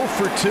go 0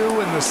 for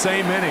 2 in the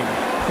same inning.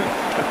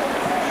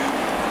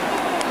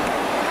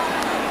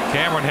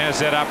 Cameron has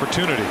that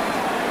opportunity.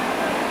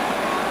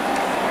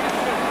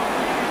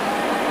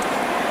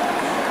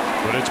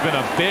 But it's been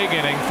a big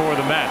inning for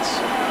the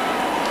Mets.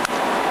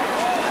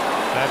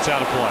 That's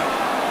out of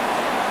play.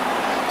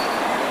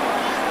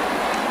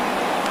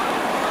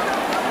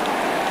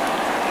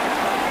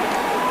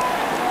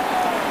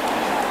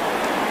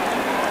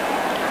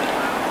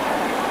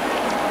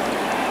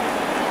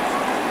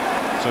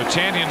 So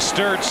Tanyon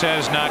Sturtze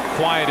has not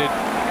quieted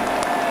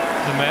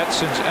the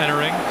Mets since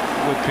entering,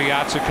 with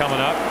Piazza coming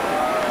up.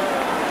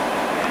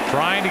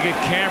 Trying to get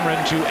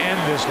Cameron to end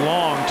this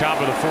long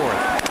top of the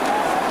fourth.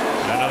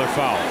 And another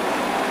foul.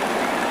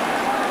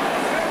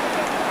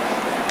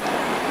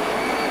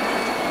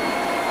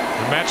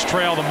 The Mets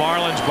trail the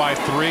Marlins by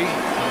 3.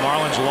 The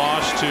Marlins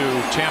lost to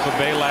Tampa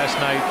Bay last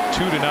night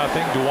 2-0.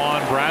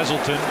 Duan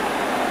Brazelton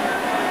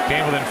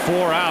came within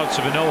 4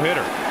 outs of a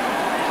no-hitter.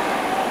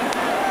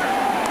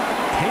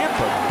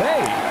 Tampa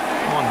Bay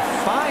on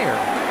fire.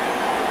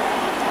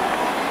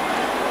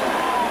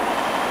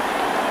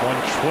 Won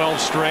 12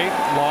 straight,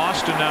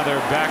 lost, and now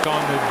they're back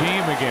on the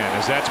beam again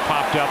as that's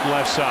popped up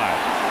left side.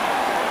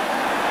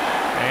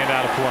 And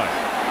out of play.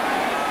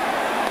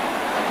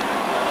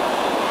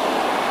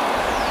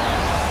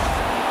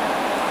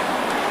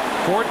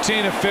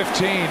 $14 of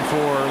 15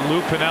 for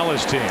Lou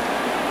Pinella's team.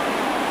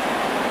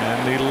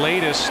 And the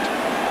latest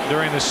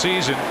during the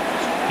season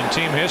in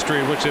team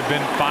history, which have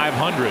been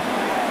 500.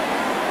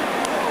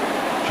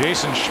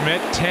 Jason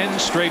Schmidt, 10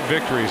 straight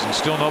victories, and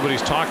still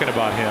nobody's talking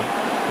about him.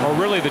 Or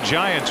really the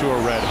Giants, who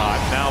are red hot,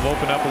 now have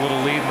opened up a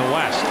little lead in the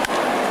West.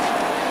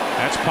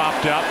 That's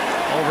popped up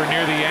over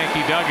near the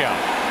Yankee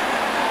dugout.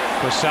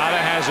 Posada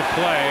has a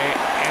play,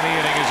 and the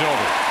inning is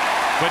over.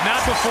 But not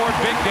before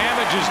big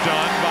damage is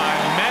done by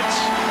Mets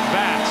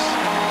bats.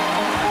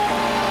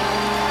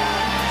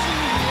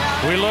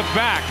 We look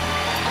back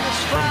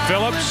from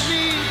Phillips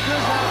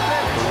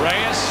to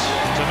Reyes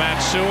to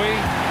Matsui,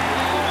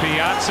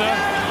 Piazza.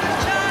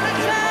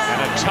 And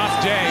a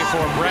tough day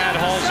for Brad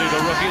Halsey, the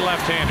rookie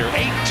left-hander.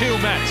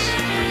 8-2 Mets.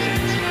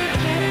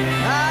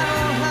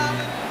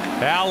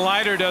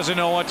 Leiter doesn't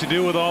know what to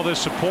do with all this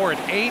support.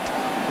 8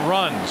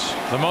 runs,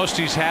 the most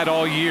he's had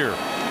all year.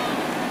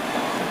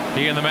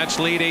 He and the Mets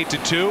lead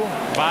 8-2.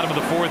 Bottom of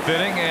the fourth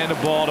inning, and a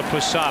ball to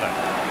Posada.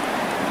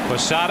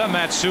 Posada,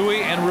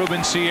 Matsui, and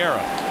Ruben Sierra.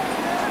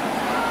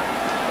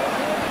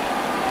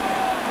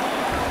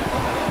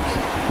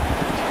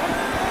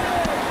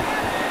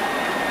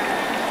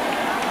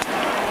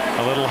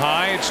 A little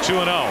high. It's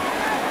 2-0.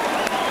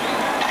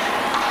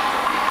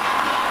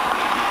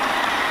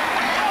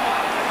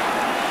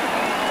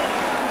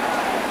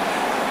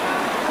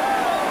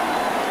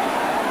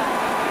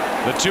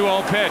 The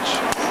 2-0 pitch.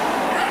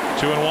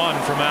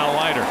 2-1 from Al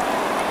Leiter.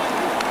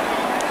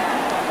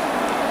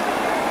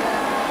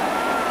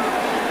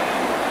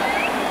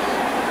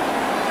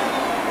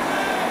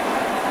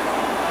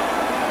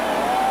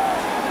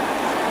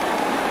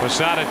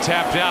 Posada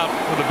tapped out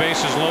with the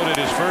bases loaded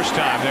his first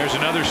time. There's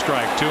another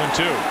strike.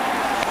 2-2.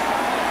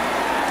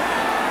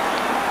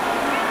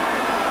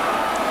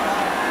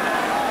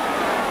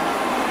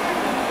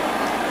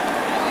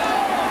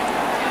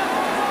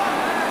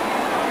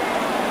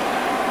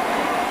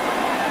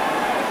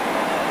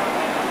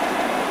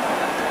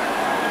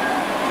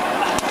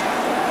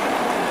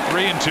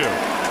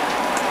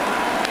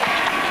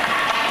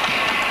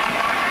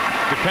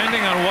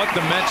 Depending on what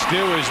the Mets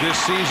do as this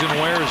season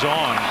wears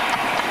on,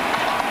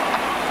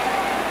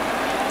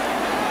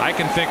 I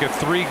can think of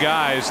 3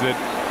 guys that,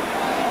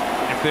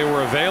 if they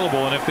were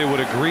available and if they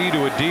would agree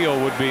to a deal,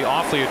 would be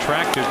awfully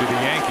attractive to the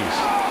Yankees.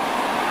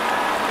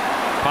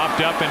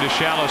 Popped up into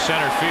shallow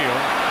center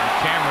field. And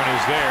Cameron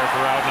is there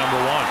for out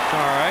number 1.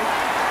 All right.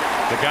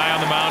 The guy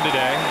on the mound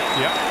today.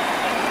 Yep.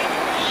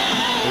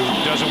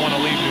 Who doesn't want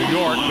to leave New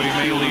York, but he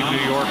may leave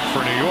New York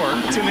for New York.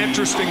 It's an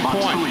interesting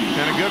point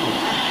and a good one.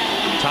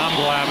 Tom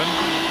Glavine.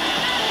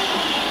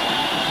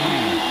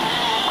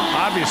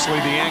 Obviously,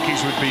 the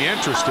Yankees would be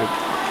interested.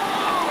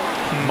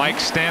 Mike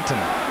Stanton.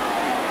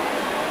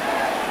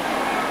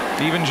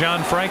 Even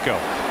John Franco.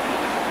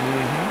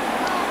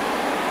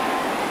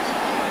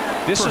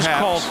 This is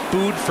called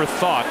food for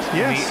thought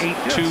in the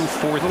 8-2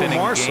 fourth inning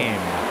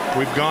game.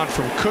 We've gone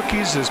from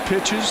cookies as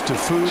pitches to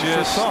food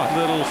for thought. Just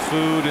little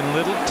food and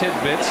little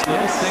tidbits,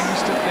 little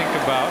things to think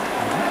about.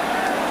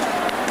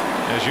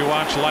 As you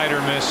watch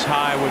Leiter miss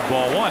high with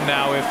ball 1.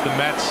 Now, if the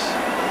Mets,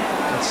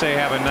 let's say,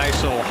 have a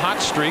nice little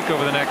hot streak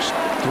over the next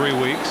 3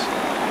 weeks,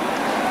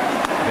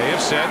 they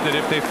have said that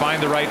if they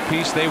find the right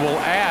piece, they will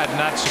add,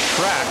 not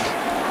subtract.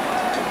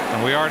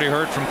 And we already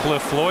heard from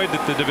Cliff Floyd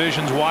that the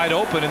division's wide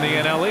open in the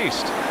NL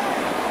East.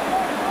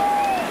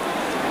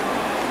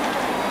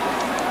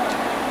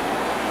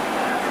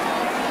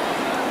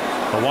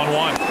 A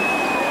 1-1,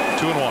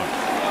 2-1.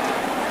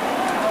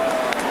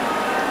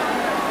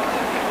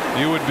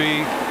 You would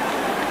be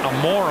a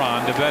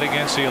moron to bet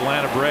against the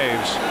Atlanta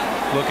Braves,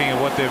 looking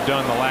at what they've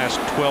done the last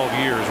 12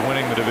 years,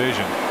 winning the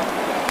division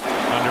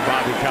under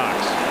Bobby Cox.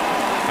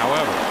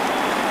 However,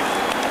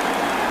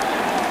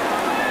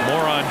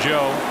 moron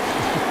Joe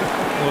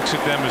looks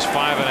at them as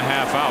 5.5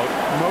 out.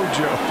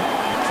 Mojo.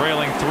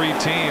 Trailing 3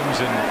 teams,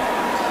 and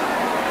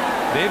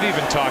they've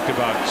even talked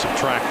about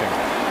subtracting.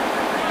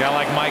 A guy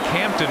like Mike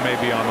Hampton may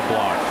be on the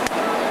block.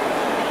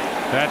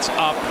 That's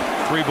up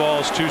 3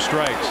 balls 2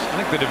 strikes.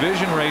 I think the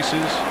division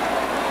races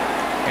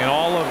and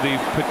all of the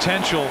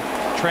potential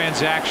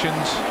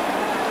transactions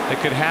that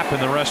could happen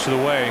the rest of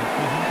the way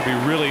could be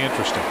really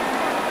interesting.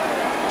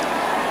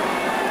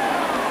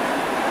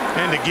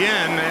 And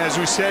again, as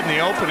we said in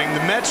the opening, the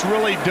Mets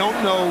really don't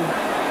know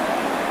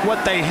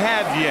what they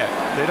have yet.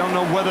 They don't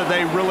know whether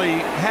they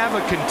really have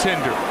a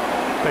contender.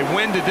 They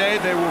win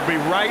today, they will be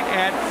right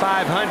at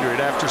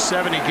 500 after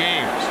 70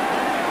 games.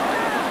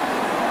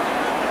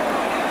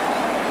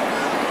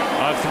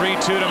 A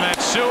 3-2 to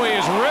Matsui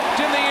is ripped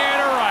in the air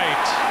to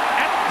right.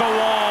 At the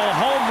wall,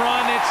 home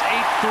run. It's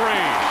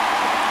 8-3.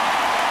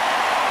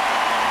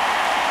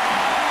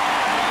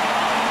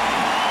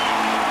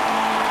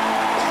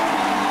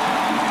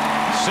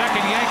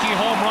 Second Yankee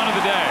home run of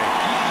the day.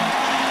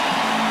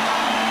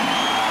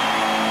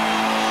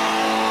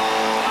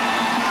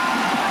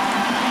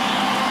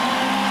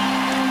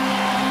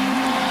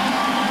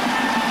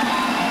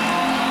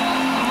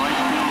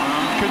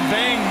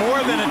 Conveying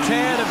more than a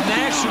tad of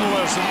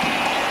nationalism,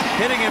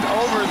 hitting it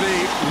over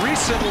the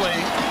recently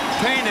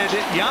painted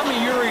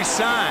Yomiuri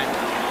sign.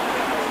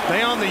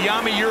 They own the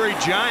Yomiuri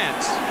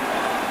Giants.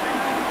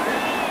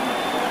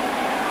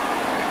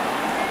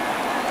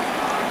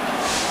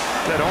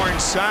 That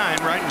orange sign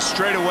right in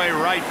straightaway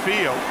right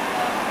field.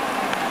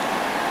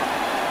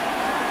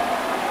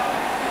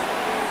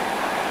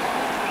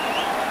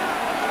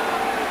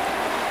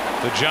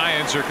 The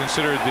Giants are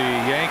considered the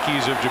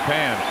Yankees of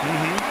Japan.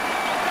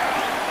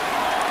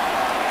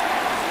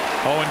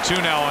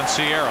 0-2 now on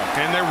Sierra.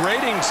 And their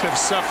ratings have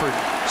suffered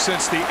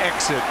since the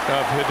exit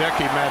of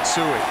Hideki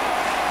Matsui.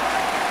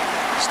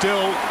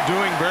 Still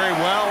doing very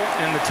well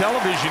in the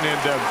television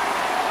end of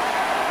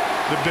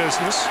the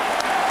business,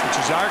 which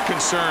is our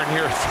concern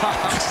here at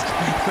Fox.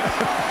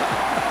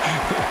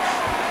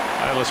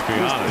 Let's be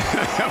honest.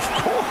 Of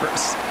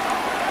course.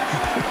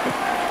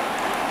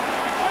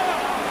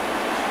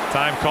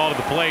 Time called at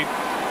the plate.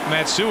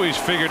 Matsui's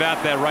figured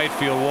out that right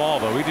field wall,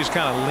 though. He just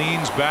kind of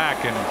leans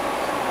back and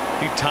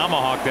he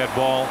tomahawked that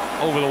ball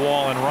over the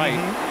wall and right.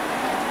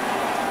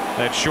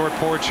 that short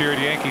porch here at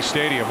Yankee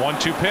Stadium.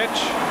 1-2 pitch.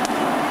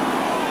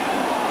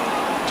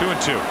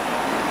 2-2.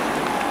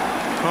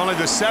 Only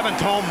the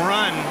 7th home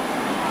run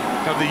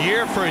of the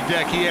year for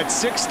Hideki. He had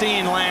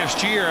 16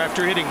 last year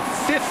after hitting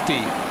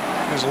 50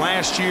 his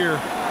last year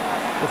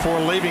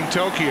before leaving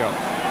Tokyo.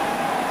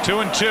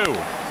 2-2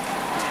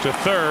 to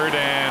third,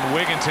 and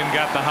Wigginton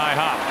got the high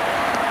hop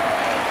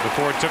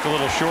before it took a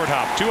little short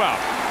hop. 2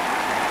 out.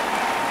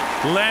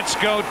 Let's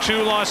go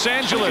to Los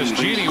Angeles.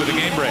 Jeannie with a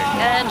game break.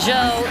 And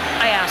Joe,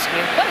 I ask you,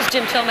 what does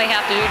Jim Thome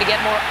have to do to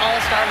get more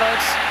all-star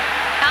votes?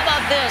 How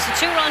about this? A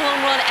 2-run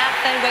home run at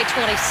Fenway,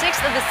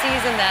 26th of the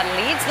season. That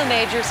leads the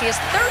majors. He has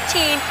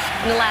 13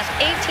 in the last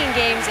 18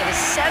 games and a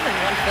 7-1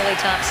 Philly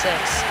top 6.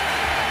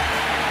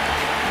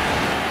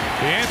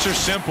 The answer's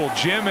simple.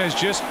 Jim has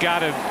just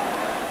got to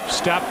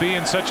stop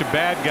being such a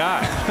bad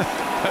guy.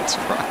 That's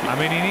right. I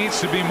mean, he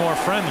needs to be more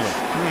friendly.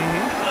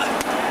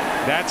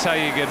 That's how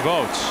you get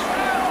votes.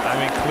 I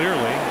mean,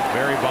 clearly,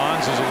 Barry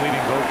Bonds is a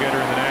leading vote getter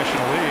in the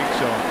National League.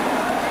 So,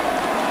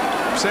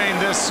 saying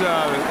this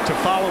to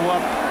follow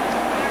up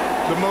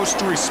the most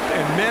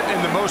meant in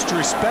the most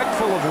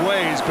respectful of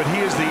ways, but he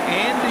is the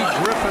Andy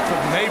Griffith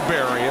of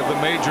Mayberry of the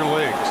major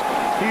leagues.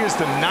 He is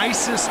the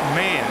nicest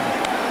man.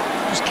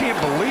 Just can't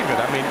believe it.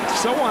 I mean,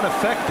 so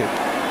unaffected.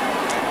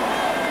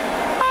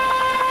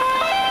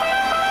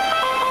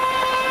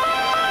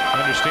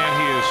 I understand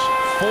he is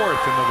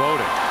 4th in the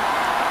voting,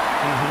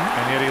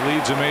 and yet he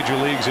leads the major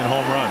leagues in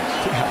home runs.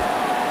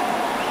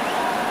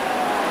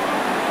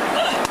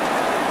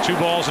 2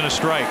 balls and a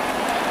strike.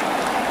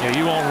 Yeah,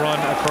 you won't run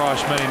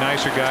across many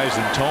nicer guys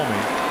than Thome.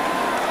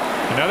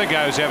 Another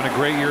guy who's having a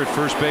great year at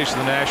first base in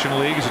the National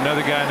League is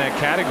another guy in that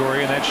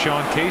category, and that's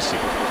Sean Casey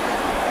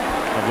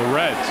of the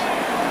Reds.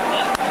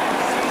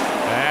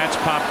 That's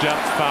popped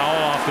up foul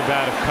off the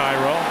bat of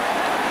Cairo.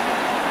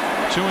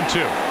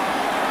 2-2.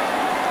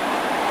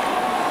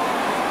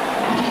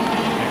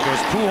 It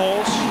goes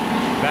Pujols,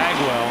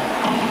 Bagwell,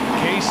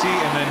 Casey,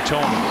 and then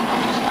Thome.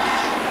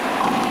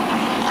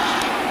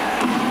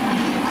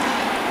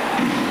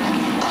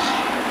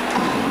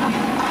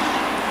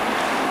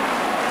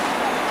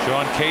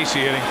 Sean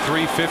Casey hitting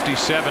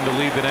 .357 to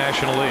lead the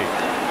National League.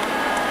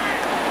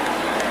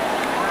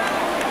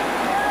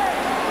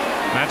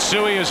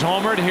 Matsui is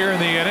homered here in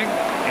the inning.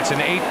 It's an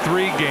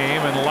 8-3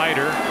 game, and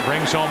Leiter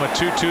brings home a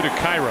 2-2 to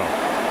Cairo.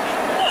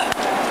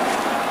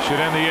 Should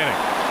end the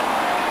inning.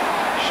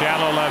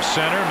 Shallow left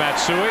center.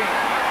 Matsui.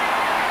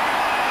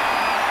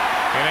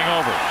 Inning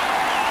over.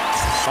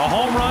 A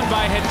home run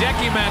by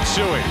Hideki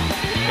Matsui.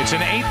 It's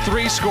an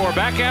 8-3 score.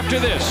 Back after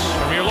this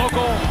from your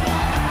local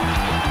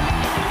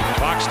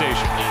Fox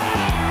station.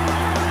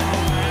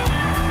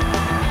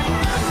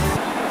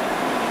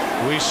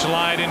 We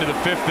slide into the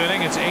 5th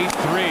inning. It's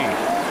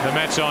 8-3. The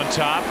Mets on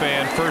top,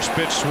 and first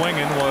pitch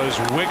swinging was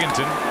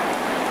Wigginton.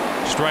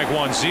 Strike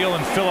 1. Zeal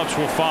and Phillips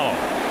will follow.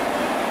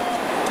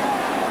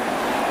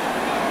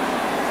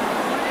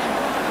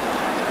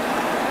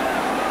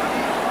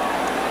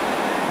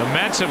 The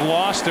Mets have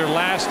lost their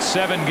last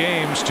 7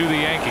 games to the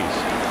Yankees.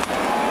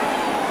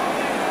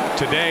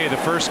 Today, the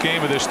first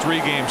game of this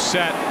 3-game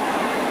set.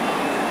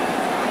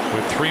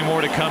 With 3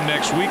 more to come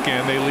next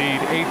weekend, they lead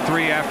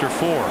 8-3 after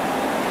 4.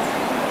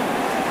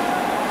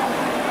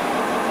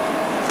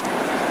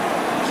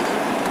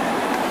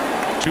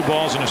 Two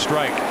balls and a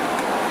strike.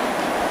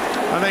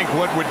 I think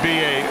what would be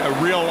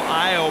a real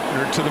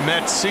eye-opener to the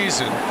Mets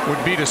season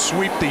would be to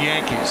sweep the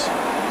Yankees.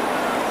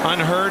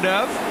 Unheard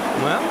of?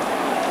 Well,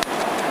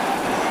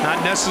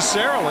 not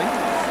necessarily.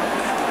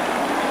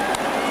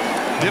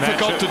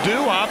 Difficult to do,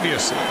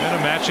 obviously. And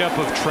a matchup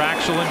of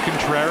Traxel and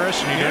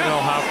Contreras, and you don't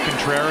know how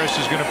Contreras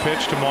is going to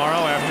pitch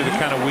tomorrow after the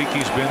kind of week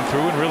he's been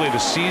through, and really the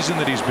season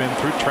that he's been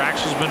through.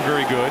 Traxel's been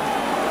very good.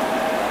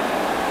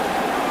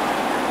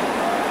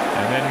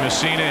 And then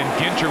Messina and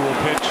Ginter will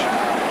pitch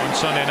on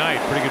Sunday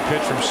night. Pretty good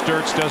pitch from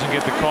Sturtze. Doesn't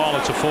get the call.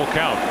 It's a full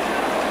count.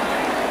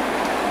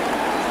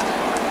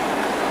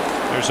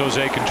 There's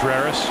Jose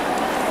Contreras.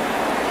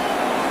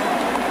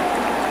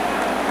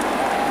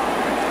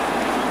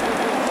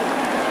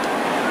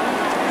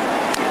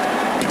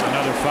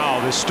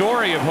 Foul. The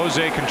story of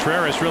Jose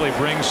Contreras really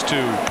brings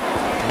to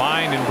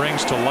mind and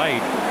brings to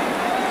light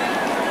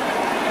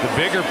the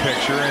bigger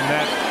picture, and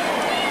that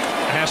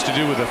has to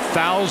do with the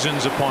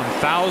thousands upon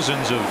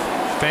thousands of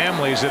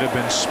families that have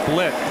been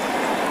split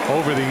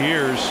over the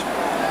years.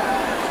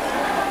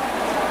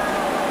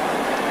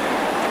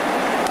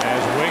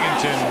 As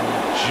Wigginton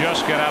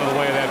just got out of the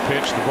way of that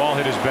pitch, the ball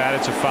hit his bat.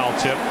 It's a foul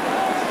tip.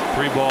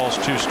 3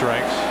 balls, 2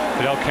 strikes.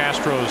 Fidel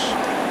Castro's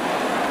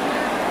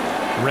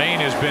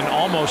reign has been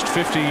almost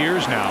 50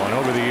 years now, and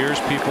over the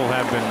years people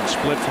have been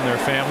split from their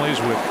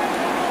families with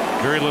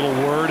very little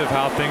word of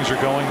how things are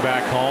going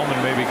back home, and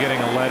maybe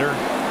getting a letter.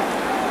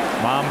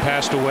 Mom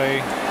passed away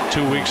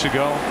 2 weeks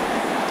ago.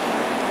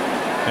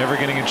 Never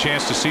getting a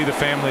chance to see the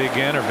family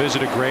again or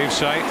visit a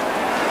gravesite.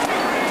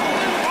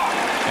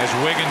 As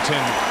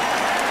Wigginton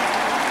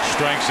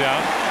strikes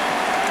out.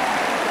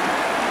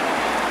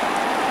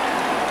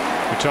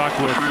 We talked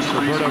with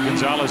Roberto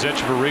Gonzalez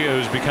Echeverria,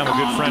 who's become a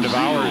good friend of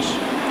ours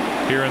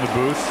here in the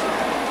booth,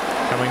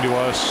 coming to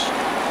us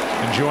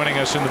and joining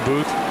us in the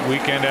booth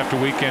weekend after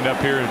weekend up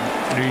here in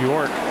New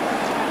York,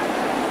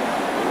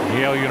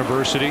 Yale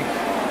University,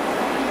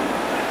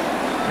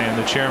 and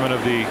the chairman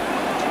of the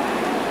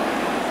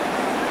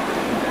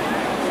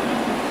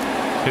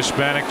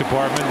Hispanic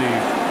department,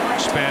 the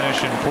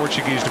Spanish and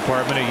Portuguese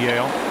department at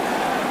Yale.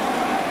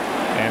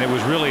 And it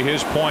was really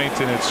his point,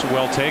 and it's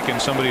well taken,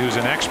 somebody who's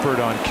an expert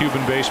on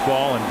Cuban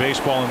baseball and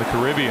baseball in the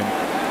Caribbean,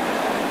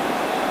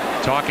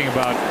 talking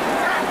about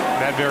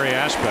that very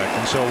aspect.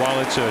 And so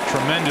while it's a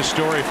tremendous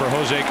story for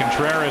Jose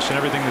Contreras and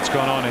everything that's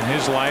gone on in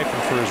his life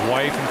and for his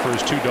wife and for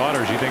his 2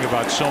 daughters, you think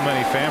about so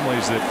many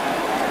families that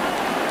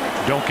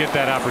don't get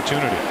that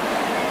opportunity.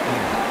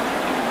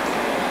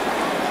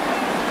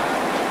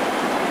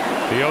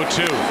 The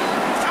 0-2.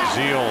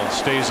 Zeal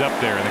stays up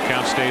there, and the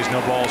count stays no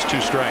balls,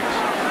 2 strikes.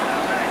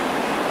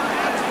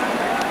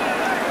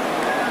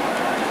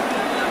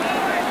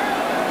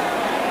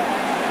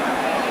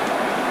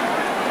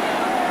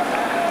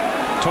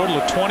 Total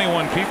of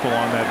 21 people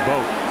on that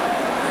boat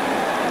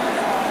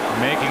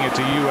making it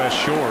to U.S.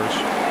 shores.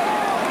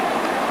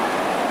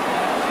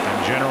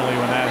 And generally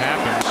when that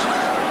happens,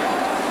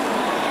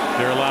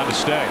 they're allowed to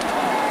stay.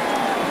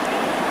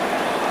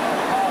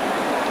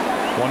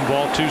 1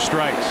 ball, 2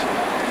 strikes.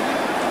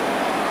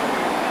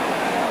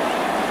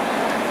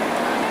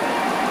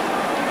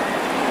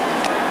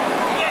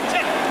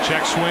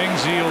 Check swing.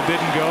 Zeal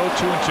didn't go.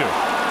 2-2.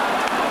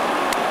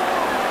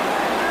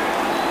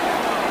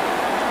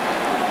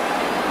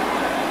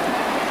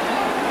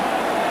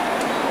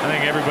 I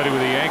think everybody with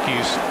the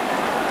Yankees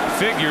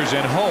figures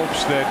and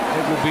hopes that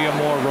it will be a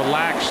more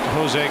relaxed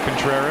Jose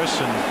Contreras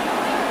and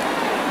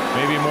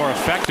maybe a more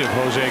effective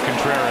Jose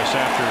Contreras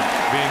after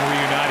being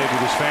reunited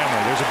with his family.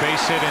 There's a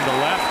base hit into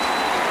left.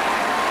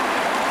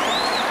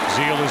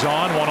 Zeal is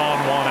on, 1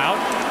 out.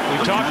 We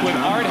talked with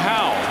Art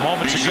Howe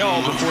moments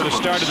ago before the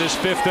start of this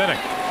 5th inning.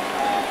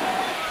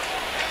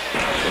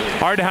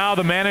 Art Howe,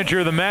 the manager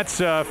of the Mets,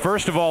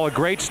 first of all, a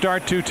great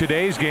start to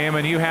today's game,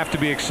 and you have to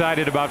be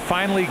excited about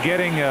finally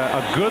getting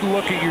a good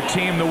look at your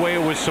team the way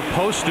it was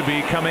supposed to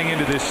be coming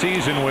into this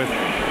season with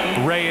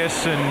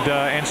Reyes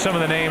and some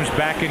of the names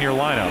back in your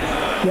lineup.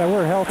 Yeah,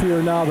 we're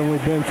healthier now than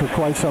we've been for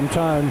quite some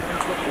time.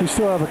 We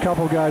still have a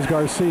couple guys,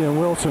 Garcia and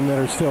Wilson, that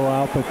are still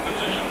out, but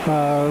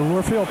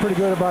we're feeling pretty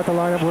good about the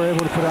lineup we're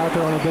able to put out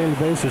there on a daily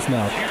basis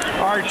now.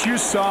 Art, you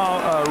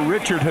saw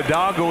Richard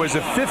Hidalgo as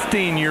a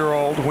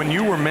 15-year-old when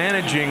you were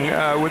managing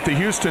with the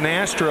Houston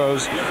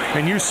Astros,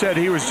 and you said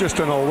he was just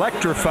an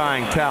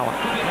electrifying talent.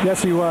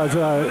 Yes, he was.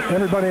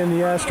 Everybody in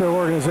the Astro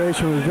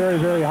organization was very,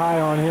 very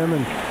high on him,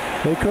 and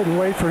they couldn't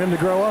wait for him to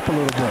grow up a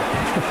little bit.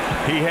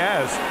 He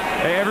has.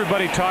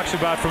 Everybody talks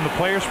about, from the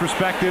player's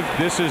perspective,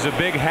 this is a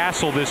big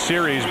hassle, this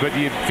series, but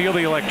you feel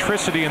the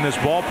electricity in this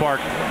ballpark.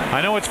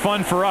 I know it's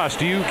fun for us.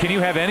 Can you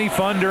have any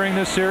fun during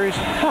this series?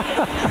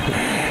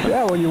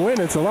 Yeah, when you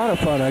win, it's a lot of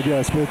fun, I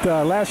guess. But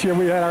last year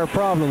we had our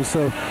problems,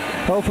 so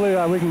hopefully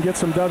we can get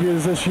some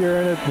W's this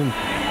year in it. And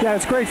yeah,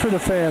 it's great for the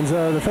fans.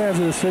 The fans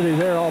of the city,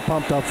 they're all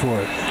pumped up for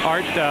it.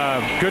 Art,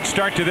 good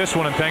start to this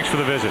one, and thanks for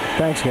the visit.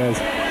 Thanks, guys.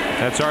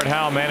 That's Art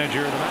Howe,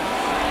 manager of the Mets.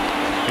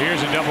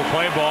 Here's a double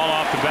play ball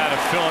off the bat of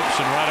Phillips,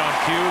 and right on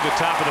cue, the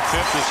top of the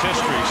 5th is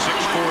history.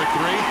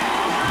 6-4-3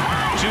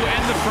 to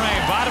end the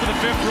frame. Bottom of the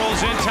 5th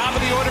rolls in. Top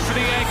of the order for the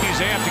Yankees.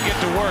 They have to get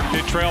to work.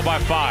 They trail by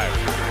 5.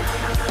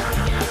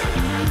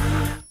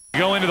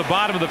 Go into the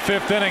bottom of the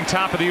 5th inning,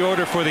 top of the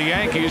order for the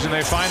Yankees, and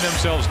they find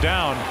themselves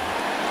down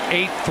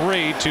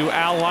 8-3 to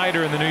Al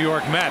Leiter in the New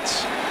York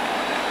Mets.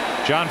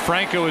 John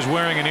Franco is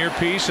wearing an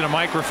earpiece and a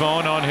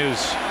microphone on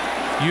his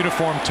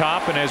uniform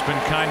top and has been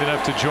kind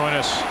enough to join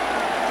us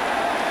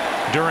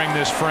during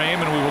this frame,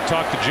 and we will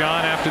talk to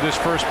John after this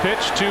first pitch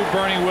to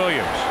Bernie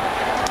Williams.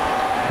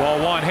 Ball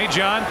 1. Hey,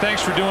 John,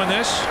 thanks for doing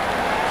this.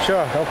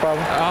 Sure, no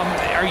problem.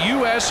 Are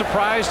you as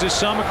surprised as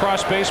some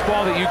across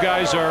baseball that you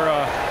guys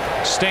are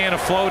staying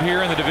afloat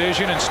here in the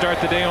division and start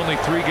the day only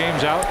 3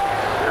 games out?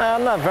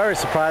 I'm not very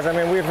surprised. I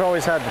mean, we've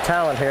always had the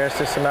talent here. It's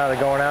just a matter of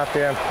going out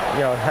there,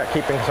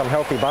 keeping some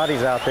healthy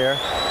bodies out there.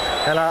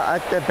 And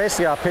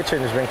basically our pitching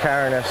has been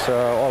carrying us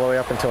all the way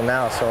up until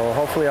now. So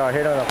hopefully our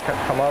hitting will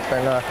come up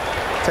and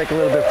take a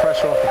little bit of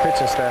pressure off the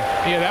pitching staff.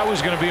 Yeah, that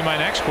was going to be my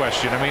next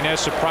question. I mean, as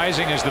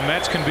surprising as the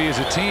Mets can be as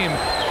a team,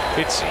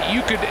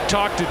 you could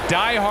talk to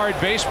die-hard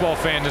baseball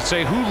fans and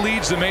say, who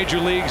leads the major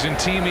leagues in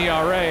team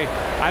ERA?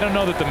 I don't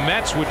know that the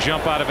Mets would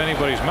jump out of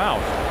anybody's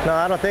mouth. No,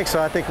 I don't think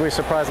so. I think we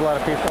surprised a lot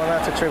of people, and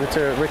that's a tribute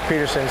to Rick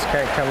Peterson's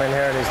come in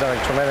here, and he's done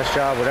a tremendous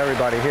job with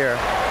everybody here.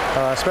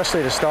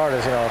 Especially the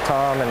starters,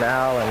 Tom and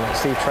Al and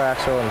Steve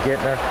Traxel and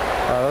Gittner.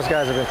 Those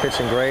guys have been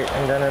pitching great.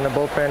 And then in the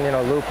bullpen,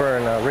 Looper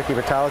and Ricky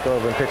Vitalico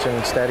have been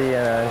pitching steady,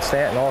 and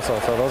Stanton also.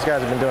 So those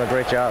guys have been doing a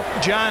great job.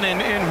 John,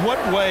 in what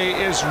way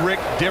is Rick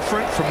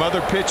different from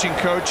other pitching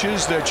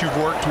coaches that you've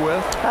worked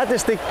with? I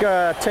just think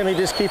Timmy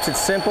just keeps it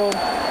simple.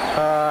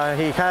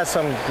 He has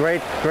some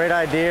great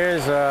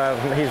ideas.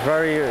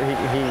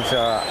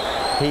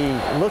 He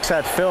looks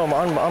at film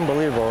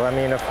unbelievable. I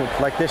mean,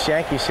 like this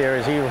Yankee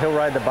series, he'll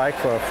ride the bike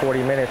for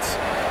 40 minutes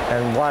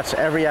and watch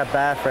every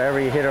at-bat for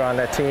every hitter on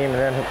that team.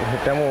 And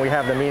then when we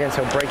have the meetings,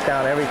 he'll break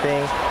down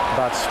everything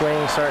about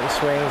swings, certain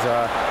swings.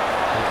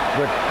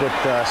 With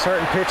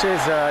certain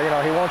pitches,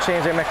 he won't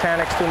change their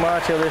mechanics too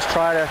much. He'll just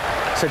try to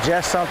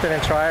suggest something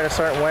and try it a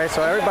certain way.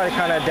 So everybody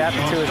kind of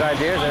adapted to his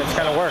ideas, and it's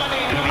kind of worked.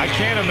 I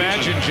can't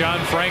imagine John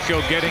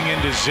Franco getting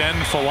into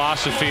Zen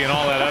philosophy and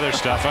all that other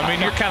stuff. I mean,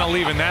 you're kind of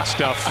leaving that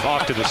stuff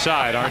off to the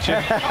side, aren't you?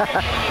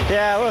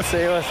 Yeah, we'll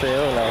see. We'll see.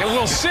 Who knows?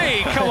 We'll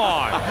see. Come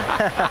on.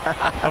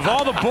 Of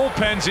all the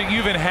bullpens that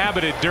you've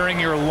inhabited during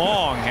your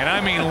long, and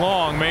I mean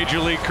long, Major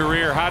League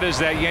career, how does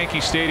that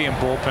Yankee Stadium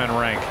bullpen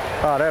rank?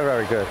 Oh, they're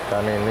very good.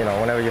 I mean,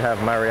 whenever you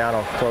have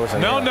Mariano closing.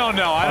 No.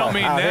 I don't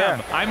mean them.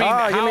 Here. I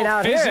mean,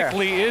 how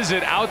physically is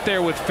it out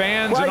there with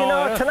fans and all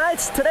that?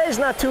 Today's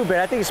not too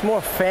bad. I think it's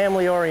more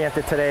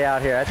family-oriented today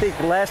out here. I think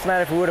last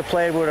night, if we would have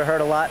played, we would have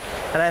heard a lot.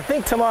 And I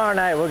think tomorrow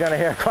night we're going to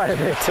hear quite a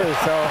bit too.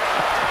 So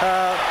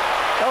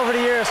over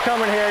the years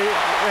coming here,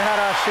 we had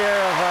our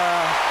share of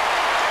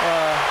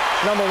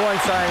 #1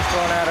 signs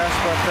thrown at us,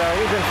 but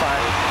we've been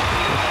fine.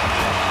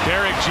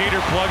 Derek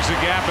Jeter plugs the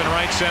gap in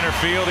right center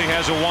field. He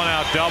has a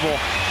 1-out double.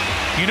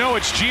 You know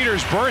it's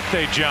Jeter's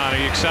birthday, John. Are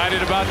you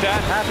excited about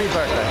that? Happy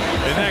birthday.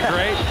 Isn't that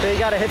great? He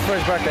got a hit for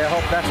his birthday. I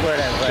hope that's where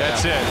it ends.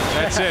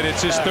 That's it.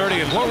 It's his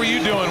 30th. What were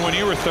you doing when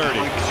you were 30?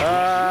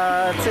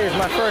 Let's see. It's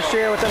my first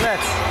year with the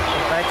Mets,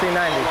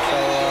 1990. So,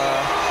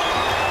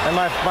 and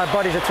my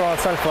buddies are throwing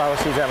sunflower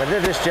seeds at me.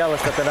 They're just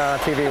jealous that they're not on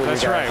TV with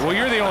That's you guys. right. Well,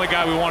 you're the only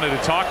guy we wanted to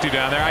talk to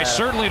down there. I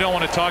certainly don't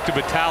want to talk to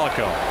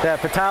Batalico. Yeah,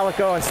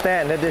 Batalico and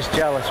Stanton, they're just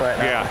jealous right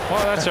now. Yeah,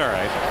 well, that's all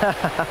right.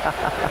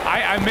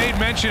 I made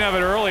mention of it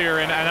earlier,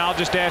 and I'll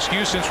just ask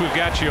you since we've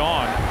got you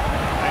on.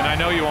 And I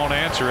know you won't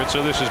answer it,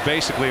 so this is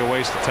basically a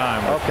waste of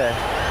time. Okay.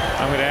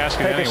 I'm going to ask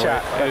it anyway.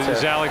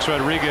 As Alex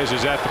Rodriguez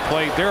is at the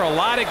plate, there are a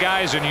lot of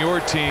guys in your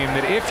team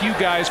that if you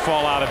guys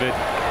fall out of it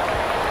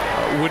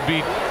would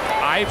be,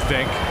 I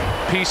think,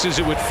 pieces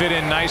that would fit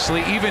in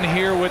nicely, even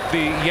here with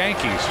the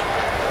Yankees.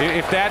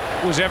 If that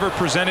was ever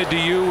presented to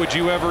you, would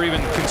you ever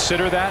even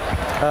consider that?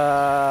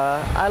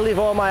 I leave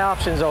all my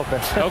options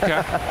open.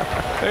 Okay.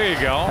 There you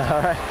go.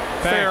 All right.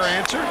 Fair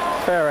answer.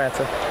 Fair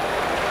answer.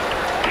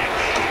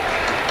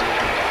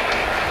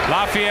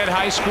 Lafayette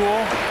High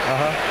School,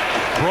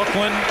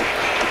 Brooklyn,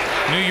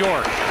 New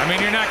York. I mean,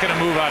 you're not going to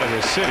move out of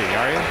this city,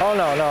 are you? Oh,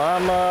 no.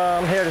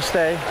 I'm here to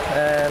stay.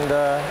 And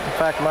in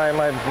fact,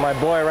 my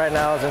boy right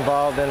now is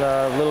involved in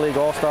a Little League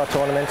All-Star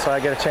tournament, so I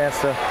get a chance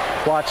to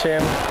watch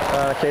him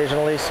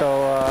occasionally.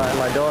 So, and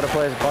my daughter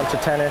plays a bunch of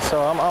tennis,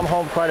 so I'm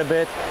home quite a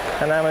bit,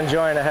 and I'm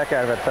enjoying the heck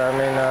out of it. I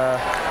mean,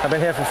 I've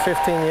been here for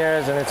 15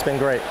 years, and it's been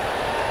great.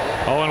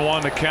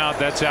 0-1 the count.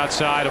 That's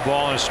outside. A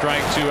ball and a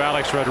strike to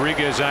Alex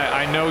Rodriguez.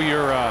 I know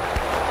you're.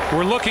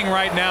 We're looking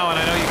right now, and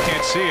I know you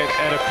can't see it,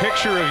 at a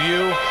picture of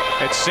you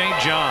at St.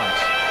 John's.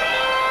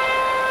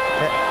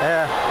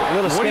 Yeah,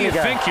 little what do skinny you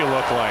guy. think you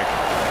look like?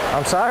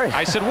 I'm sorry?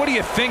 I said, what do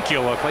you think you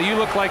look like? You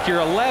look like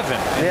you're 11.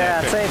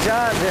 Yeah, St.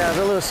 John's. Yeah, there's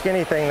a little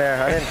skinny thing there.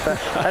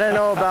 I didn't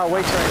know about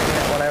weight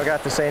training when I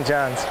got to St.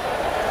 John's.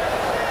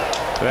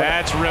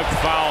 That's ripped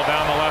foul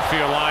down the left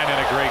field line, and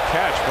a great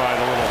catch by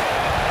the little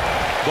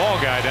ball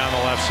guy down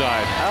the left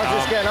side. I was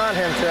just getting on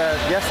him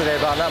yesterday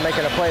about not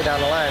making a play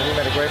down the line. He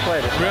made a great play.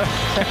 Really?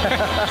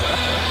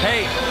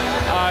 Hey,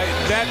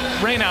 that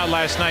rainout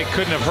last night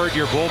couldn't have hurt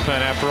your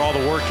bullpen after all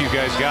the work you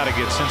guys got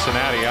against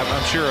Cincinnati.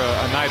 I'm sure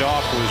a night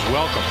off was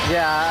welcome.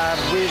 Yeah,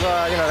 we've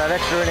that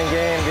extra inning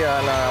game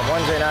on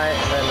Wednesday night,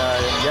 and then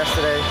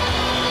yesterday.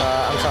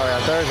 I'm sorry,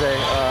 on Thursday.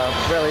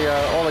 Really,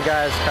 all the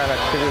guys kind of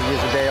could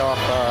use a day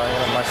off.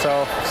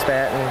 Myself,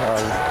 Stanton,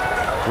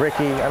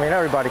 Ricky. I mean,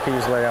 everybody could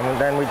use a day. I mean,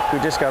 then we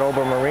just got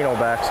Ober Marino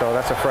back, so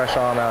that's a fresh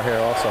arm out here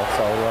also.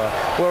 So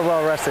we're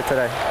well rested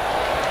today.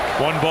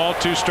 1 ball,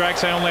 2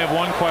 strikes. I only have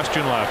one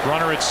question left.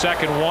 Runner at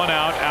second, 1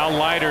 out. Al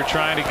Leiter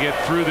trying to get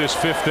through this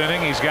 5th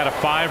inning. He's got a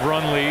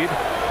 5-run lead.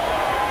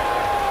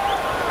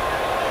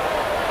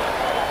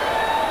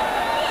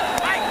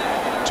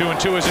 Two and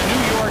two. As a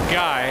New York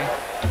guy,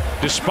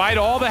 despite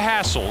all the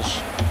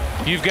hassles,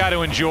 you've got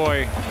to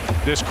enjoy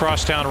this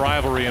crosstown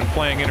rivalry and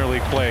playing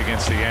interleague play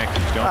against the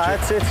Yankees, don't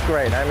you? It's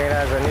great. I mean,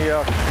 as a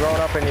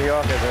growing up in New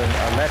York, as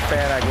a Met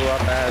fan, I grew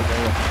up as,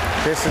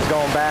 and this is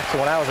going back to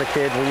when I was a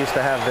kid. We used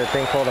to have the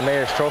thing called the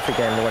Mayor's Trophy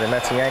game, where the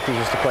Mets and Yankees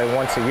used to play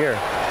once a year,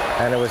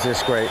 and it was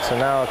just great. So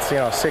now it's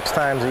 6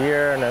 times a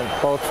year, and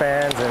both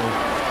fans and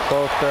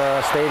both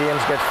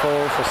stadiums get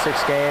full for 6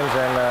 games,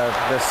 and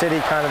the city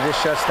kind of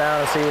just shuts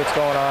down and see what's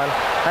going on.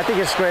 I think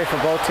it's great for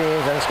both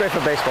teams, and it's great for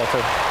baseball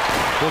too.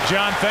 Well,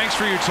 John, thanks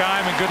for your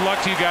time, and good luck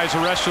to you guys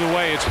the rest of the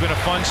way. It's been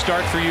a fun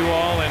start for you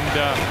all,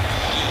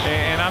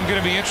 and I'm going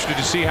to be interested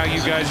to see how you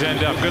guys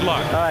end up. Good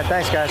luck. All right,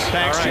 thanks, guys.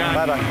 Thanks, right, John.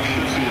 Bye-bye.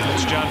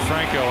 It's John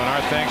Franco, and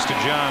our thanks to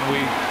John.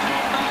 We,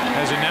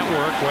 as a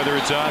network, whether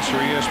it's us or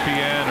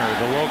ESPN or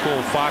the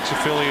local Fox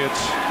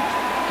affiliates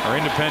or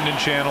independent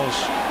channels,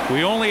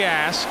 we only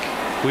ask,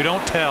 we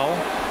don't tell.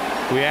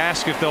 We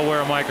ask if they'll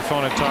wear a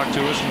microphone and talk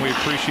to us, and we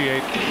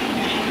appreciate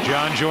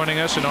John joining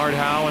us and Art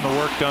Howe and the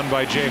work done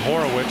by Jay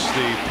Horowitz,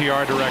 the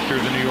PR director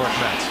of the New York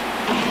Mets.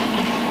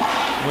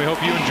 We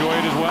hope you enjoy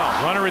it as well.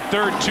 Runner at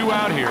third, 2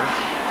 out here.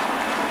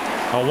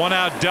 A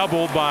 1-out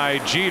double by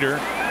Jeter.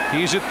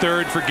 He's at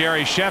third for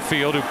Gary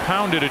Sheffield, who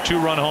pounded a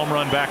 2-run home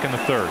run back in the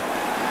third.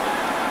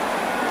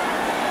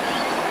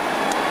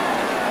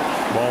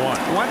 Ball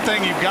 1. One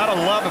thing you've got to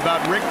love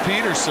about Rick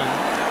Peterson,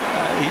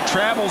 he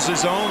travels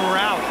his own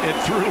route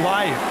through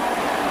life.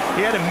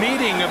 He had a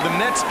meeting of the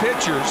Mets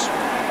pitchers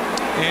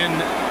in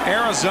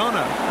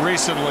Arizona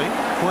recently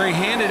where he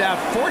handed out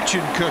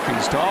fortune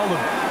cookies to all the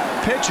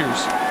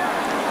pitchers.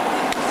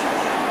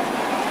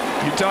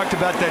 You talked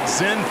about that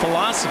Zen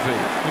philosophy.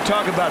 You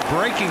talk about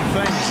breaking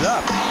things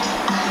up.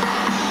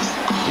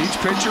 Each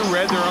pitcher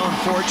read their own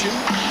fortune.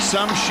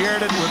 Some shared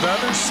it with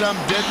others, some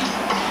didn't.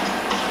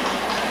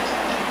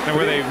 And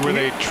were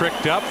they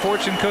tricked up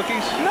fortune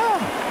cookies?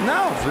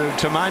 No.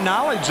 To my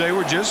knowledge, they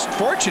were just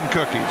fortune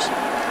cookies.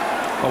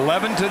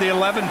 11 to the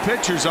 11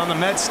 pitchers on the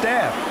Mets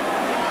staff.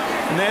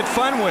 And they had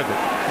fun with it.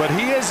 But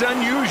he is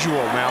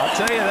unusual now, I'll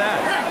tell you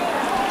that.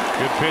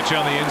 Good pitch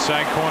on the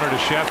inside corner to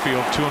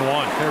Sheffield,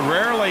 2-1.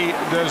 Rarely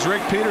does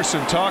Rick Peterson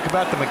talk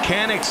about the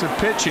mechanics of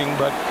pitching,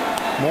 but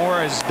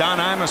more, as Don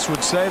Imus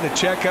would say, the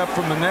checkup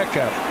from the neck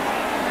up.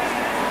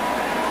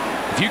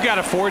 If you got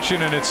a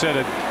fortune and it said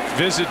a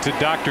visit to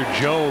Dr.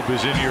 Job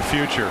is in your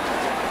future,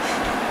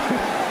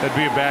 that'd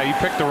be you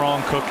picked the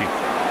wrong cookie.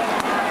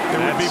 It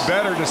would be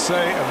better to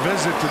say a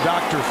visit to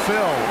Dr.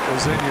 Phil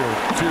is in your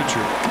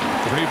future.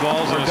 3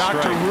 balls and a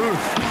strike. Dr.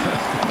 Ruth.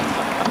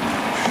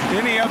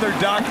 Any other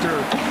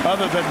doctor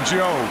other than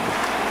Job.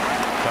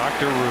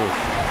 Dr. Ruth.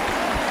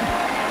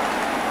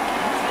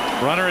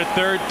 Runner at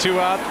third, 2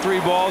 out, 3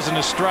 balls and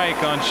a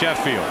strike on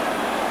Sheffield.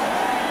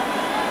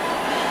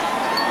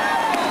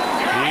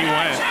 He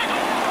went.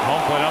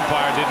 Home plate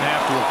umpire didn't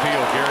have to appeal.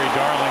 Gary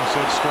Darling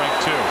said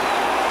strike 2.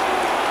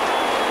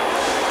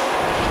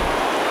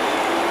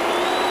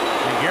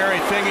 And Gary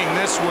thinking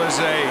this was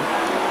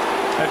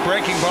that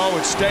breaking ball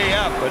would stay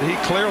up, but he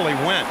clearly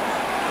went.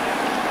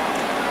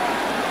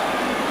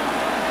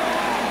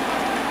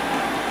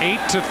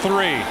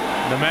 8-3.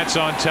 The Mets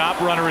on top.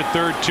 Runner at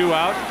third, 2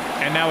 out,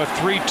 and now a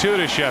 3-2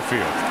 to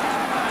Sheffield.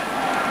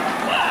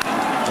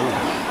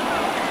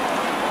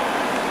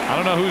 I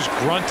don't know who's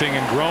grunting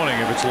and groaning,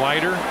 if it's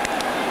Leiter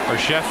or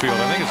Sheffield.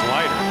 I think it's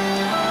Leiter.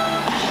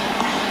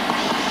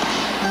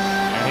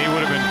 And he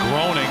would have been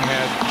groaning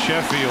had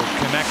Sheffield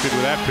connected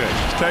with that pitch.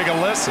 Take a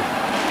listen.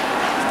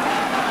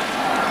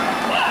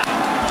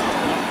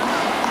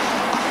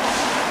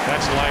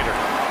 That's Leiter.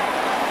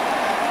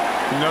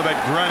 You know that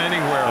grunt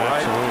anywhere,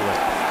 right? Absolutely.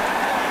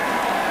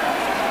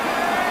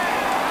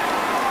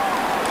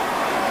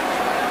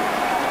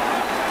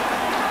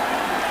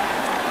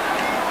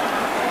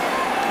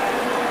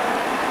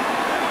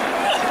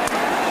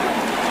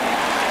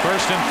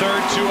 First and third,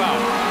 2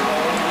 out.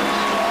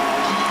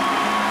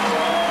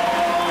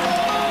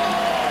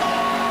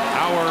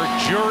 Our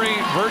jury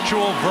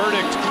virtual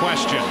verdict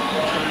question.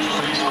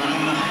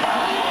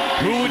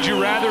 Who would you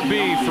rather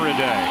be for a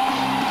day?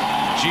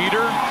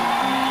 Jeter,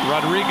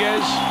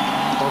 Rodriguez,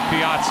 or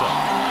Piazza?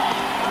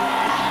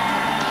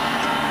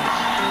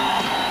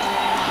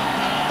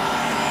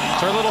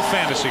 It's our little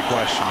fantasy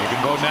question. You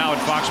can vote now at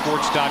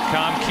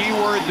foxsports.com.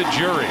 Keyword the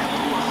jury.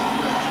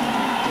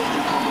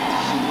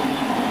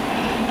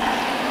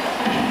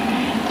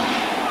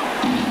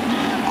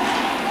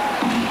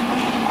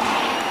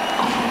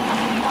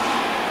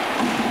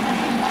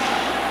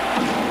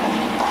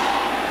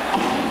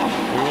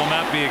 We will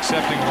not be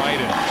accepting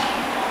write-ins.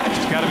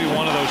 It's got to be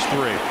one of those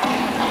 3.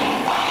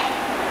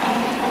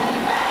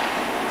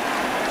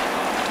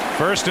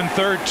 First and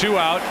third, 2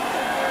 out.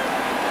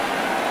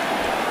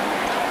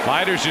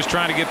 Leiter's just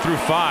trying to get through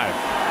 5.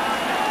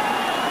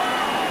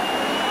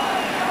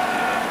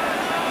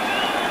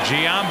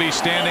 Giambi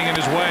standing in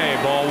his way.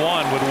 Ball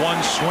 1 with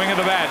 1 swing of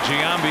the bat.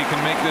 Giambi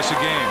can make this a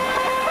game.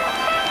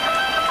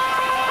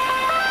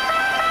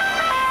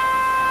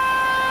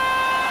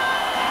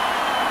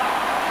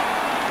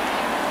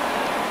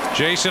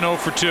 Jason 0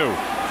 for 2.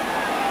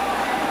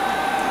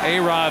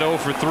 A-Rod 0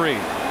 for 3.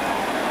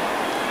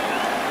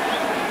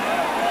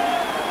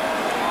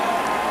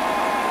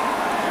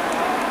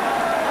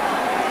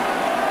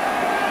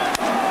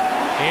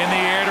 In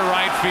the air to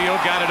right field,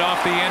 got it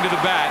off the end of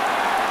the bat.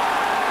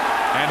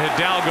 And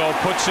Hidalgo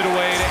puts it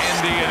away to end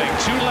the inning.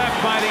 2 left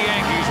by the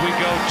Yankees. We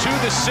go to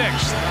the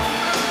 6th.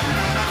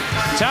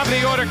 Top of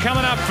the order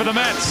coming up for the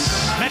Mets.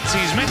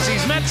 Metsies.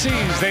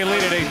 They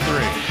lead at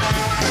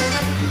 8-3.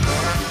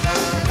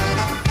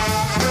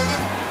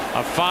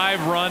 A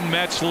 5-run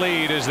Mets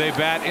lead as they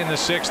bat in the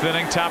 6th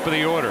inning. Top of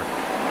the order.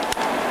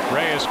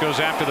 Reyes goes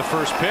after the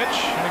first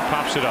pitch and he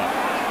pops it up.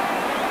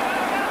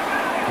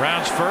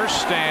 Rounds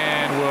first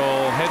and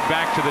will head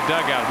back to the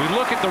dugout. We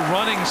look at the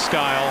running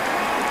style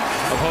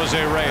of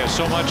Jose Reyes.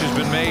 So much has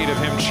been made of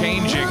him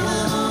changing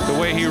the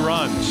way he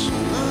runs.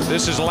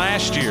 This is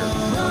last year,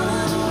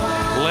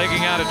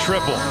 legging out a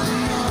triple.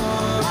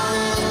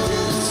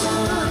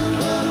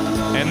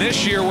 And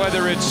this year,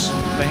 whether it's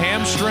the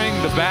hamstring,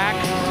 the back,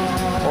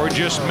 or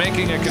just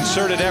making a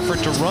concerted effort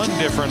to run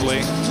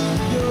differently,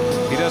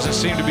 he doesn't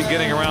seem to be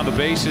getting around the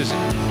bases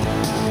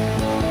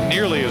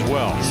nearly as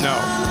well. No.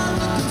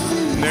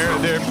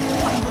 They're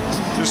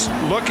just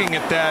looking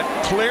at that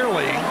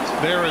clearly.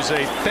 There is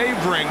a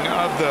favoring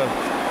of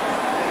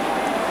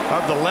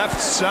the left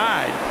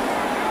side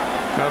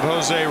of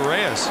Jose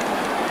Reyes.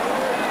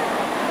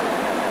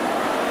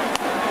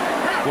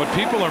 What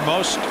people are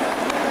most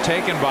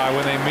taken by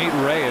when they meet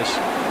Reyes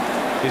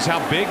is how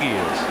big he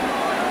is.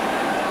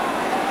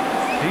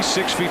 He's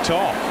 6 feet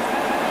tall.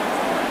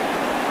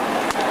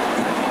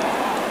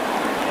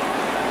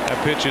 That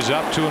pitch is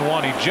up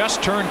 2-1. He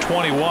just turned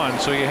 21,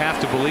 so you have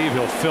to believe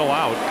he'll fill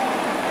out.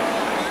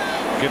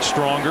 Get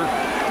stronger.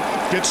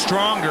 Get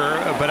stronger,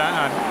 but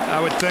I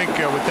would think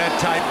with that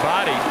tight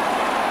body.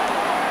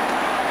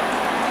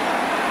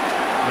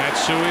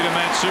 Matsui to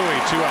Matsui,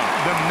 2 out.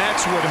 The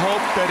Mets would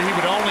hope that he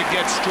would only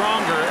get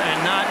stronger and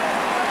not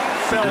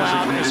fill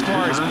out as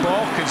far as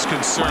bulk is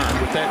concerned.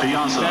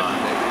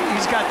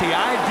 He's got the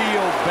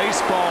ideal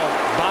baseball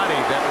body,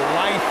 that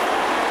lithe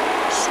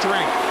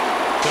strength.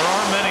 There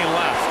aren't many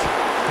left.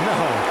 No.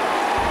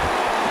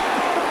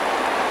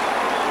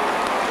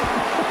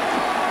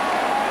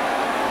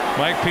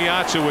 Mike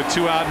Piazza with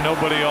 2 out and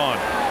nobody on.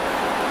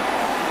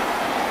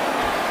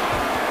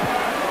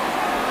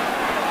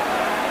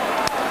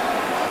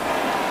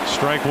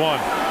 Strike 1.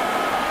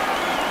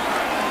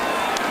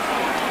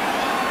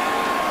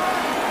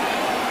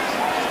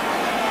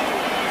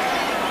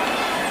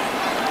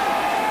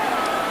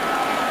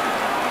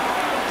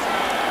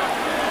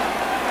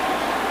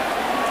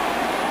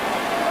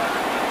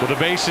 With the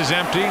bases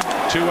empty,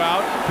 2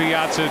 out,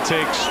 Piazza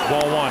takes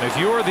ball 1. If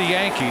you're the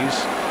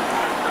Yankees,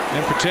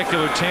 in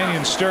particular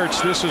Tanyon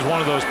Sturtze, this is one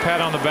of those pat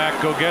on the back,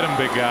 go get him,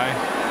 big guy.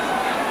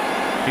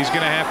 He's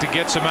going to have to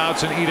get some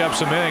outs and eat up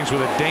some innings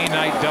with a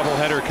day-night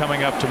doubleheader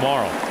coming up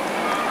tomorrow.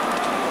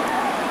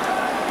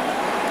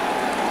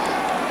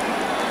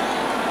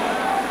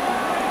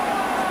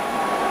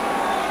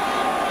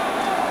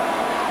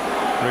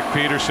 Rick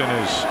Peterson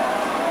is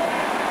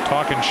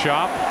talking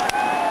shop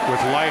with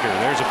Leiter.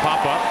 There's a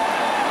pop-up.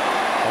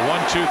 A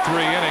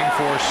 1-2-3 inning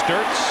for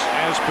Sturtze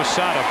as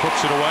Posada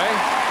puts it away.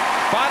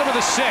 Bottom of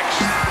the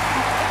 6th.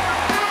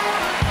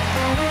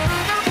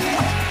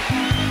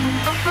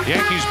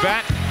 Yankees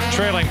bat,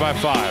 trailing by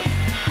 5.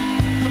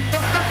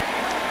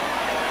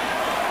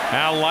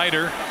 Al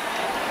Leiter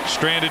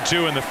stranded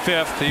 2 in the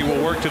 5th. He will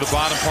work to the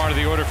bottom part of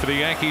the order for the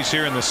Yankees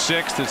here in the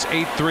 6th. It's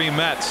 8-3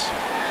 Mets.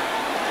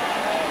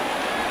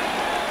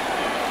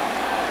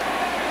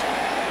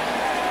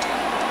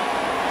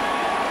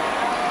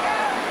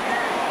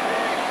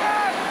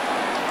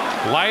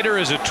 Leiter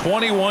is a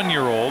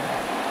 21-year-old.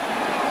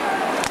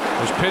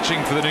 Was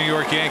pitching for the New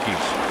York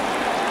Yankees.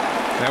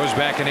 That was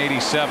back in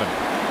 '87.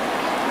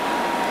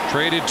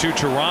 Traded to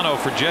Toronto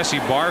for Jesse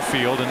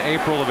Barfield in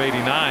April of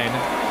 '89.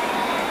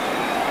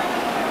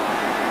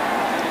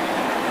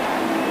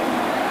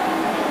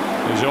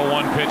 His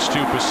 0-1 pitch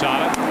to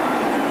Posada.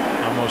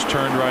 Almost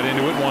turned right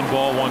into it. 1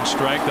 ball, 1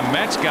 strike. The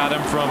Mets got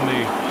him from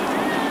the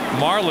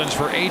Marlins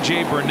for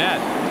A.J. Burnett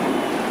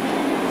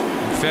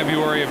in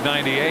February of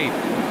 '98.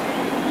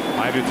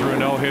 Leiter threw a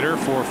no-hitter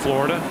for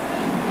Florida.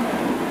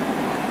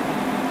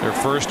 Their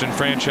first in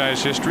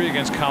franchise history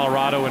against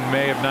Colorado in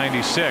May of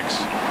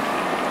 '96.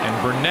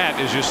 And Burnett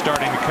is just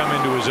starting to come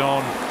into his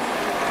own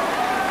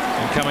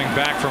and coming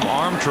back from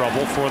arm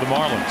trouble for the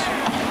Marlins.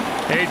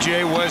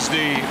 AJ was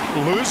the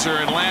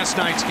loser in last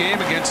night's game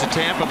against the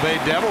Tampa Bay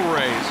Devil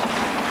Rays.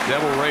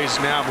 Devil Rays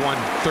now have won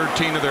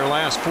 13 of their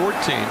last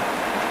 14.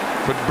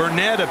 But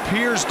Burnett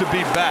appears to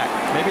be back.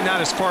 Maybe not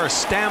as far as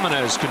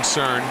stamina is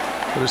concerned,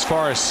 but as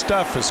far as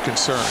stuff is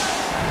concerned.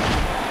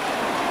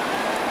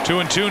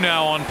 2-2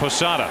 now on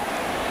Posada.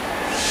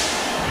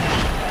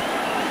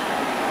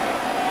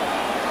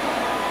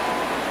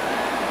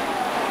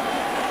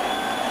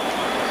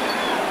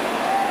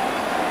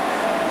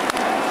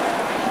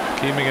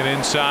 Keeping it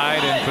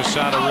inside and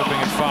Posada ripping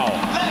it foul.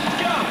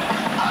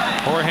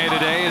 Jorge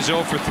today is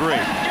 0 for 3.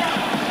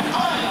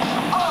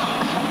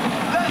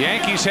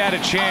 Yankees had a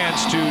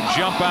chance to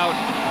jump out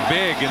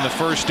big in the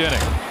first inning.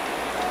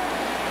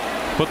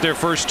 Put their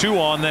first 2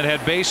 on that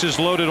had bases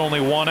loaded,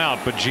 only 1 out,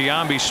 but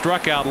Giambi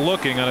struck out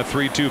looking on a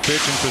 3-2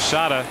 pitch, and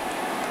Posada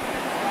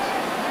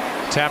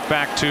tapped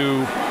back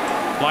to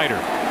Leiter.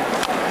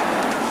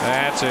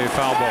 That's a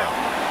foul ball.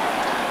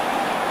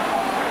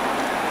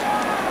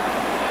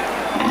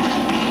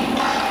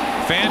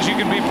 Fans, you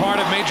can be part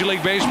of Major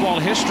League Baseball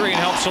history and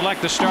help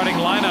select the starting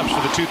lineups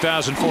for the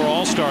 2004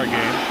 All-Star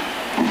Game.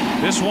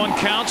 This one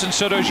counts, and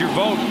so does your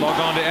vote. Log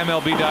on to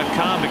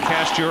MLB.com to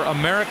cast your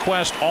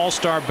AmeriQuest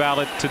All-Star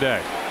ballot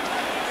today.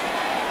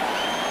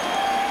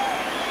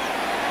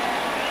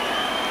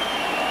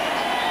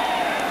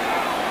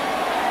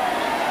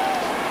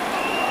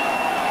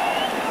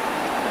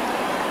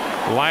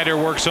 Leiter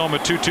works home a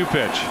 2-2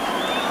 pitch.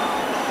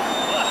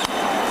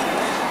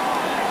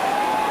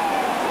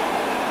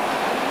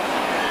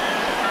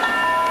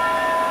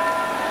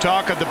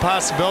 Talk of the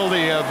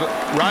possibility of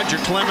Roger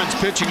Clemens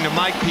pitching to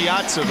Mike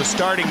Piazza, the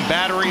starting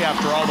battery,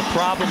 after all the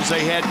problems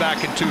they had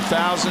back in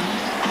 2000.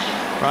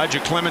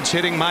 Roger Clemens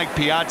hitting Mike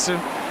Piazza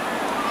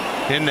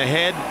in the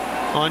head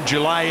on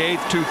July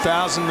 8th,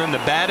 2000, then the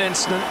bat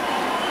incident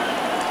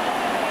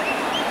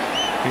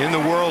in the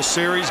World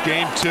Series,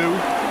 Game 2.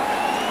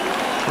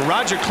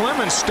 Roger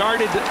Clemens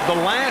started the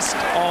last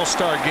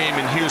All-Star game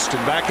in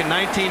Houston back in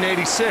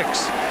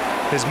 1986.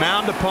 His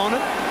mound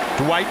opponent,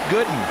 Dwight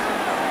Gooden.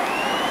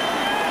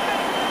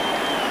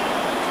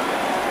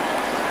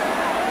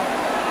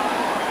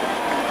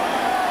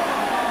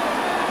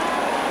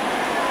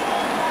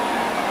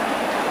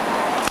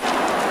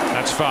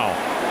 That's foul.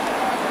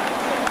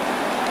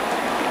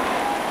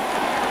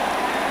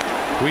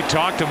 We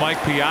talked to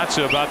Mike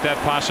Piazza about that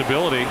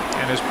possibility,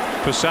 and as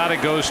Posada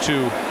goes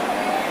to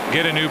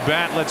get a new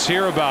bat, let's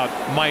hear about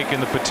Mike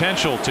and the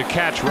potential to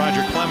catch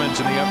Roger Clemens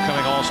in the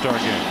upcoming All-Star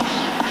game.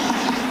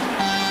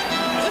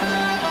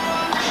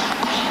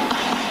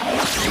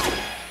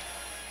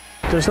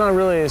 There's not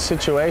really a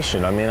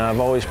situation. I mean,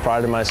 I've always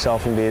prided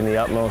myself in being the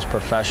utmost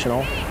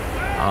professional.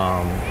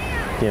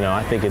 You know,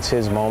 I think it's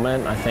his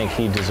moment. I think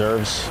he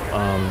deserves,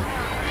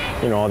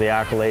 you know, all the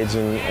accolades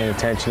and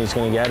attention he's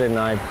going to get. And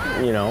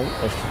you know,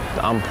 if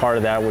I'm part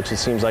of that, which it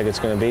seems like it's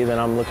going to be, then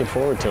I'm looking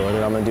forward to it.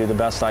 And I'm going to do the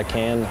best I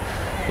can,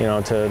 you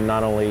know, to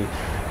not only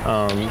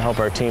help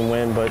our team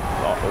win, but,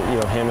 you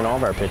know, him and all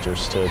of our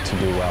pitchers to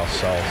do well.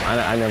 So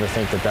I never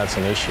think that that's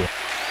an issue.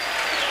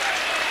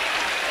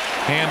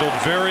 Handled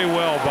very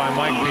well by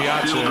Mike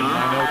Piazza. And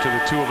I know to the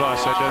two of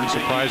us, that doesn't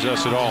surprise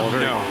us at all. A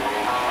very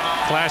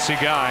classy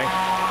guy.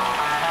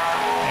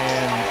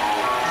 And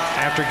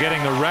after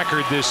getting the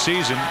record this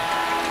season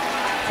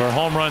for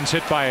home runs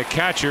hit by a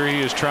catcher, he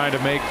is trying to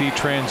make the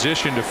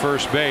transition to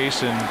first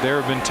base, and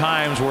there have been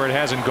times where it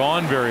hasn't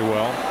gone very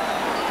well.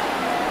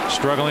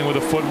 Struggling with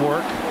the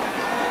footwork,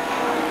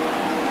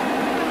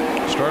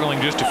 struggling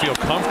just to feel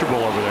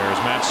comfortable over there as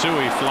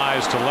Matsui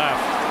flies to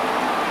left.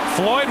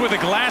 Floyd with the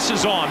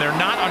glasses on. They're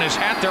not on his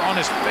hat, they're on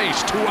his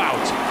face. 2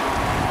 outs.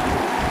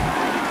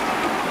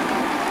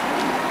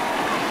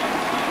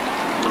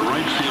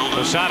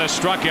 Posada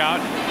struck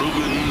out.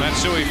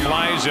 Matsui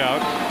flies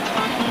out.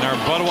 And our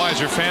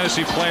Budweiser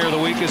Fantasy Player of the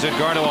Week is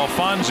Edgardo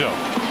Alfonzo.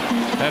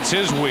 That's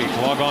his week.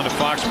 Log on to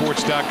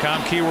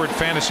foxsports.com, keyword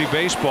fantasy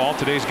baseball.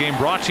 Today's game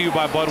brought to you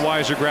by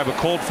Budweiser. Grab a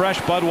cold, fresh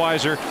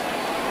Budweiser.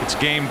 It's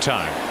game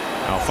time.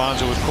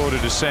 Alfonso was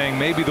quoted as saying,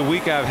 maybe the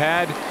week I've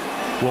had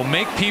will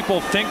make people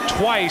think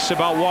twice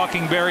about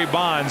walking Barry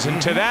Bonds. And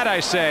to that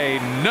I say,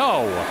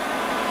 no.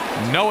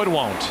 No, it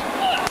won't.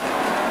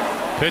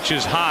 Pitch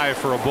is high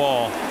for a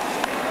ball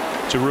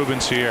to Ruben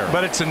Sierra.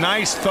 But it's a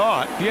nice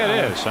thought. Yeah,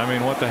 it is. I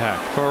mean, what the heck?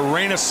 For a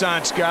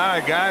Renaissance guy,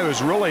 a guy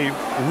who's really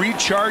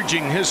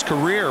recharging his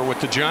career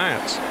with the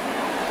Giants.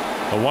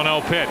 A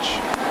 1-0 pitch.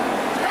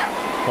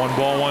 1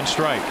 ball, 1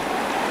 strike.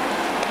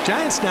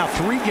 Giants now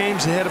 3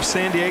 games ahead of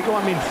San Diego.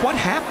 I mean, what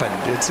happened?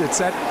 It's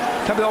that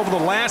coming over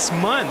the last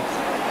month.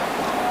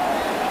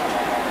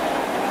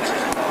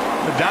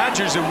 The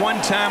Dodgers at one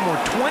time were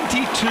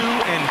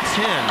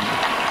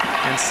 22-10.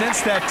 And since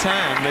that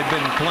time, they've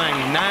been playing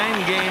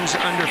 9 games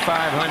under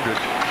 500.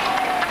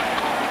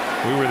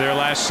 We were there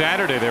last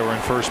Saturday. They were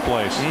in first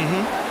place.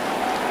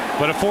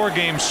 But a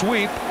 4-game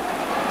sweep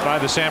by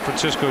the San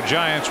Francisco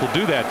Giants will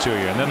do that to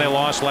you. And then they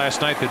lost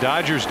last night. The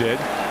Dodgers did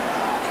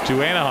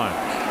to Anaheim.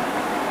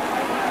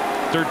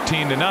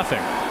 13-0.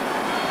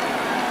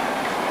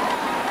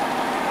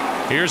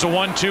 Here's a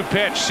 1-2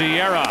 pitch.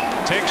 Sierra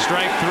takes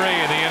strike 3,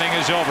 and the inning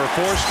is over.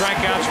 4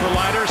 strikeouts for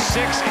Leiter. 6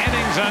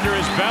 innings under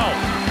his belt.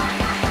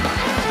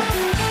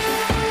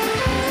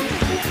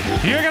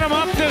 You're going to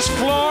mop this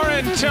floor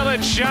until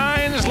it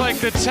shines like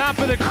the top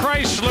of the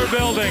Chrysler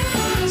building.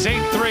 It's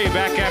 8-3.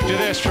 Back after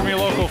this from your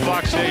local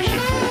Fox station.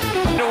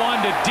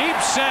 1-1 to deep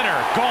center.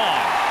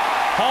 Gone.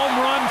 Home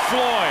run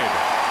Floyd.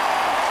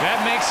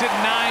 That makes it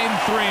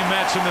 9-3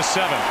 Mets in the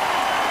 7th.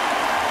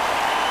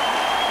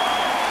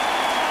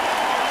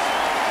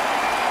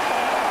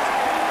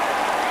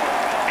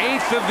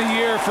 Eighth of the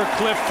year for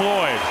Cliff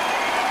Floyd.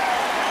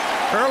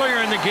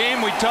 Earlier in the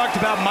game, we talked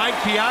about Mike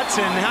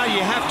Piazza and how you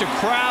have to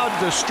crowd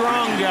the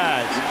strong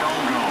guys.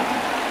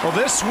 Well,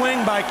 this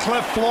swing by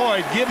Cliff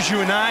Floyd gives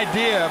you an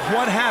idea of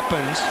what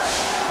happens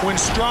when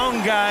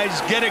strong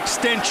guys get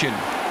extension.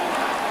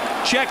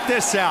 Check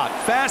this out.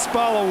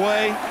 Fastball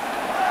away.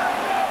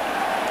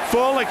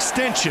 Full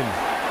extension.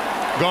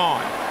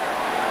 Gone.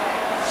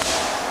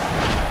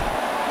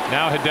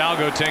 Now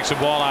Hidalgo takes a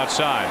ball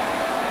outside.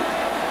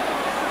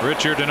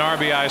 Richard, an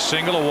RBI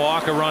single, a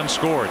walk, a run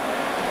scored.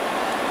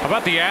 How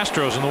about the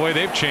Astros and the way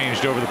they've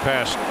changed over the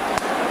past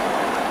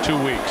 2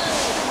 weeks?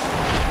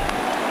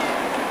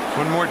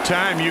 One more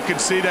time, you can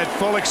see that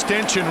full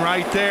extension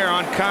right there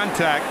on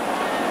contact.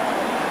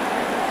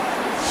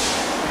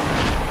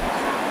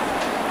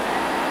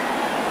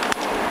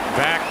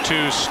 Back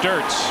to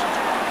Sturtze.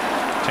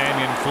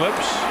 Tanyon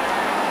flips.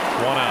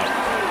 1 out.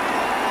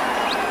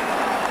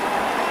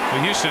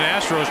 The Houston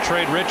Astros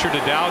trade Richard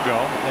Hidalgo.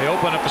 They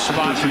open up a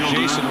spot for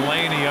Jason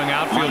Lane, a young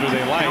outfielder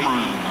they like.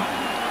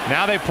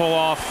 Now they pull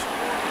off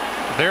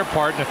their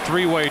part in a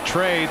 3-way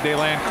trade. They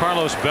land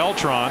Carlos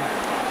Beltran.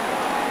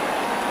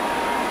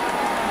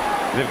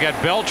 They've got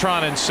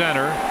Beltran in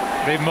center,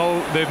 They've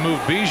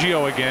moved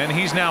Biggio again.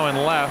 He's now in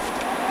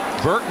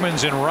left.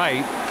 Berkman's in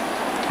right.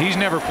 He's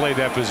never played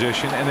that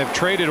position, and they've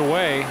traded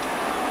away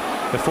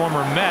the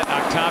former Met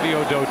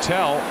Octavio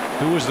Dotel,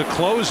 who was the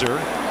closer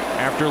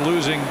after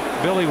losing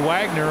Billy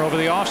Wagner over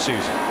the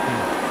offseason.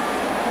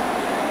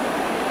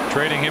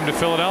 Trading him to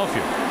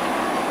Philadelphia.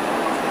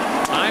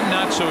 I'm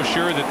not so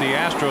sure that the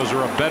Astros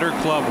are a better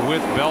club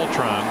with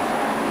Beltran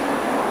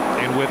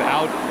and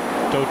without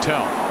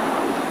Dotel.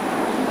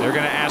 They're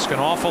going to ask an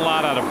awful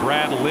lot out of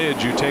Brad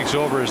Lidge, who takes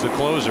over as the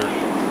closer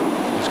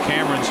as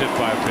Cameron's hit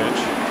by a pitch.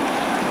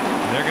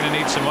 And they're going to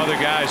need some other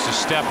guys to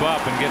step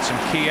up and get some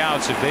key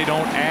outs if they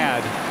don't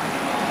add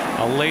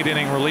a late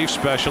inning relief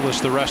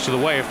specialist the rest of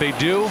the way. If they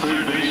do,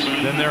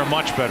 then they're a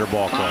much better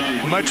ball club.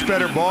 Much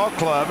better ball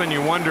club, and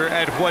you wonder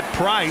at what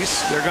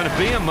price they're going to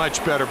be a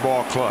much better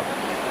ball club.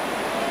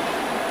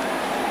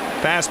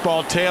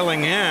 Fastball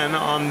tailing in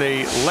on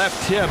the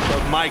left hip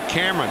of Mike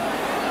Cameron.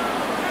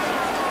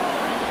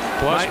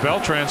 Plus,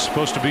 Beltran's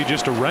supposed to be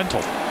just a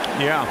rental.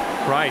 Yeah,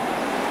 right.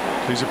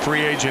 He's a free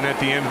agent at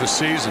the end of the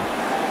season.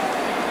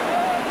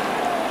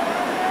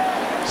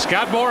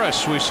 Scott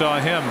Boras, we saw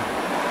him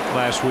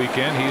last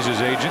weekend. He's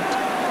his agent.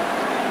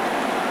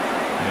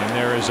 And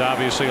there is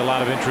obviously a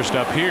lot of interest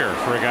up here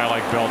for a guy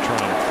like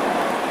Beltran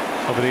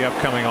over the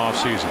upcoming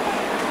offseason.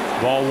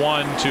 Ball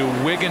 1 to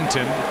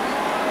Wigginton,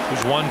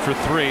 who's 1 for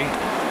 3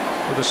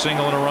 with a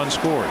single and a run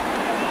scored.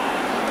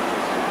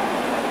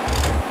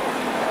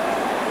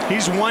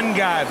 He's one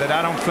guy that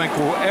I don't think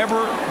will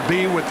ever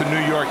be with the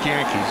New York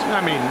Yankees. I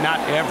mean, not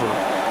ever,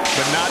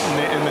 but not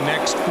in the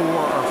next 4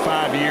 or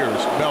 5 years.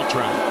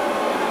 Beltran.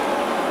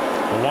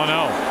 The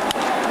 1-0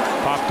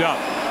 popped up.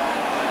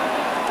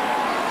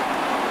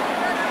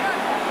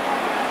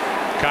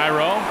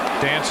 Cairo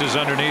dances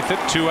underneath it.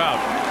 2 out.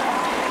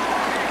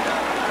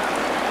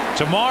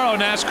 Tomorrow,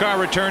 NASCAR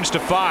returns to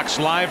Fox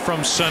live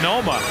from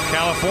Sonoma,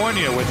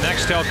 California, with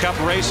Nextel Cup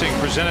Racing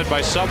presented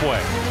by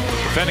Subway.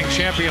 Defending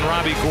champion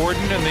Robbie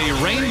Gordon and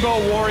the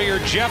Rainbow Warrior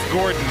Jeff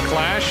Gordon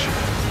clash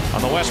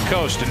on the West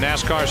Coast in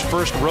NASCAR's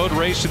first road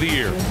race of the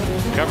year.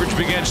 Coverage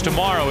begins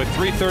tomorrow at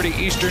 3:30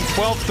 Eastern,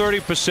 12:30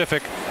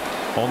 Pacific,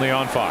 only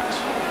on Fox.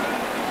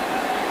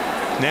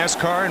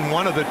 NASCAR in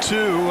one of the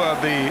 2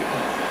 of the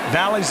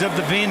Valleys of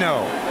the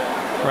Vino,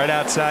 right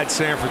outside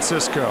San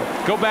Francisco.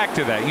 Go back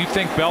to that. You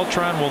think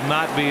Beltran will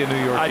not be a New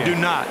York Yankee? I do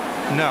not.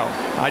 No,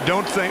 I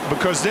don't think,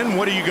 because then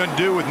what are you going to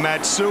do with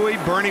Matsui,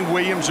 Bernie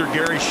Williams, or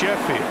Gary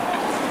Sheffield?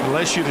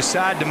 Unless you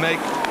decide to make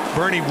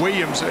Bernie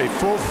Williams a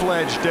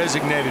full-fledged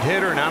designated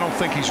hitter, and I don't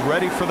think he's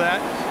ready for that.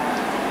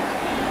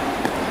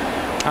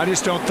 I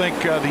just don't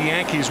think the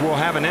Yankees will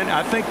have an end.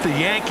 I think the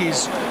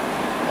Yankees,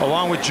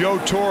 along with Joe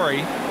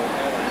Torre,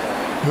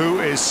 who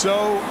is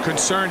so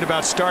concerned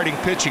about starting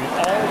pitching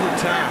all the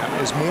time,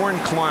 is more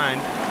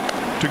inclined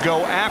to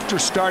go after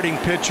starting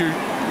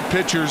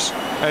pitchers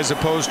as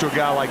opposed to a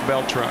guy like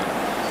Beltran.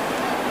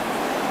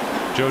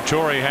 Joe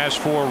Torre has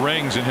 4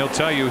 rings, and he'll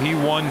tell you he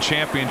won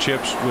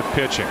championships with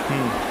pitching.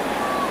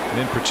 And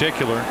in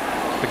particular,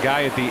 the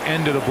guy at the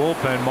end of the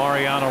bullpen,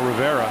 Mariano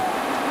Rivera,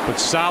 but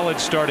solid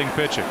starting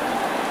pitching.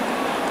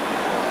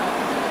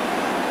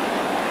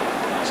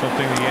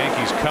 Something the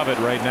Yankees covet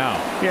right now.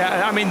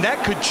 Yeah, I mean,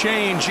 that could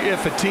change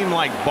if a team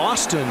like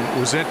Boston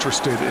was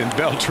interested in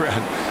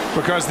Beltran,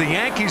 because the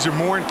Yankees are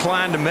more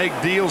inclined to make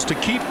deals to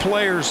keep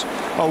players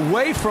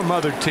away from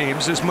other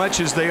teams as much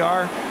as they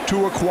are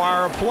to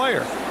acquire a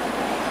player.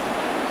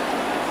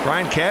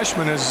 Brian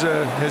Cashman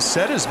has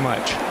said as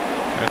much.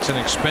 That's an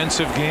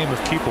expensive game of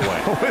keep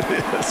away. Oh, it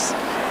is.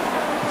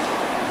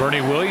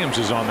 Bernie Williams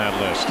is on that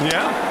list.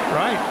 Yeah,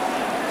 right.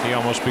 He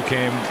almost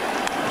became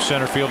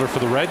center fielder for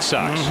the Red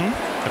Sox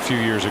a few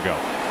years ago.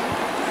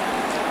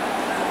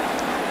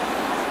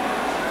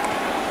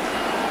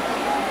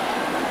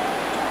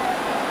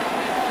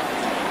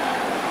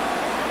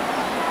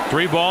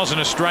 Three balls and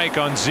a strike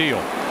on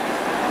Zeal.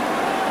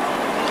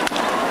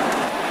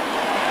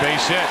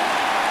 Base hit.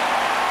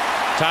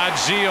 Todd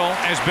Zeal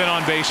has been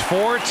on base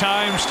 4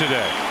 times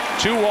today.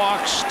 2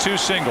 walks, 2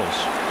 singles.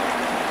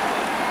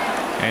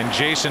 And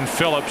Jason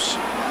Phillips,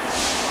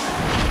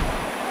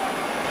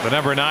 the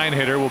number 9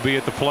 hitter, will be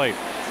at the plate.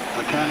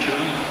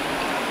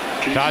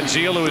 Todd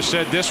Zeal, who has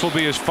said this will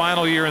be his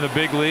final year in the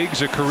big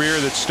leagues, a career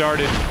that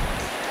started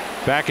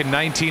back in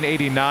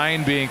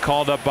 1989, being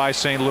called up by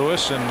St.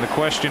 Louis. And the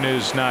question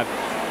is not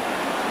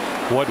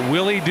what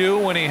will he do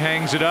when he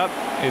hangs it up,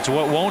 it's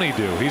what won't he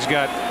do. He's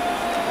got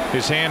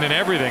his hand in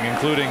everything,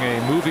 including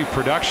a movie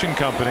production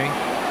company.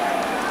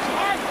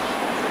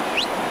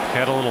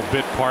 Had a little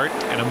bit part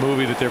in a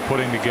movie that they're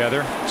putting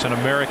together. It's an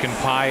American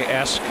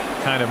Pie-esque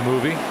kind of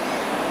movie.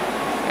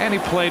 And he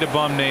played a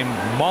bum named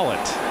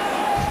Mullet,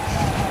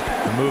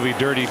 the movie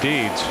Dirty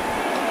Deeds.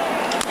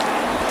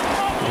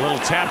 A little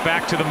tap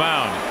back to the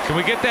mound. Can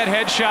we get that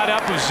headshot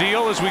up of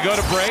Zeal as we go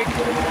to break?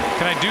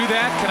 Can I do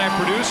that? Can I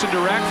produce and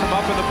direct from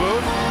up in the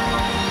booth?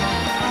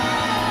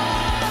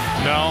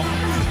 No,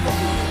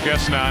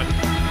 guess not.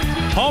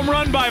 Home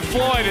run by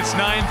Floyd. It's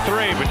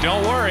 9-3, but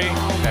don't worry,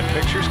 that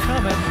picture's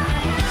coming.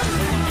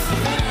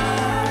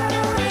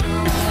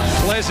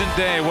 pleasant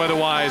day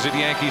weather-wise at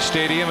Yankee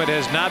Stadium. It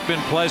has not been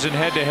pleasant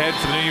head-to-head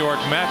for the New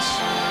York Mets.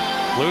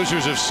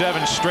 Losers of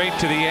 7 straight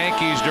to the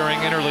Yankees during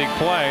interleague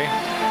play.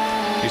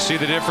 You see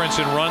the difference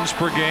in runs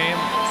per game,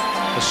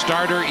 the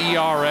starter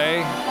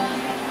ERA,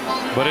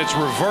 but it's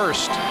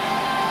reversed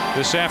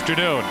this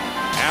afternoon.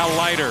 Al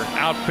Leiter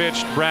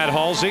outpitched Brad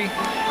Halsey,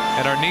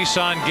 and our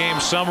Nissan game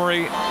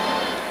summary.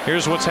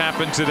 Here's what's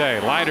happened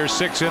today. Leiter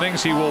 6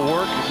 innings. He will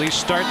work, at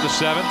least start the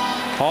 7th.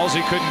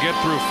 Halsey couldn't get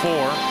through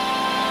 4.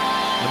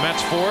 The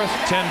Mets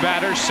 4th, 10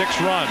 batters, 6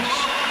 runs.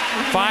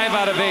 5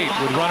 out of 8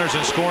 with runners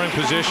in scoring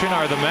position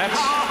are the Mets.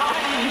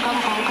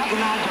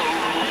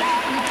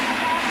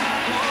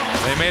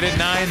 They made it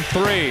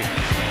 9-3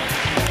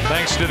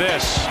 thanks to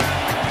this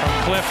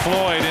from Cliff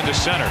Floyd into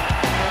center.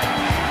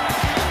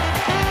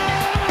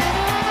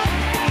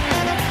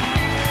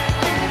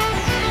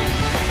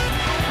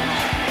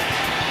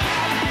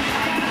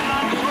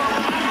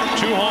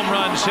 Two home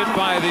runs hit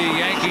by the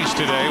Yankees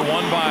today,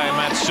 one by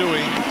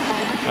Matsui,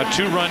 a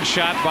 2-run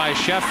shot by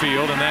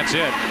Sheffield, and that's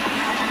it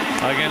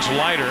against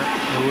Leiter,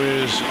 who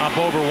is up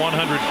over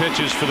 100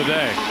 pitches for the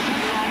day.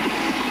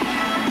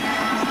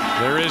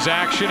 There is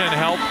action and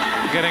help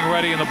getting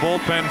ready in the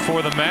bullpen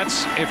for the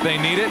Mets if they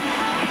need it.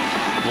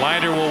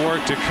 Leiter will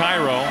work to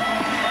Cairo,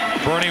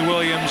 Bernie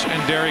Williams,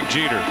 and Derek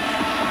Jeter.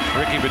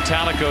 Ricky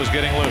Bottalico's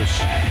getting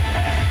loose.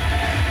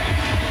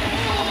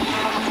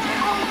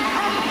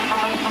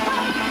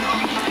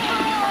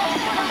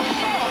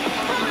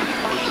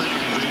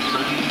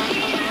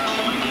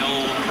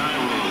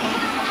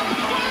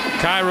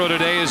 Cairo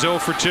today is 0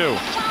 for 2.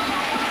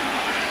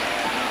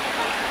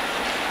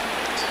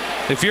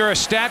 If you're a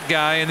stat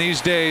guy, and these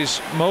days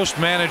most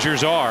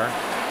managers are,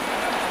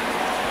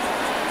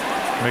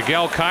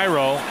 Miguel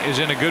Cairo is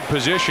in a good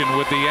position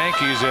with the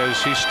Yankees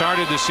as he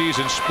started the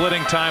season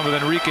splitting time with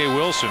Enrique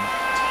Wilson.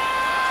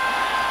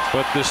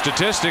 But the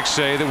statistics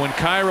say that when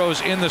Cairo's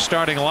in the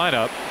starting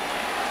lineup,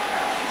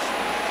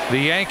 the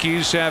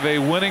Yankees have a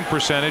winning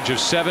percentage of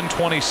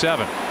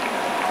 .727,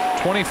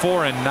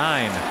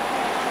 24-9.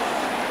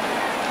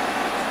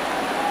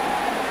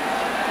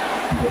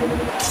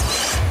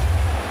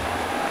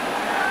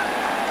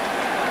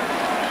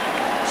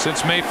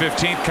 Since May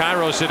 15th,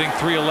 Cairo's hitting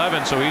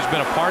 .311, so he's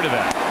been a part of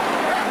that.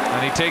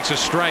 And he takes a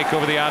strike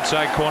over the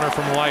outside corner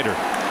from Leiter.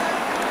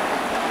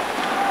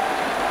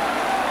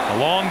 A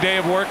long day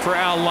of work for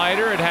Al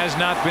Leiter. It has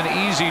not been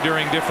easy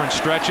during different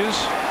stretches.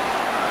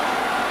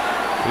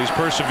 But he's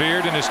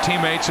persevered, and his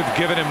teammates have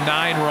given him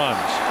 9 runs.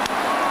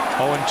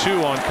 0-2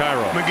 on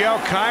Cairo. Miguel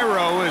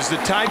Cairo is the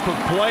type of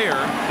player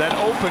that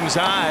opens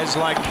eyes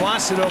like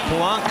Placido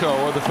Polanco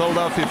or the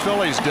Philadelphia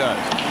Phillies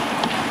does.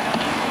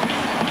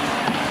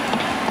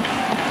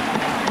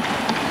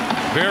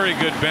 Very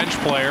good bench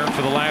player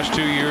for the last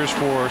 2 years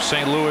for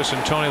St. Louis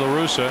and Tony La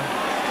Russa.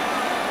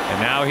 And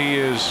now he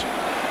is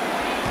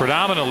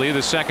predominantly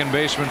the second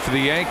baseman for the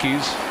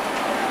Yankees.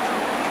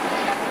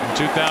 In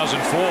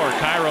 2004,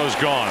 Cairo's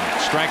gone.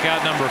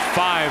 Strikeout number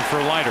 5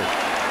 for Leiter.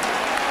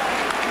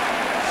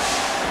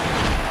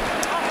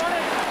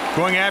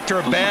 Going after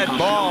a bad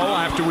ball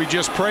after we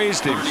just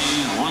praised him.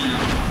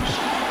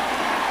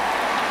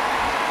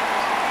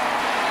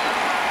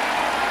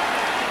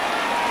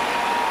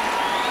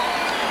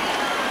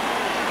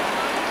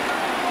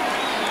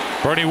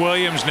 Bernie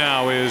Williams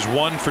now is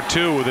 1 for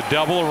 2 with a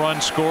double, a run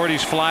scored.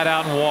 He's flied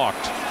out and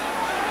walked.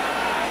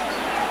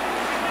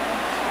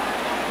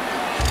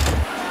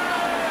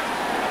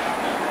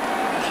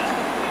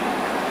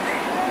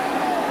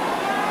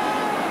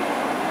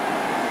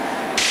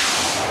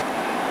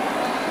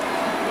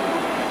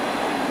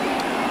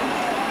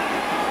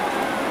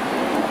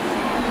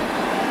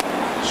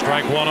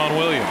 Strike 1 on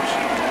Williams.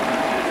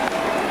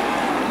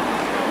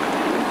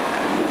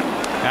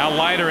 Al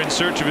Leiter in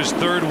search of his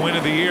 3rd win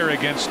of the year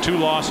against 2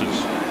 losses.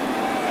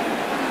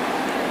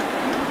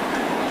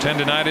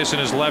 Tendinitis in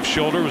his left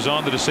shoulder, was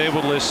on the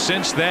disabled list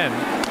since then.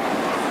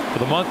 For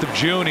the month of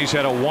June, he's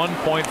had a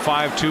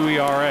 1.52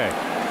 ERA.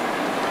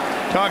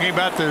 Talking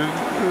about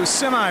the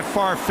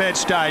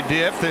semi-far-fetched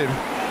idea if they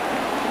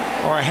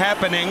are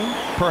happening,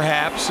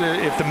 perhaps,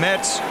 if the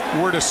Mets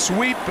were to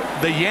sweep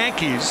the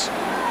Yankees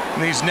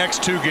in these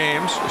next 2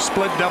 games, a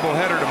split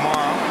doubleheader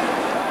tomorrow,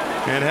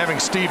 and having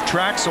Steve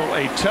Traxel,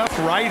 a tough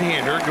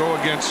right-hander, go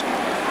against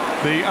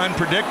the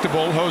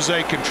unpredictable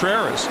Jose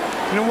Contreras.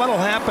 You know what'll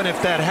happen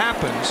if that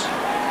happens?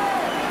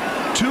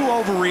 2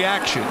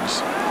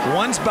 overreactions.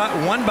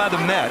 One by the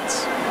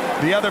Mets,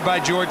 the other by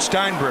George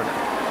Steinbrenner.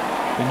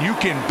 And you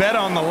can bet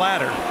on the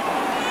latter.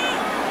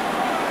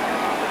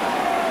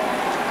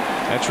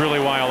 That's really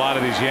why a lot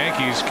of these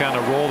Yankees kind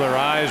of roll their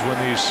eyes when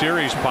these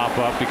series pop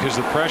up, because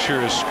the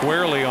pressure is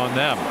squarely on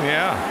them.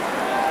 Yeah.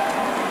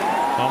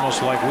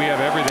 Almost like we have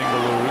everything to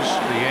lose.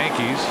 The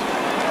Yankees,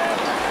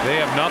 they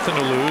have nothing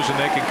to lose, and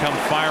they can come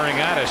firing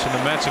at us, and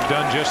the Mets have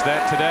done just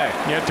that today.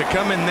 You have to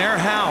come in their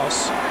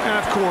house, and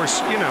of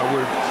course, you know,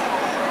 we're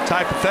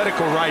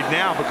hypothetical right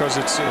now because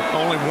it's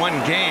only 1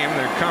 game.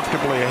 They're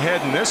comfortably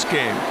ahead in this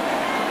game.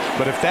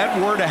 But if that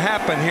were to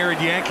happen here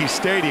at Yankee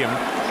Stadium,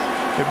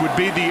 It would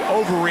be the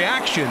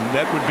overreaction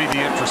that would be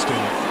the interesting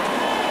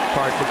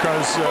part,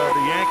 because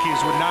the Yankees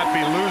would not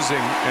be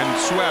losing and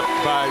swept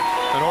by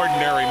an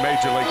ordinary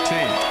Major League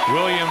team.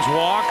 Williams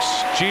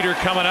walks. Jeter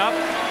coming up.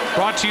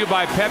 Brought to you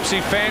by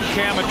Pepsi Fan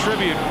Cam, a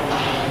tribute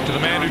to the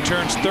man who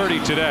turns 30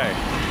 today.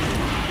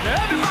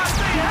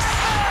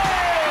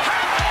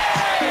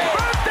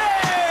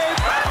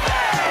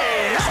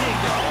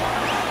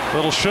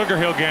 Little Sugar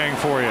Hill Gang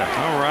for you.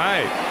 All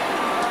right.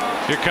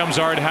 Here comes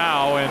Art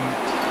Howe, and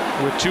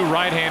with two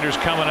right-handers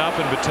coming up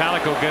and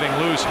Vitalico getting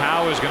loose,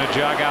 Howe is going to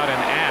jog out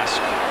and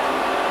ask,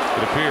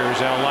 it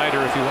appears, Al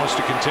Leiter if he wants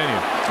to continue.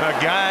 A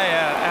guy,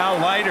 Al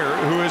Leiter,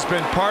 who has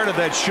been part of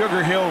that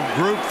Sugar Hill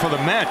group for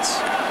the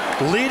Mets,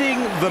 leading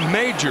the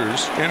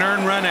majors in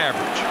earned run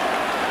average.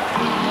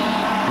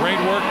 Great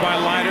work by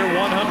Leiter.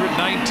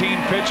 119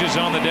 pitches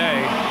on the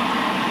day,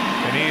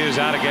 and he is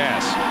out of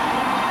gas.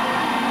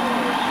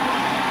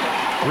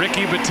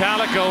 Ricky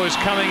Vitalico is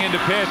coming into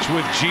pitch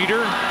with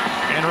Jeter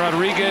and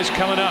Rodriguez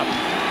coming up.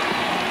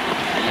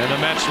 And the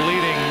Mets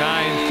leading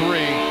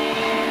 9-3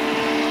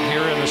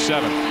 here in the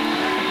 7th.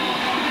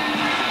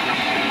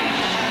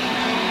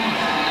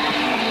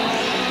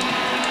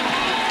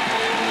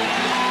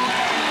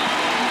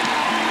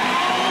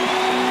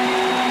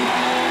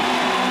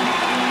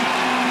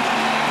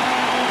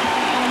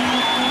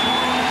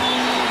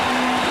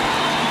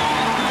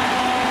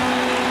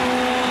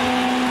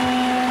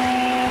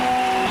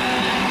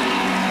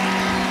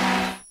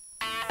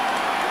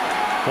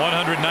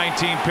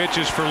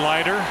 Pitches for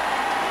Leiter.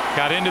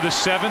 Got into the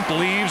 7th,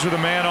 leaves with a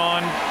man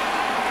on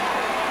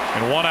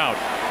and one out.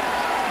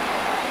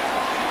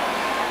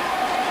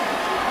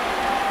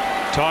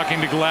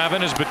 Talking to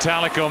Glavine as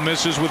Vitalico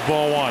misses with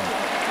ball 1.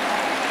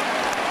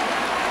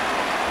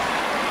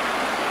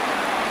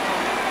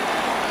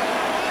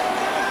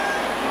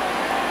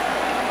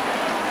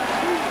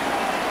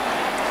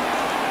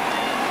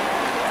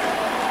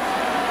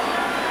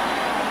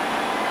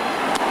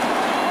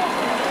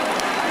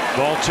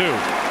 Ball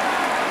 2.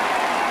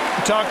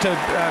 Talk to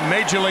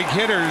Major League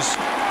hitters,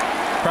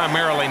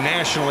 primarily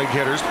National League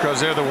hitters, because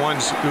they're the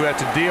ones who have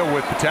to deal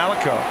with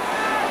Vitalico.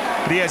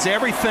 But he has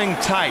everything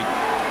tight.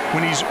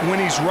 When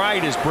he's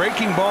right, his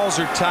breaking balls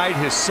are tight,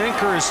 his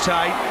sinker is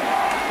tight,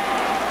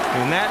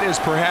 and that is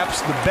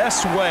perhaps the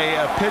best way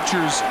a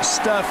pitcher's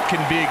stuff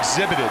can be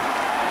exhibited.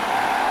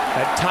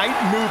 That tight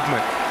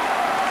movement.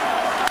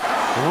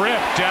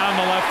 Ripped down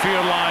the left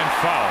field line,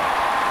 foul.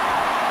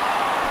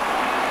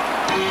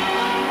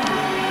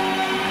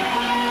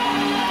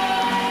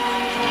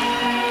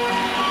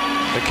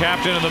 The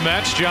captain of the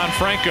Mets, John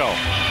Franco,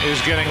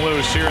 is getting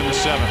loose here in the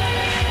 7th.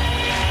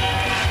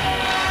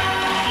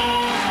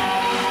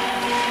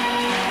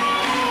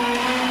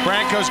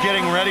 Franco's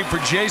getting ready for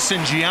Jason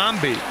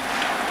Giambi,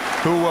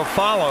 who will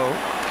follow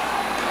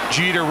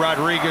Jeter,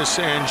 Rodriguez,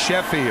 and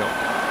Sheffield.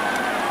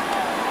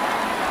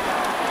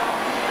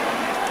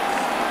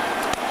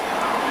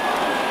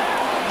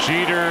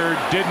 Jeter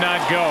did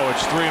not go.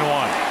 It's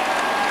 3-1.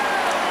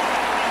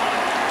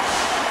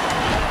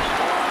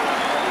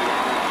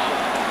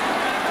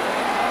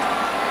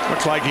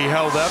 Looks like he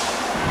held up.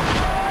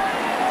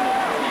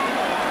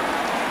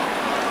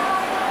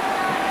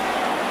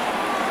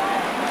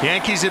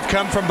 Yankees have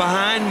come from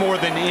behind more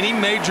than any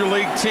Major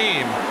League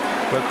team,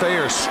 but they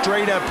are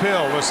straight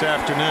uphill this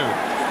afternoon,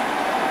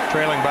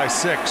 trailing by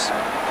 6.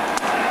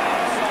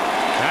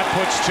 That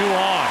puts 2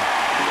 on.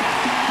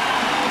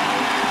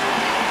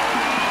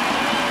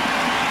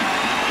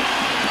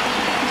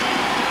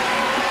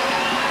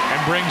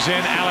 And brings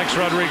in Alex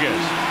Rodriguez.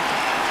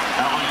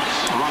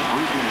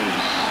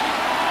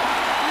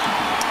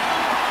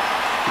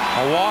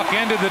 A walk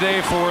ended the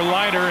day for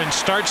Leiter and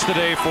starts the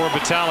day for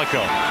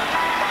Vitalico.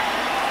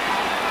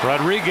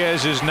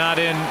 Rodriguez is not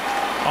in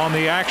on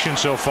the action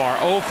so far.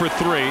 0 for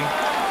 3.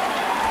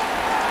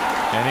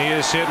 And he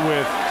is hit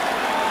with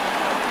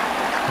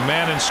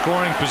man in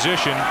scoring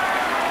position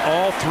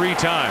all 3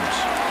 times.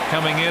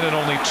 Coming in at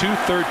only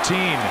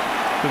 .213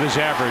 with his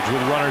average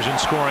with runners in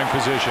scoring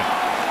position.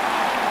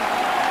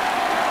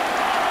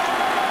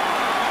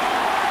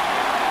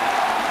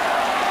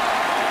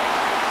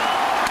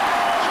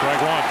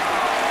 Strike 1.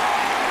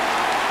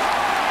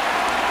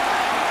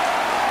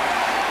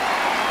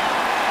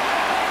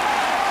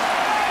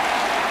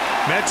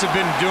 Mets have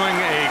been doing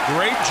a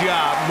great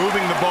job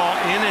moving the ball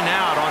in and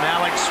out on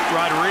Alex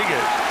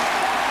Rodriguez,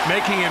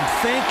 making him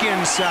think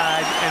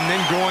inside and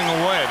then going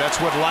away. That's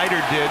what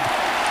Leiter did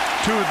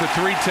 2 of the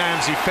 3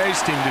 times he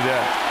faced him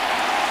today.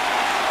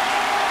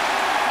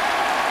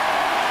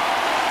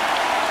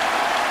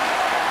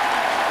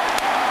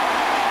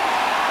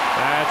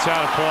 That's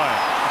out of play.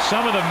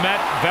 Some of the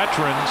Met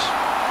veterans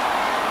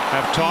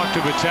have talked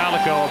to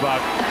Vitalico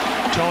about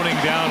toning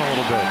down a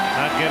little bit,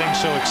 not getting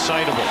so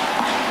excitable.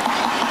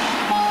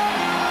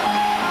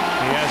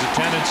 He has a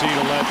tendency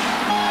to let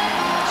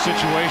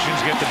situations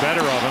get the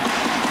better of him.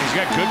 He's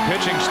got good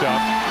pitching stuff.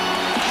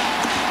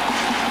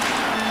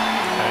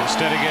 And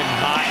instead of getting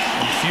hot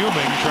and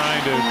fuming,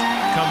 trying to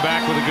come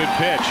back with a good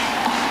pitch.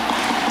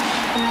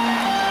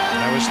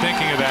 That I was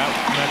thinking of that.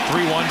 That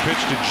 3-1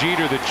 pitch to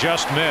Jeter that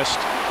just missed.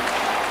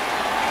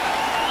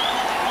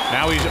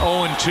 Now he's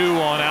 0-2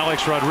 on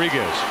Alex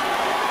Rodriguez.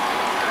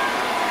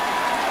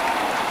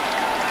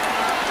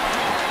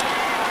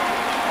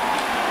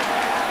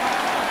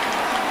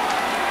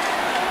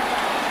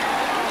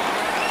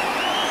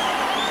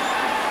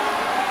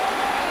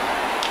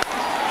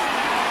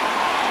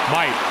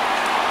 Might.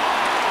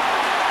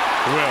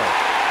 Will.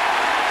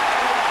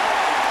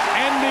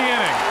 End the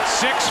inning.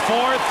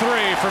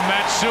 6-4-3 from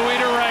Matsui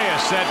to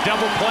Reyes. That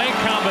double play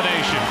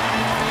combination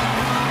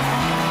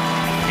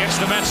gets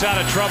the Mets out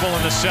of trouble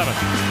in the 7th.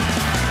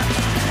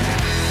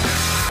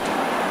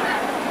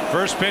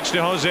 First pitch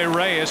to Jose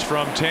Reyes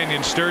from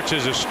Tanyon Sturtze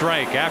is a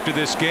strike. After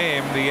this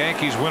game, the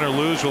Yankees, win or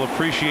lose, will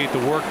appreciate the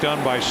work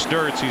done by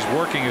Sturtze. He's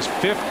working his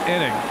 5th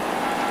inning,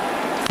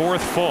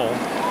 4th full,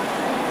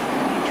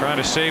 trying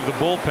to save the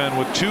bullpen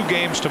with 2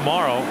 games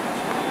tomorrow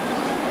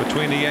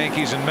between the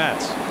Yankees and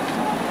Mets.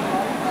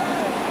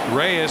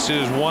 Reyes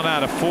is 1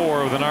 out of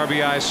 4 with an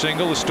RBI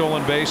single, a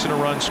stolen base, and a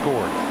run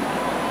scored.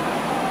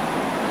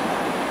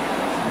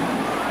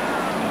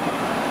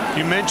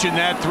 You mentioned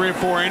that 3 or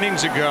 4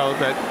 innings ago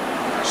that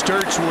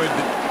Sturtze would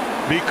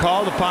be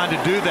called upon to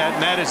do that,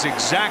 and that is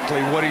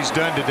exactly what he's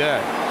done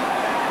today.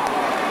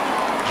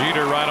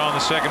 Jeter right on the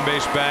second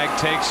base bag,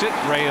 takes it.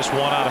 Reyes 1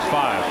 out of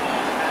 5.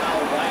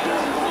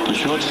 The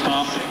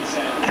shortstop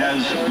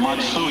has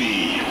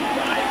Matsui.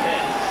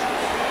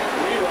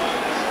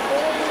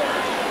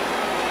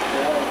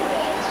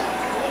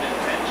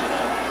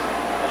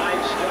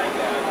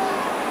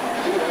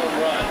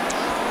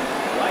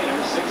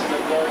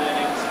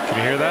 Can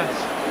you hear that?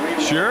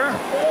 Sure.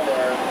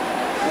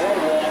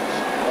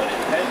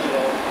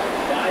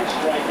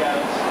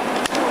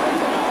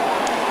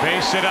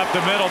 Base hit up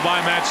the middle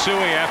by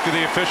Matsui after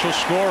the official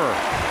scorer.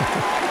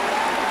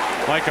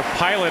 Like a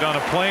pilot on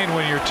a plane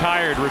when you're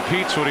tired,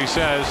 repeats what he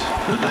says.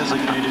 The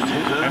designated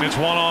hitter. And it's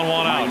 1 on,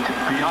 1 out.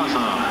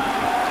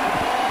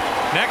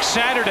 Next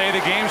Saturday,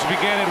 the games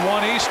begin at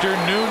 1 Eastern,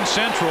 noon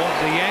Central.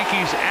 The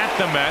Yankees at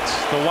the Mets,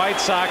 the White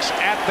Sox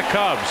at the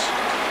Cubs.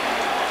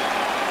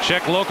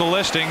 Check local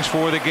listings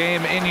for the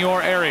game in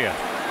your area.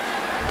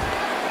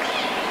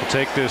 We'll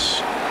take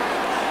this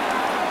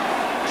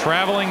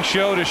traveling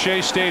show to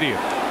Shea Stadium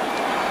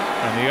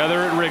and the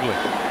other at Wrigley.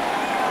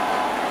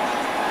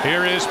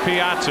 Here is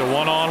Piazza,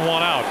 1 on,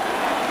 1 out.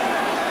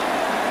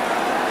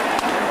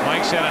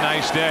 Mike's had a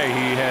nice day.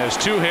 He has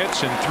 2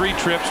 hits and 3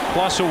 trips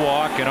plus a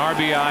walk, an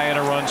RBI, and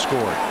a run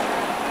scored.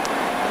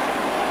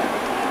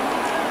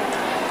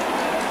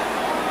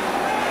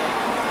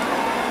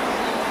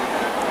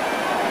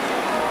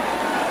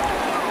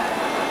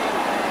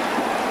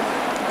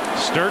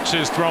 Sturtze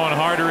is throwing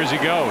harder as he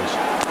goes.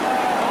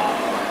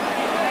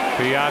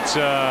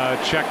 Piazza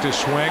checked his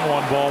swing.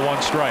 1 ball,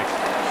 1 strike.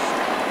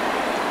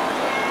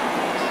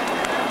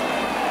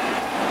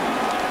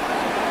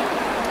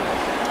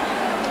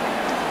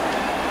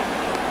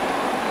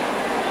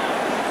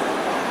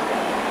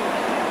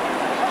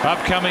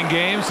 Upcoming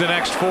games, the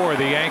next 4.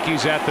 The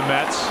Yankees at the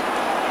Mets.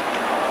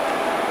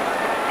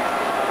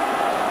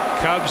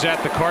 Cubs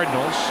at the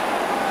Cardinals.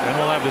 Then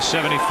we'll have the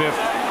 75th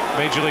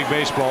Major League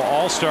Baseball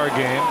All-Star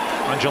Game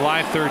on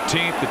July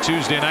 13th, the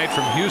Tuesday night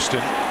from Houston.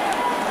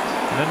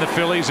 And then the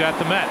Phillies at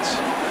the Mets.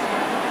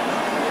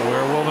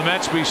 Where will the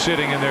Mets be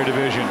sitting in their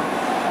division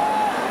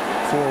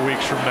 4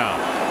 weeks from now?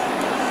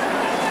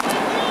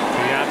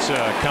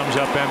 Piazza comes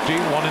up empty,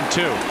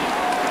 1-2.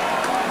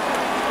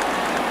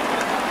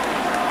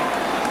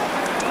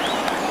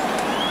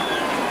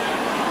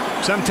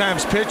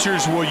 Sometimes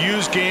pitchers will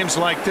use games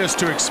like this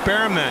to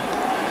experiment.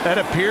 That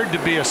appeared to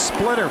be a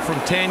splitter from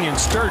Tanyon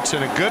Sturtze,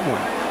 and a good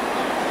one.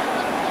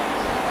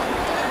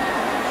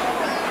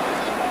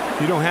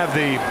 You don't have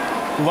the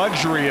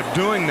luxury of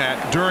doing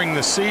that during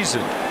the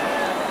season.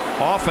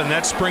 Often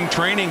that's spring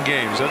training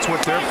games. That's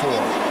what they're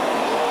for.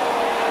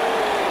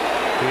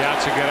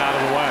 Piazza get out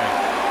of the way.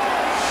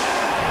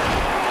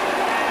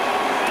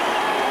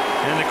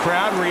 And the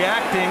crowd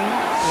reacting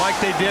like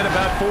they did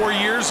about 4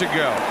 years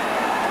ago,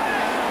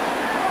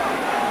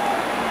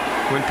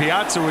 when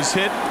Piazza was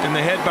hit in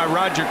the head by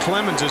Roger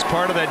Clemens as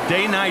part of that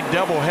day-night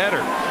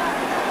doubleheader.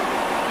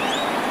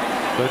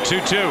 The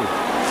 2-2.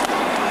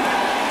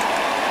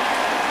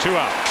 2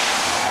 out.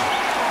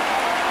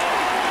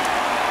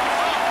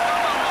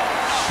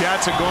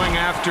 Piazza going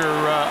after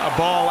a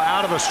ball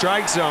out of the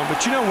strike zone.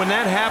 But you know, when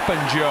that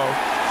happened, Joe,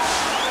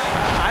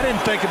 I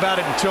didn't think about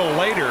it until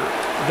later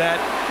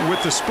that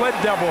with the split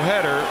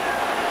doubleheader,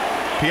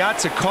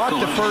 Piazza caught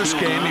the first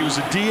game. He was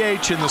a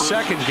DH in the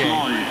second game.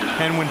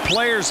 And when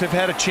players have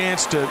had a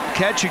chance to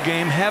catch a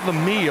game, have a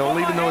meal,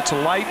 even though it's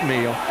a light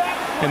meal,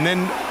 and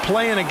then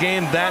play in a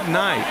game that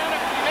night,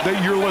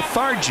 that you're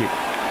lethargic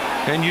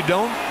and you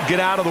don't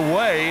get out of the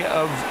way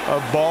of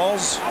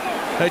balls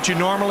that you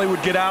normally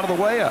would get out of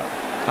the way of.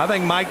 I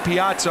think Mike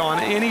Piazza on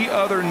any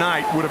other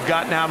night would have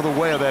gotten out of the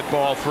way of that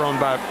ball thrown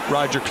by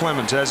Roger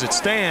Clemens. As it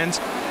stands,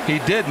 he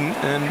didn't,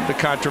 and the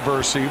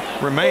controversy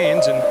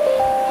remains. And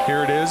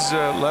here it is,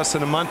 less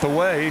than a month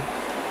away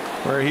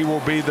where he will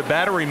be the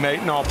battery mate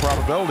in all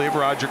probability of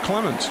Roger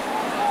Clemens.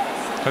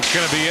 That's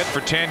going to be it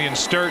for Tanyon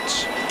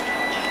Sturtze.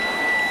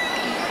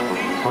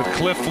 With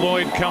Cliff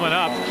Floyd coming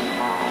up,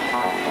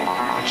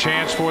 a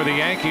chance for the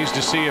Yankees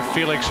to see if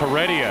Felix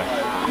Heredia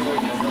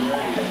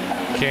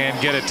can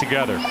get it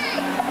together.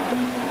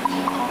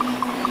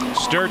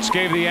 Sturtze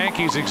gave the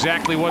Yankees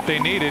exactly what they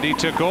needed. He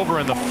took over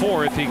in the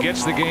 4th. He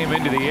gets the game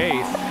into the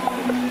 8th.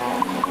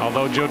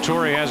 Although Joe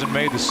Torre hasn't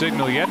made the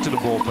signal yet to the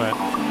bullpen.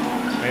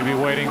 Maybe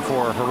waiting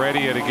for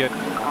Heredia to get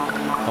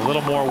a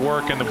little more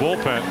work in the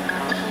bullpen.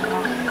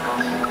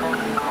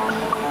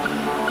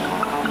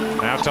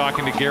 Now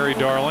talking to Gary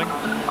Darling.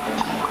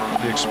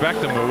 You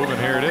expect the move, and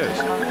here it is.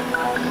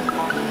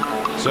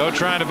 So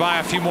trying to buy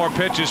a few more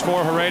pitches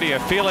for Heredia.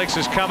 Felix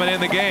is coming in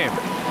the game.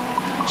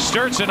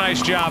 Sturtze, a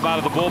nice job out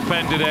of the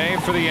bullpen today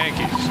for the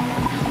Yankees.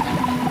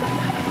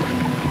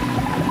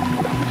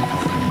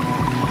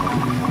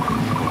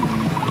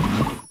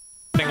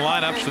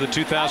 Lineups for the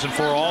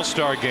 2004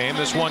 All-Star Game.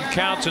 This one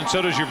counts, and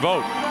so does your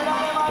vote.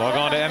 Log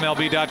on to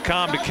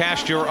MLB.com to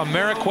cast your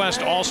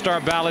AmeriQuest All-Star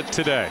ballot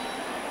today.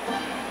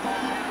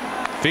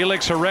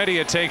 Felix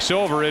Heredia takes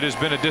over. It has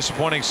been a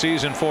disappointing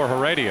season for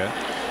Heredia.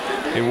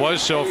 It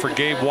was so for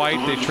Gabe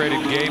White. They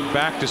traded Gabe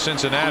back to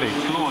Cincinnati.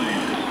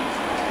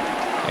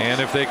 And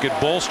if they could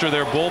bolster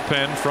their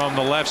bullpen from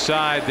the left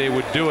side, they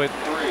would do it.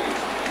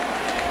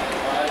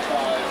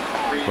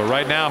 But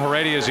right now,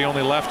 Heredia is the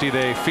only lefty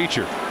they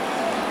feature.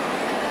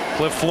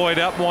 Cliff Floyd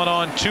up 1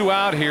 on 2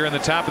 out here in the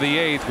top of the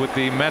 8th with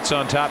the Mets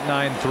on top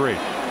 9-3.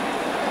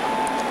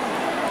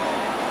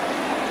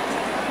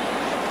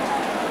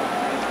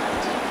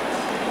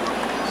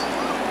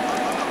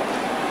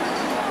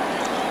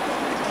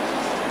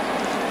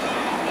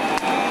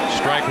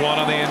 Strike 1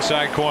 on the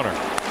inside corner.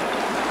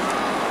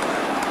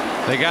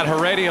 They got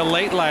Heredia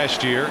late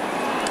last year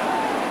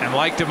and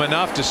liked him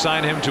enough to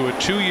sign him to a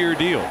 2-year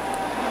deal.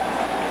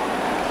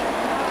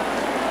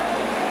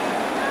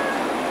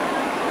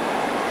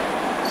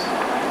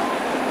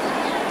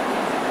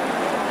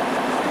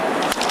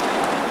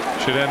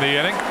 Should end the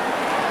inning.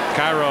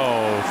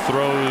 Cairo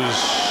throws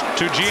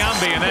to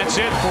Giambi, and that's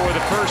it for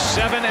the first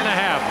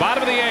 7.5.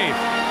 Bottom of the 8th.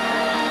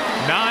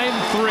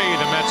 9-3,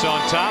 the Mets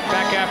on top.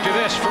 Back after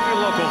this from your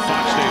local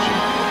Fox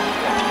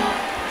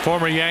station.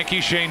 Former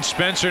Yankee Shane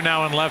Spencer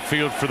now in left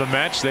field for the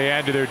Mets. They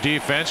add to their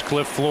defense.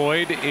 Cliff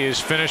Floyd is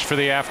finished for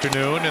the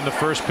afternoon, and the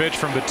first pitch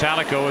from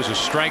Vitalico is a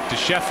strike to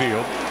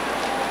Sheffield.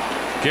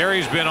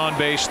 Gary's been on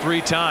base 3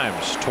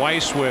 times,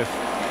 twice with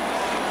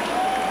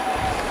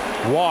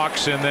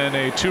walks and then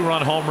a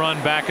 2-run home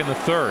run back in the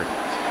 3rd.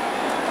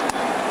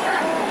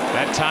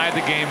 That tied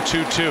the game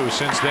 2-2.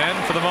 Since then,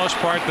 for the most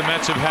part, the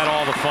Mets have had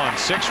all the fun.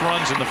 6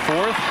 runs in the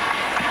 4th.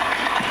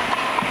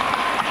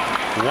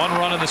 1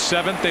 run in the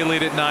 7th. They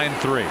lead at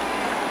 9-3.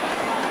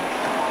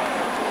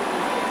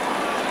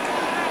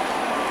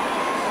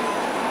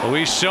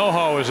 Luis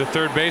Sojo is a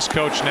third base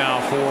coach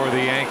now for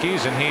the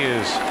Yankees, and he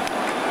is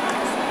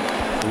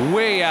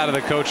way out of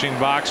the coaching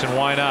box, and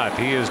why not?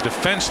 He is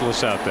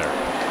defenseless out there.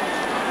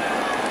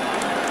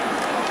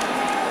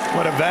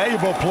 What a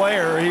valuable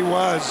player he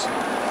was.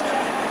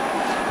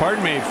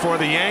 Pardon me, for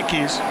the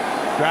Yankees,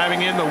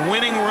 driving in the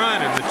winning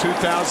run in the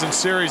 2000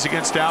 series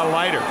against Al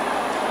Leiter.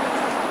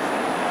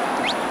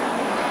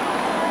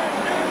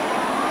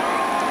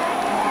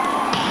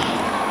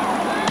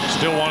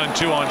 Still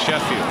 1-2 on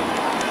Sheffield.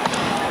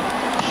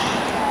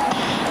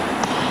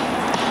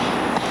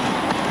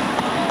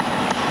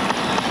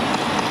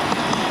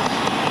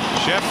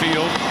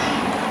 Sheffield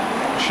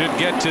should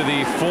get to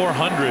the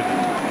 400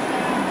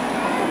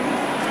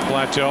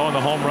 plateau in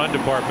the home run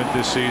department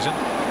this season.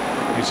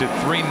 He's at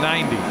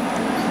 390,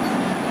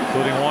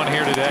 including 1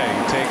 here today.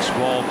 He takes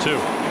ball 2.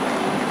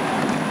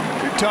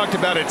 We talked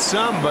about it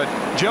some, but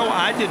Joe,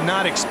 I did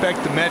not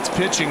expect the Mets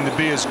pitching to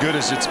be as good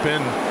as it's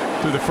been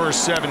through the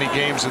first 70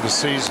 games of the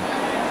season.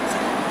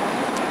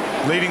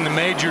 Leading the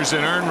majors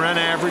in earned run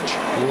average,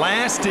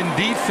 last in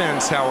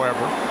defense,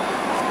 however.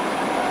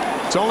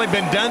 It's only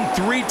been done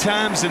 3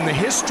 times in the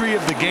history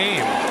of the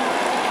game.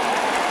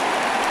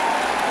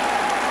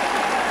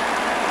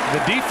 The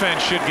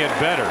defense should get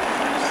better.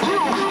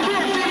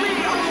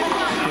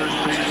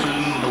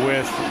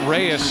 With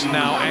Reyes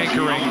now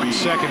anchoring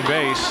second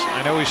base.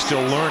 I know he's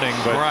still learning,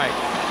 but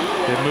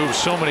they've moved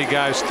so many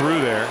guys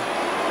through there.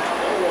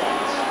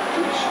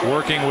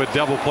 Working with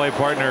double play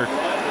partner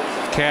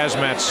Kaz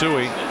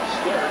Matsui.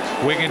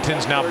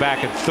 Wigginton's now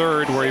back at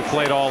third, where he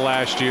played all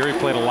last year. He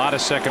played a lot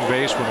of second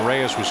base when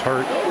Reyes was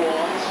hurt.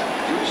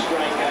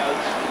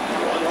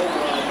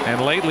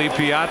 And lately,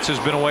 Piazza's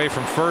been away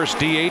from first,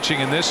 DHing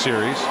in this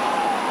series.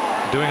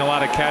 Doing a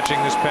lot of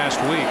catching this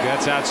past week.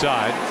 That's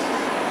outside.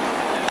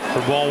 For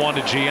ball 1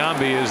 to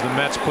Giambi as the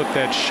Mets put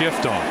that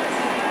shift on.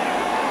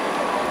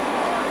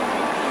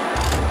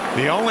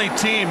 The only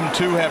team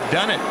to have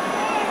done it,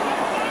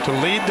 to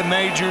lead the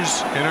majors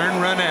in earned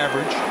run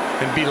average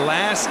and be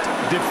last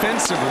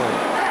defensively,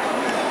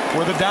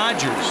 were the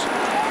Dodgers.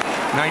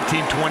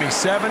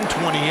 1927,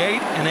 28,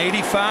 and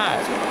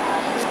 85.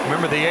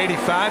 Remember the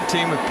 85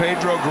 team with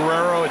Pedro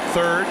Guerrero at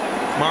third,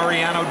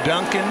 Mariano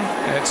Duncan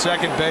at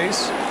second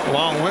base,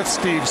 along with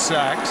Steve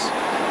Sachs.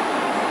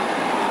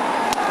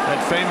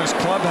 That famous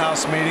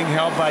clubhouse meeting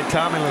held by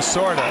Tommy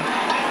Lasorda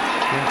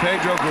when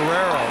Pedro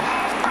Guerrero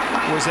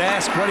was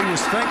asked what he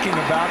was thinking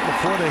about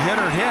before the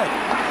hitter hit.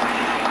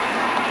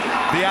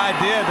 The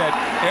idea that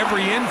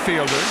every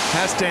infielder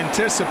has to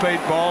anticipate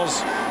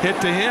balls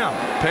hit to him.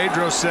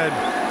 Pedro said,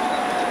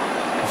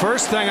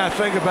 first thing I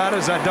think about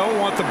is I don't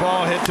want the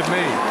ball hit to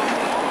me.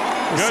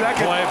 Good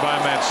play by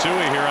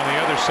Matsui here on the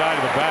other side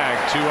of the bag.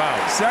 2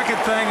 out. Second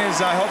thing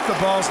is I hope the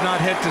ball's not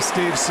hit to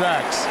Steve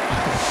Sachs.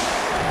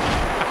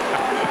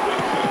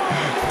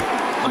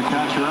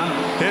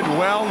 Hit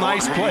well.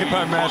 Nice play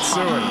by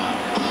Matsui.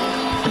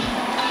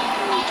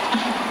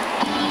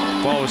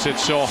 Ball was hit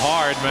so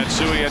hard,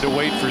 Matsui had to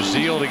wait for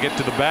Zeal to get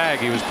to the bag.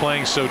 He was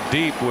playing so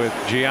deep with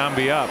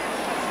Giambi up.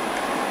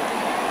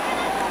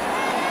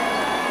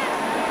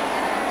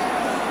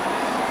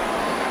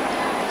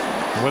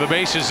 With the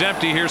bases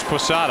empty, here's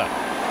Posada.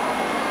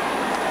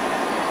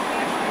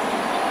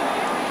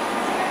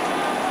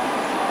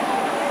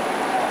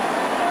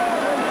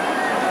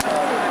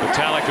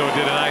 Vitalico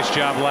did a nice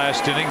job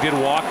last inning. Did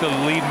walk the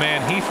lead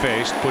man he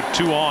faced, put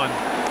 2 on,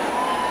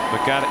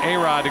 but got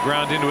A-Rod to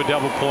ground into a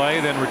double play,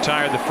 then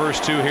retired the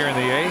first 2 here in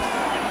the 8th.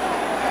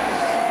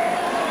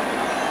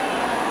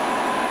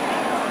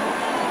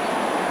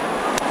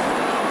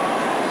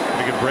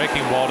 Pretty good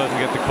breaking ball, doesn't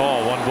get the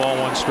call. 1 ball,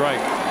 1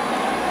 strike.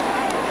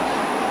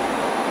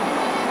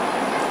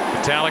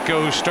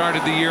 Vitalico, who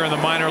started the year in the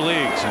minor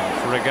leagues, and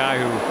for a guy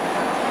who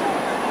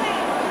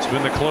has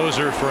been the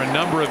closer for a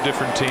number of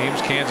different teams,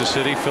 Kansas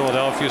City,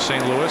 Philadelphia,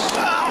 St. Louis. Sure,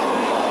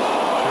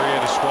 he had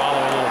to swallow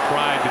a little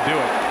pride to do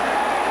it.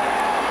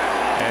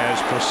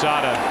 As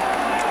Posada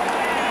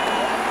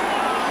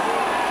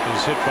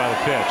is hit by the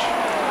pitch.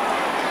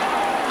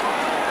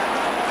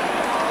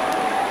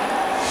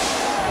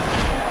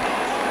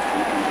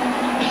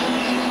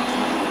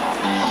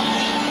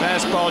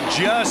 Fastball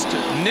just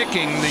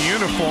nicking the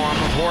uniform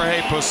of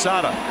Jorge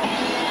Posada.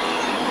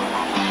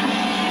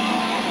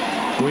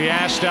 We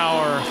asked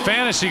our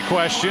fantasy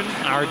question,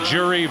 our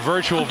jury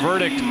virtual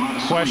verdict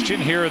question.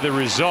 Here are the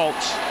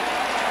results.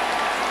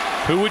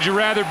 Who would you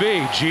rather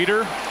be,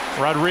 Jeter,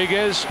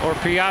 Rodriguez, or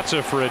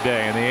Piazza for a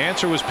day? And the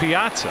answer was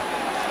Piazza.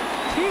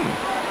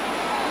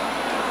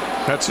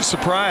 That's a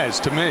surprise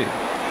to me.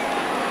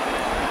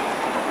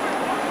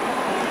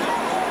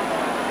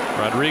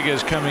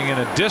 Rodriguez coming in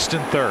a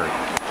distant third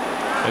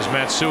as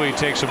Matsui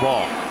takes a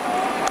ball.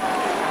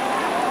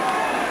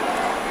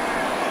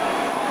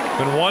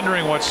 Been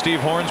wondering what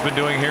Steve Horn's been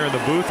doing here in the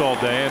booth all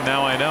day, and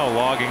now I know,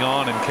 logging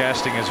on and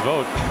casting his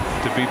vote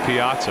to beat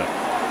Piazza.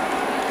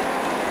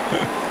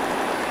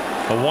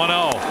 A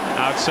 1-0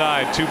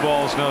 outside, 2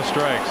 balls, no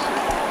strikes.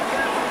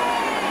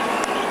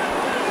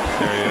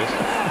 There he is.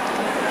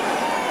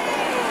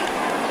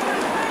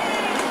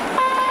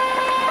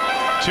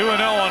 2-0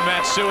 on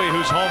Matsui,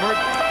 who's homered.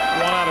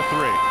 1 out of 3.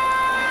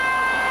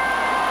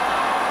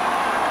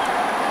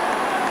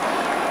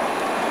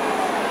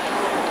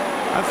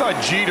 I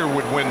thought Jeter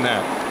would win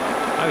that.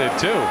 I did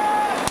too.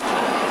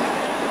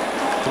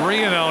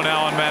 3-0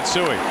 now on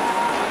Matsui.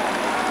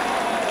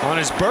 On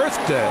his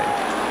birthday.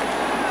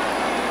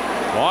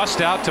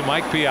 Lost out to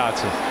Mike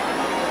Piazza.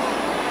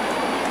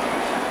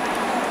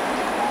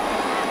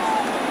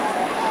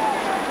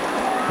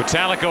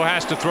 Vitalico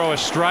has to throw a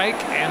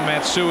strike, and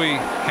Matsui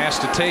has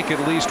to take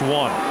at least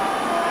 1.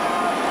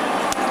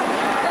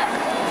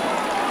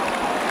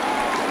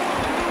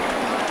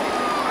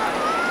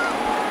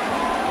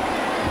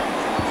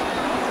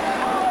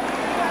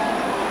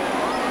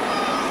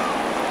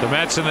 The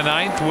Mets in the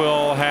 9th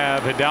will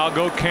have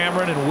Hidalgo,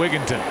 Cameron, and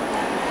Wigginton.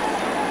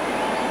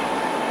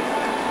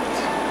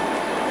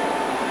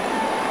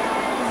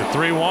 The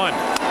 3-1.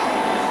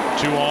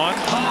 2 on,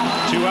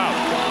 2 out.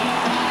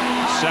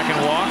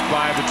 Second walk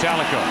by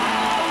Vitalico.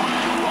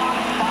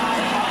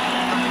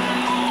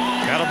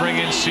 That'll bring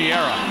in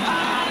Sierra.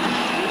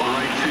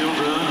 Right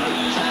fielder,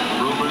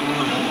 Ruben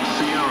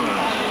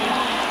Sierra.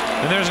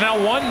 And there's now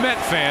one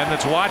Met fan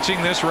that's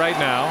watching this right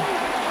now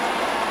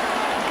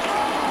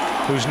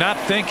who's not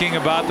thinking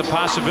about the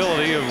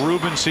possibility of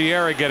Ruben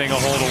Sierra getting a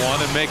hold of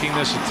one and making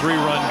this a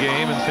 3-run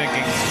game and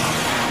thinking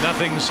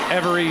nothing's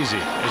ever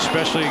easy,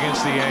 especially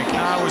against the Yankees.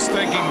 I was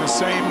thinking the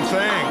same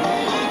thing.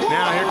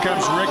 Now here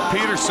comes Rick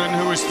Peterson,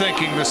 who is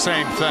thinking the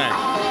same thing.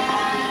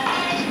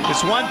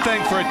 It's one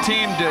thing for a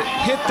team to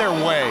hit their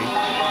way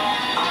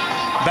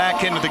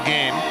back into the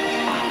game,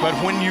 but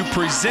when you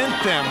present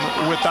them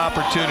with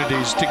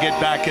opportunities to get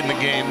back in the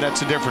game,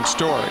 that's a different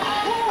story.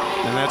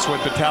 And that's what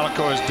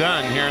Vitalico has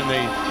done here in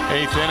the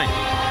 8th inning.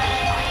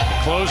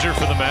 The closer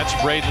for the Mets,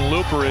 Braden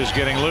Looper, is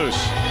getting loose.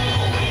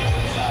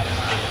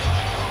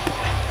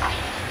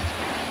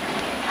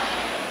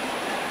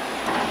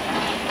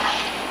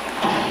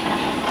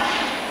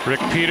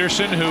 Rick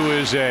Peterson, who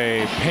is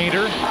a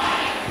painter,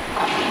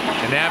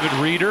 an avid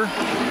reader,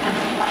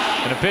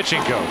 and a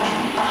pitching coach,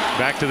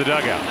 back to the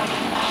dugout.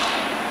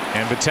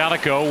 And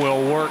Vitalico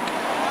will work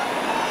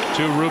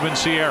to Ruben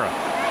Sierra.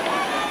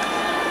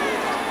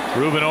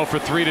 Ruben 0 for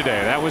 3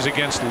 today. That was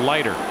against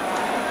Leiter,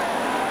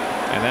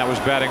 and that was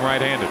batting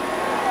right-handed.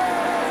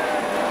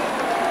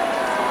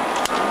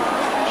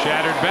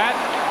 Shattered bat.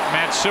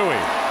 Matsui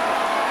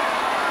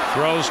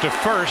throws to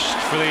first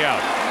for the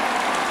out.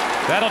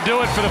 That'll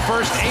do it for the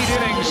first 8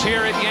 innings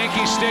here at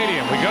Yankee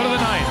Stadium. We go to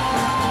the 9th.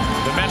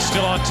 The Mets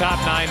still on top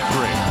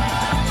 9-3.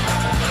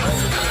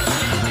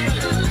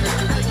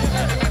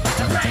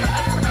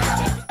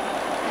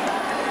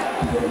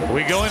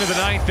 We go into the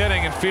 9th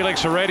inning, and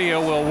Felix Heredia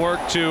will work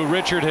to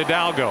Richard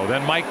Hidalgo,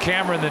 then Mike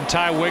Cameron, then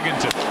Ty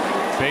Wigginton.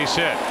 Base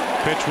hit.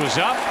 Pitch was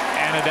up,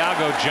 and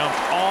Hidalgo jumped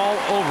all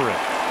over it.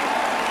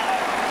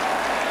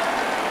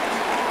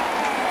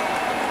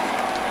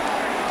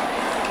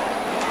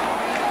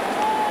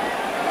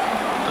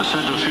 The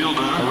center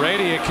fielder.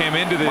 Heredia came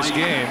into this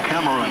game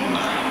Cameron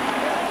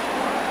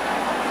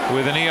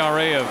with an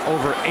ERA of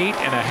over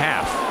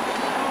 8.5.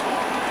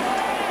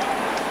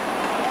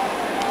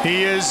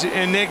 He is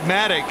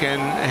enigmatic and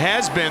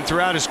has been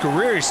throughout his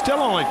career. He's still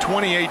only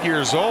 28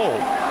 years old.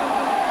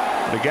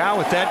 The guy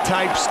with that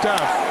type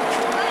stuff,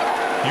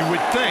 you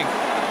would think,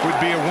 would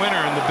be a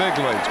winner in the big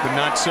leagues, but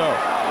not so.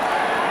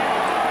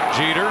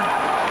 Jeter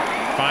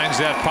finds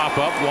that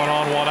pop-up, 1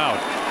 on, 1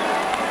 out.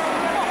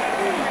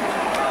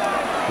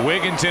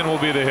 Wigginton will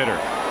be the hitter.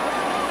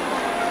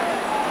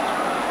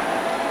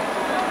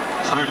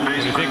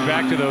 When you think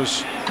back to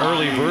those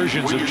early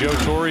versions of Joe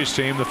Torre's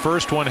team, the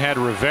first one had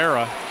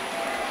Rivera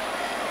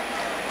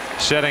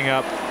setting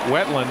up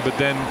Wetland, but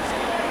then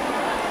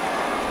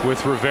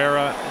with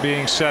Rivera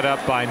being set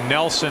up by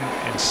Nelson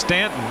and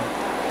Stanton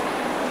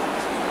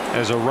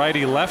as a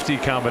righty-lefty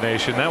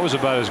combination, that was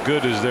about as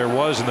good as there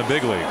was in the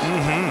big leagues.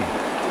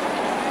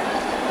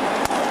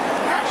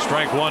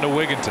 Strike 1 to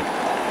Wigginton.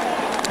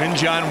 And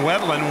John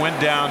Wetland went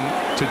down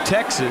to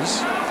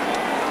Texas,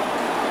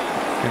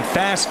 and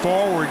fast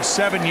forward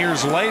 7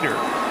 years later,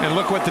 and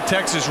look what the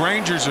Texas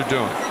Rangers are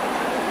doing.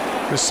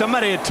 If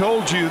somebody had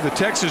told you the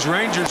Texas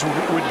Rangers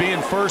would be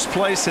in first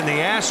place and the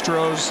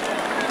Astros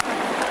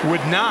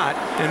would not,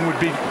 and would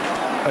be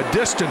a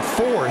distant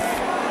 4th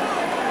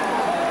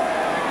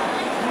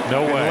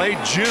no way. In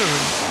late June,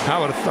 I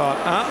would have thought,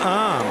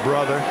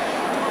 brother.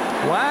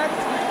 What?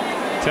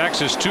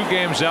 Texas 2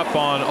 games up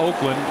on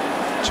Oakland,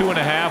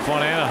 2.5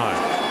 on Anaheim.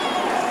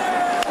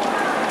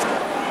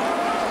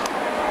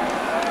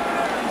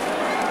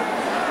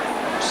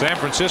 San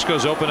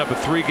Francisco's opened up a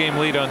 3-game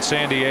lead on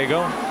San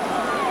Diego.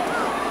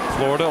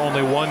 Florida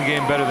only 1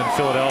 game better than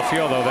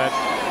Philadelphia, although that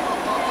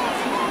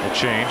will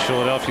change.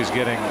 Philadelphia's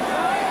getting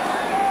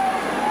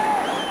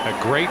a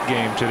great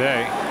game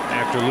today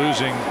after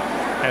losing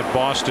at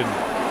Boston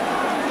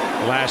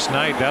last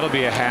night. That'll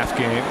be a half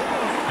game.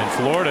 And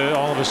Florida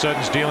all of a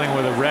sudden is dealing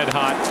with a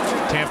red-hot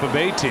Tampa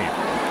Bay team.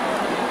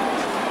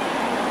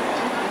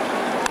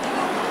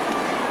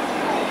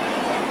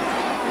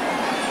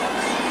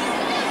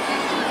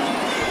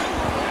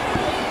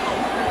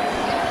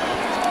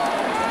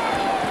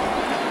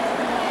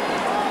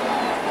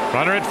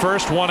 Runner at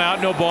first, 1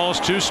 out, no balls,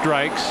 2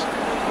 strikes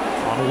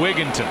on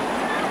Wigginton.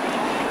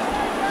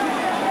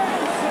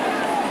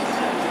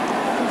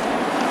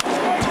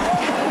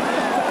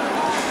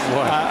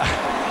 What?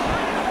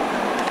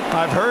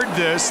 I've heard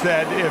this,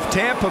 that if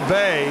Tampa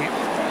Bay,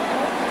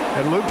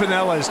 and Lou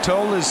Piniella has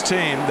told his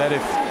team that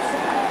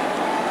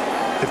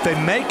if they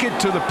make it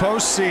to the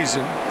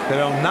postseason, that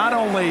he'll not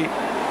only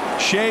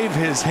shave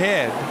his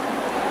head,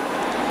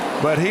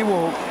 but he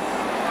will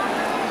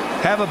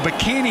have a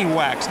bikini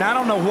wax. Now I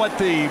don't know what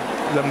the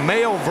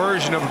male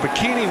version of a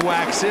bikini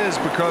wax is,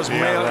 because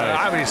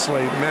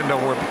obviously men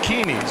don't wear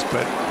bikinis,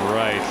 but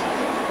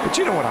but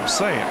you know what I'm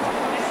saying.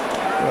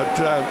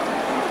 But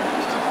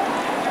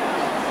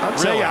I'll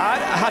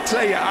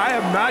tell you, I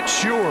am not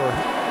sure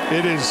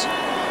it is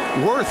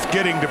worth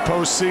getting to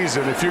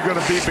postseason if you're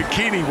going to be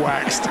bikini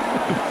waxed.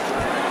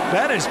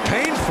 That is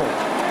painful.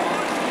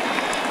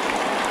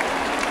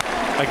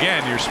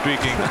 Again, you're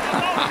speaking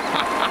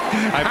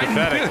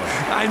hypothetically.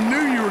 I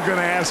knew you were going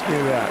to ask me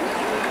that.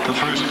 The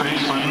first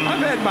baseman. I've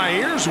had my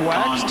ears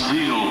waxed.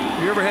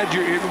 You ever had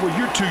your? Well,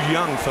 you're too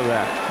young for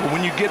that. But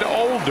when you get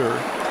older,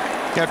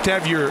 you have to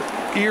have your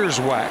ears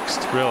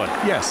waxed. Really?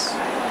 Yes.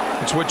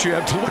 It's what you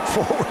have to look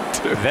forward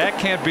to. That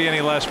can't be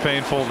any less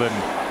painful than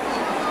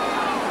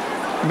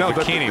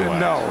bikini wax.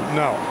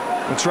 No.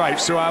 That's right.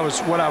 So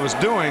what I was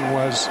doing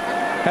was,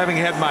 having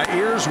had my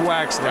ears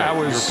waxed, right.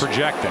 You're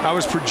projecting. I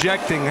was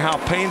projecting how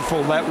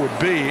painful that would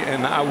be,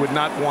 and I would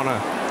not want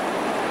to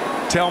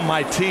tell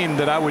my team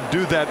that I would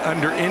do that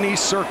under any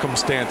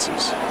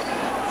circumstances.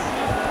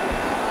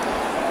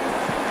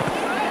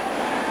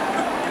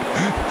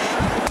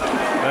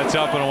 That's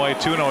up and away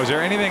 2-0. Is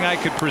there anything I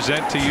could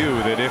present to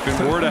you that if it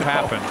were to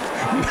happen?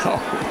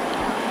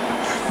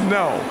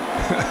 No.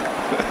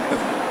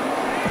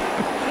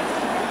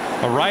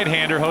 A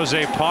right-hander,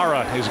 Jose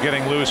Parra, is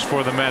getting loose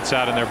for the Mets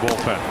out in their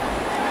bullpen.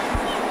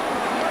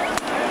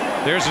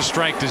 There's a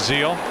strike to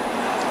Zeal.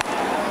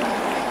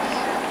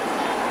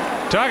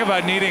 Talk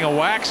about needing a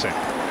waxing.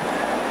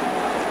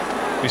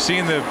 You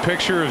seen the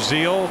picture of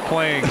Zeal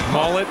playing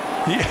mullet?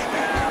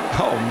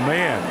 Oh,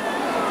 man.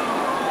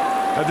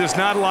 That does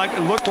not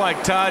look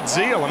like Todd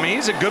Zeile. I mean,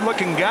 he's a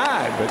good-looking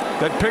guy, but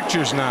that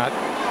picture's not.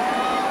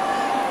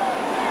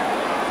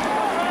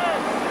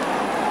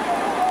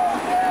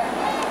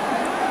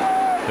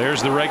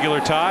 There's the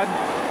regular Todd.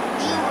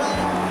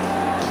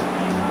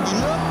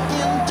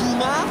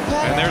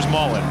 And there's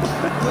Mullen.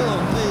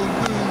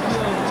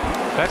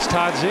 That's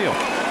Todd Zeile.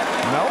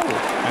 No.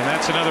 And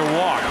that's another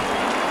walk.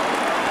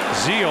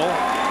 Zeile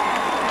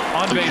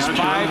on base 5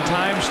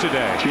 times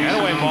today. Get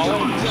away,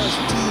 Mullen.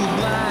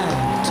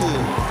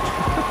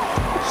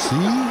 See,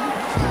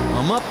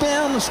 I'm up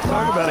there on the spot.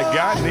 Talk about a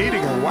guy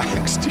needing a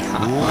wax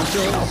job.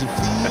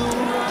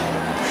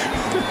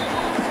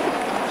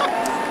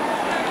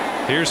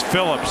 Here's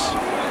Phillips.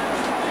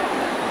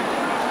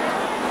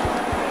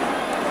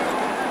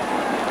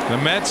 The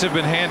Mets have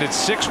been handed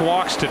 6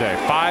 walks today,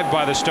 5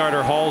 by the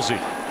starter Halsey.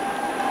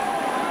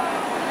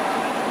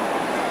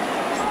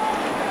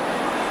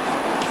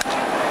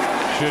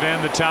 Should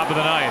end the top of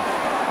the 9th.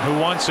 Who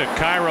wants it?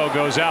 Cairo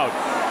goes out.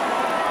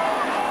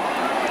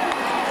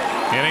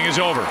 Inning is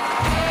over.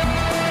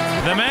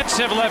 The Mets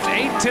have left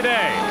 8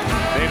 today.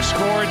 They've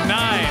scored 9.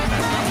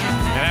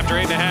 And after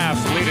 8.5,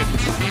 lead it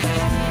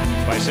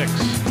by 6.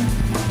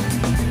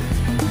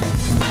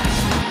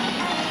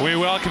 We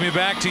welcome you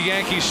back to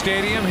Yankee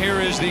Stadium. Here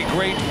is the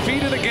great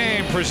feat of the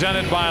game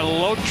presented by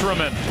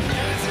Lotrimin.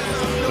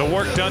 The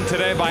work done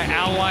today by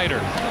Al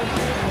Leiter.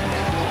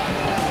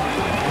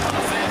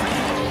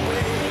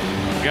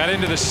 Got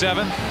into the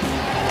 7th.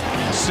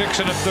 6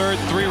 1/3,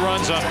 3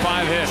 runs on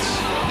 5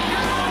 hits.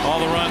 All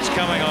the runs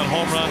coming on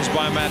home runs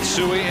by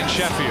Matsui and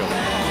Sheffield.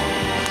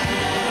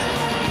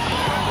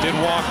 Did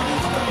walk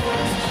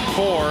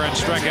 4 and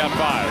strike out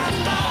 5.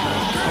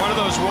 One of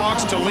those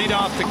walks to lead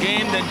off the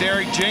game. Then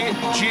Derek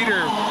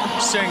Jeter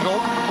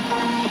singled.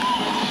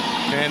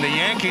 And the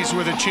Yankees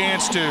with a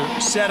chance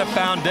to set a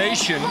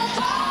foundation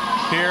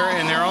here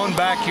in their own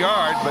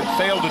backyard, but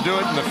failed to do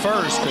it in the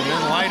 1st. And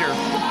then Leiter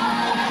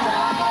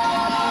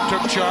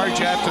took charge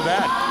after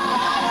that.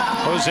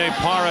 Jose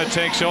Parra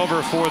takes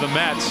over for the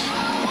Mets.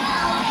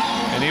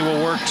 And he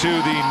will work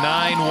to the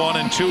 9, 1,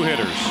 and 2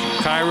 hitters.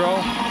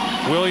 Cairo,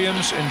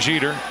 Williams, and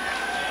Jeter.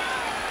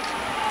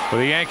 With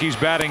the Yankees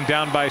batting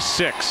down by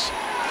 6.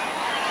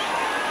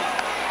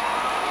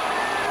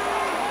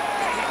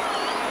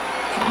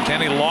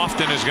 Kenny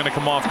Lofton is going to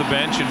come off the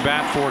bench and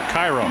bat for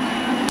Cairo.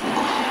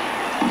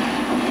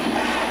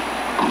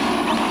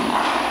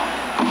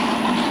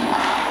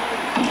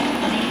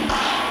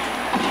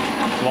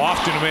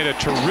 Lofton made a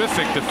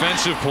terrific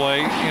defensive play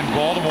in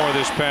Baltimore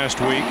this past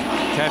week,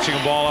 catching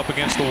a ball up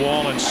against the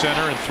wall in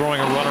center and throwing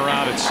a runner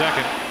out at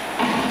second.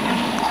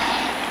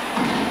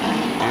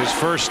 He is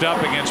first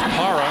up against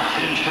Parra.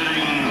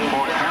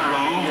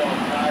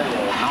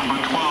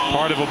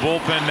 Part of a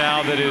bullpen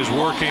now that is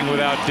working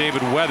without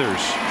David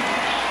Weathers,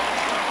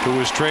 who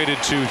was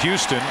traded to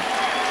Houston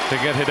to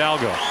get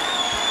Hidalgo.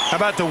 How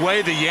about the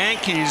way the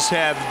Yankees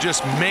have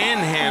just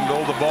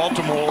manhandled the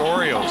Baltimore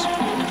Orioles,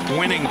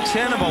 winning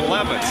 10 of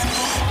 11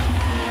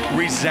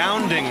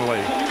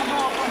 resoundingly.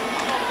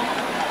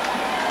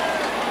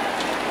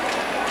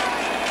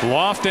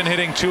 Lofton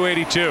hitting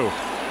 .282.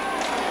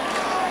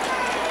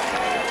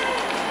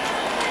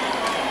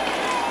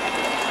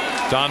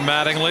 Don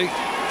Mattingly,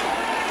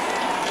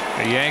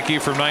 a Yankee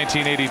from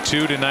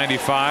 1982 to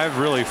 95,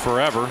 really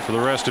forever, for the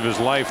rest of his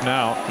life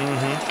now.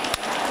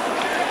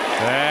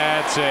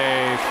 That's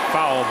a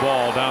foul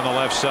ball down the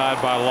left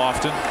side by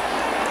Lofton.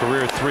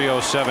 Career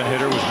 .307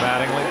 hitter was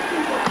Mattingly.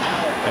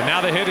 And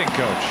now the hitting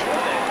coach.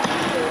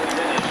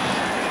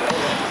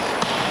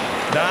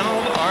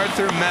 Donald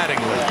Arthur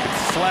Mattingly,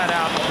 flat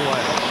out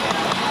play.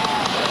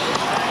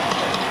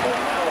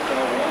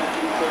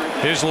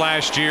 His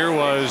last year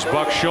was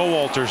Buck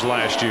Showalter's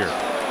last year.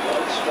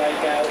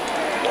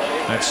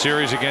 That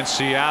series against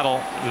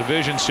Seattle, the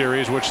division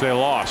series, which they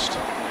lost.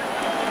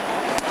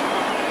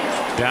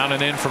 Down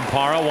and in from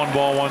Parra, 1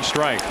 ball, 1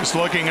 strike. Just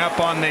looking up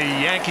on the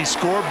Yankee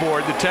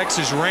scoreboard, the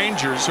Texas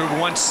Rangers, who've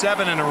won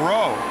 7 in a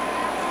row,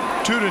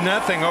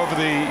 2-0 over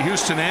the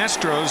Houston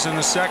Astros in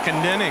the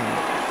 2nd inning.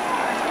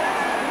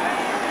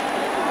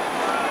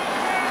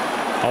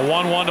 A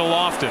 1-1 to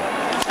Lofton.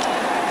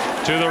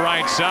 To the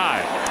right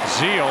side.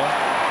 Zeile,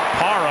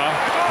 Parra,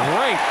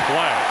 great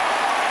play.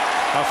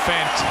 A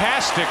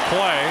fantastic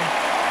play.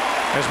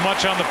 As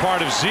much on the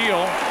part of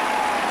Zeile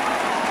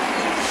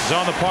as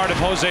on the part of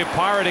Jose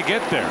Parra to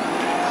get there.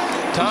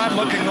 Todd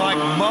looking like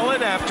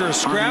Mullet after a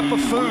scrap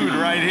of food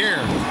right here.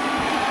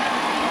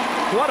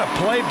 What a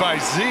play by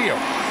Zeile.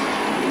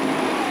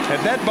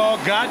 Had that ball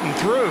gotten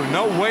through,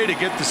 no way to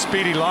get the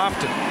speedy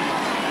Lofton.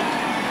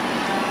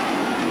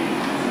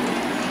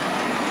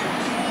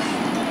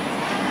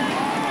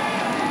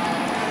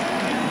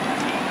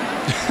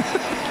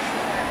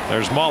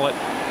 There's Mullet.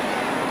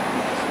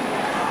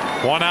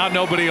 1 out,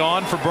 nobody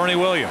on for Bernie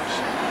Williams.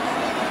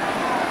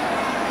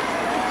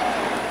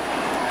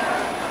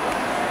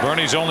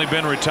 Bernie's only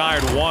been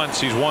retired once.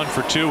 He's 1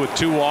 for 2 with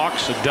 2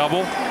 walks, a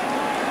double,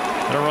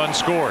 and a run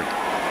scored.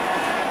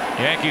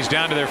 Yankees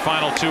down to their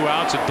final 2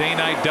 outs. A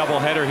day-night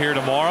doubleheader here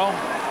tomorrow.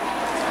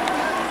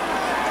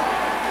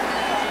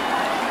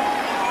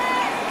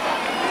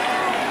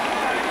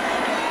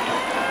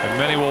 And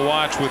many will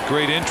watch with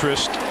great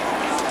interest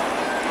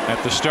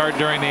at the start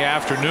during the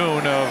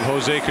afternoon of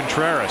Jose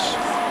Contreras.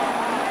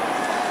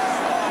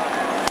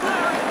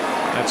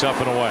 That's up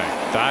and away.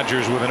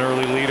 Dodgers with an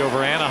early lead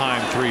over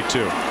Anaheim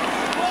 3-2.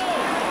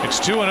 It's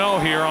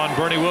 2-0 here on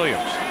Bernie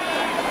Williams.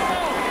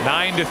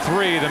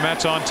 9-3, the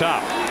Mets on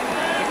top.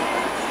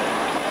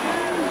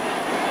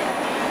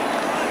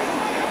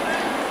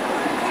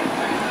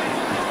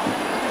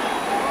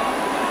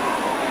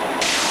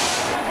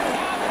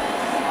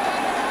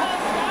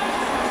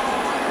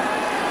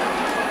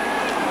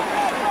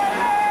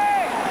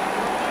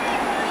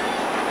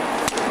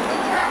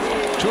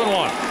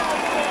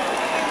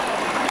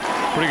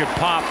 Pretty good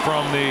pop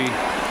from the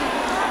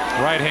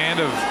right hand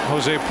of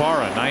Jose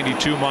Parra,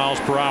 92 miles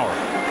per hour.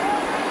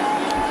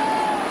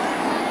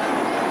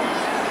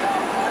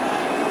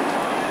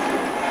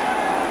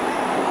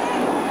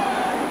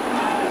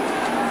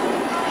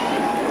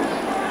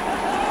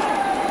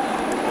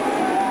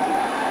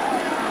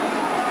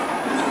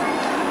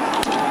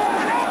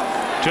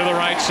 To the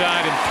right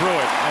side and through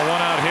it. A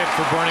 1-out hit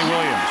for Bernie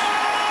Williams.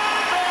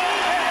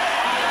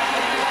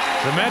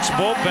 The Mets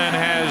bullpen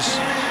has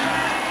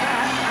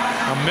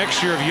a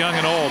mixture of young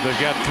and old. They've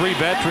got 3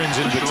 veterans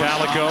in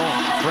Vitalico,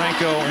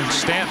 Franco, and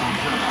Stanton.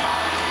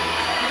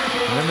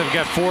 And then they've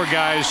got 4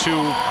 guys who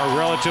are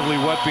relatively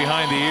wet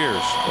behind the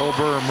ears.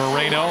 Ober,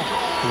 Moreno,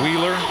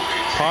 Wheeler,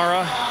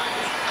 Parra,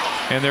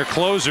 and their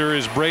closer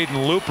is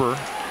Braden Looper,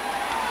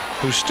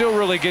 who's still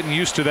really getting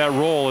used to that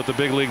role at the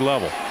big league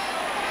level.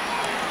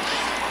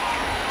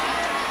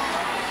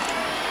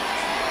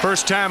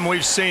 First time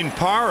we've seen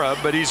Parra,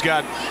 but he's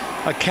got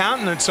a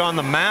countenance on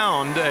the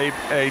mound,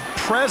 a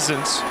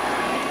presence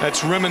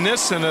that's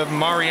reminiscent of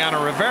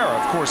Mariano Rivera.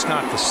 Of course,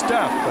 not the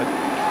stuff, but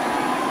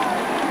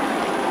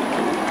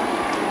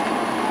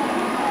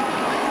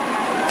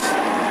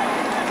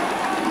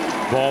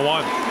ball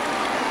 1.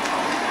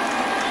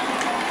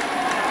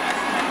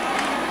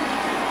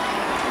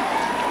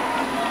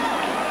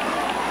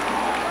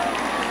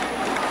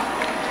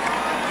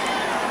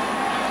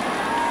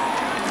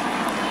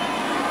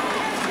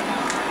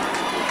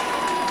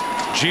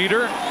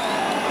 Jeter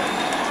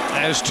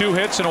has 2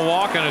 hits and a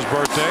walk on his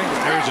birthday.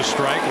 There's a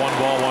strike. 1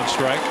 ball, 1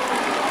 strike.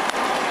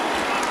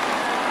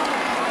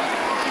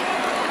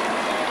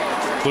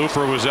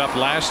 Looper was up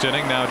last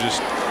inning, now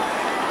just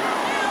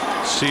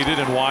seated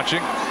and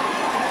watching.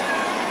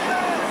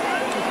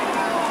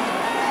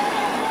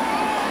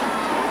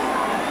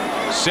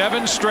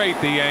 Seven straight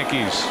the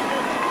Yankees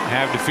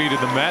have defeated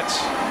the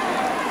Mets.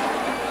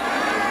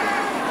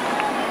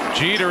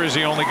 Jeter is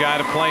the only guy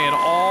to play in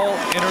all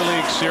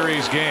interleague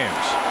series games.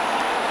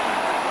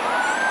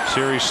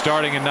 Series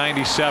starting in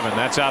 '97.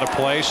 That's out of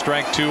play.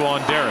 Strike 2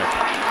 on Derek.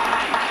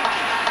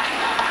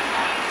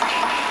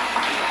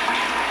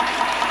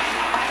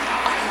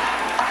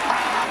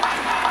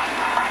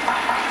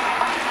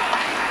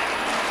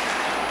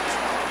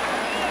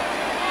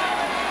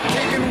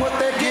 Taking what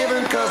they're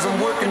giving 'cause I'm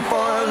working for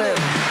a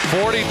living.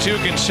 42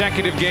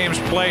 consecutive games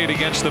played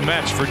against the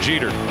Mets for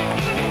Jeter.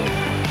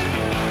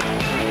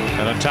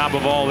 And on top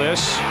of all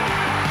this,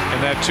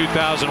 in that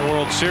 2000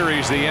 World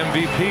Series, the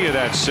MVP of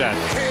that set.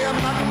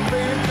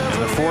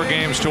 And the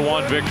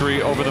 4-1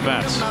 victory over the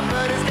Mets.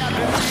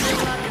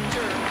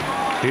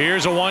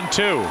 Here's a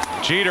 1-2.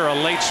 Jeter, a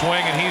late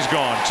swing, and he's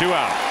gone. 2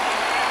 out.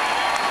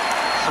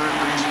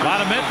 A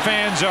lot of Met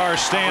fans are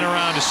staying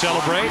around to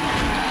celebrate.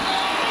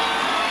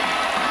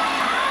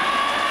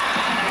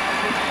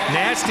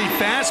 Nasty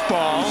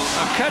fastball,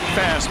 a cut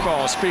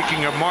fastball,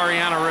 speaking of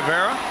Mariano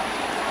Rivera,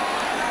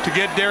 to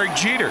get Derek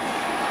Jeter.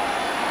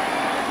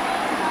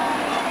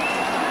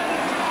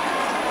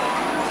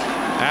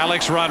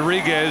 Alex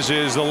Rodriguez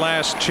is the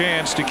last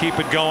chance to keep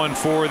it going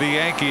for the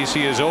Yankees.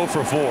 He is 0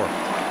 for 4.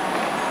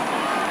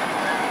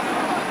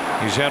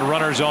 He's had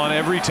runners on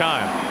every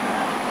time.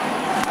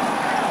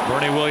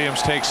 Bernie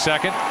Williams takes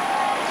second.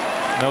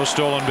 No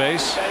stolen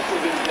base.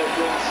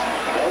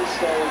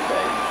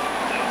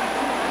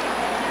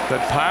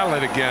 That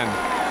pilot again.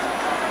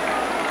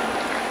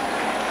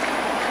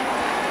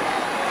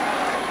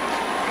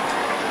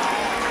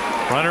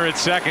 Runner at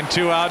second,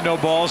 2 out, no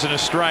balls and a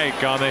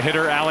strike on the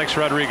hitter Alex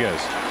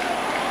Rodriguez.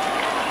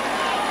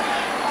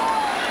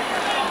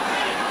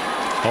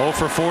 0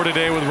 for 4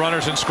 today with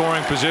runners in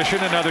scoring position.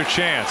 Another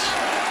chance.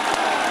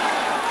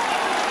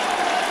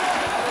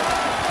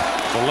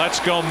 The "Let's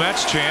Go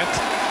Mets" chant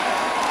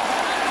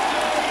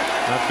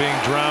not being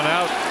drowned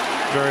out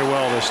very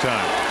well this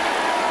time.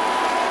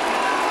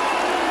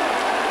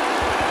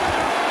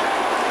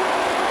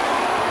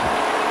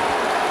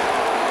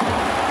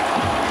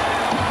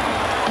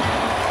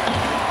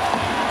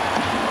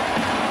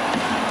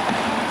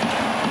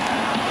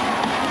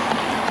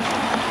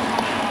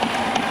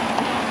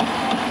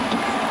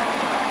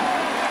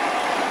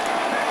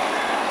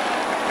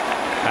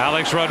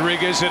 Alex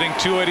Rodriguez hitting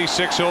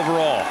 .286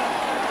 overall.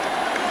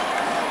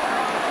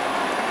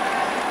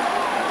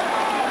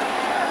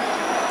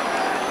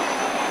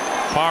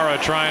 Parra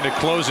trying to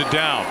close it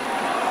down.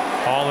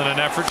 All in an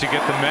effort to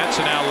get the Mets,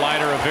 and now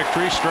Leiter a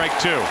victory. Strike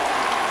 2.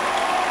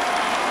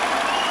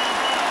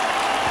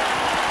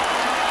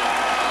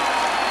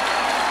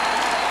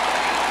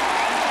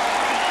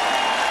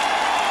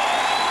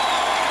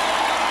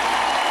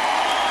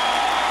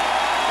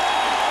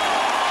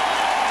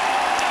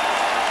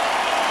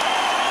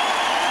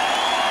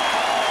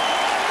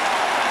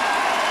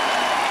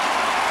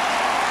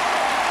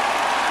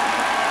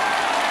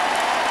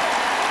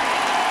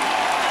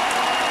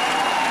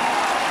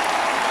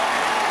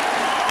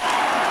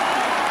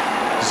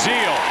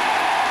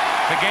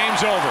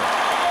 Game's over.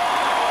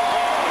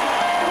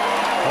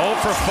 0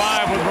 for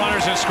 5 with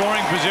runners in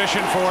scoring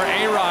position for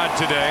A-Rod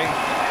today.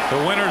 The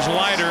winner's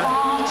Leiter.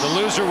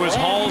 The loser was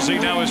Halsey,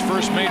 now his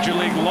first major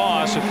league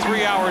loss. A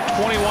 3-hour,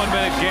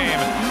 21-minute game.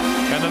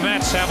 And the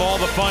Mets have all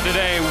the fun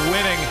today,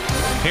 winning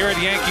here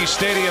at Yankee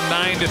Stadium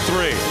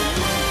 9-3.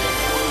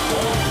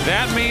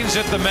 That means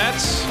that the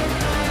Mets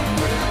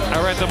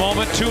are at the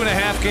moment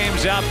 2.5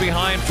 games out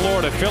behind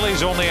Florida.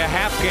 Phillies only a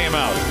half game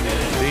out.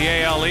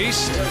 The AL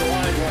East,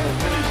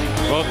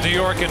 both New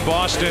York and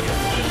Boston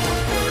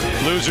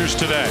losers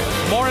today.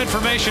 More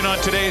information on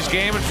today's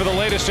game, and for the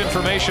latest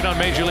information on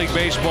Major League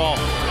Baseball,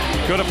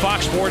 go to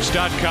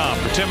foxsports.com.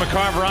 For Tim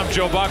McCarver, I'm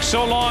Joe Buck.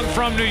 So long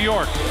from New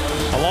York.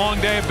 A long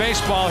day of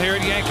baseball here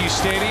at Yankee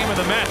Stadium, and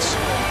the Mets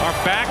are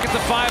back at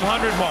the 500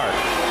 mark.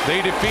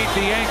 They defeat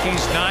the Yankees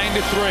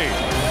 9-3.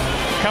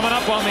 Coming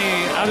up on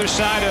the other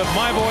side of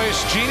my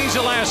voice, Jeannie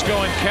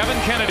Zelasco and Kevin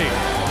Kennedy.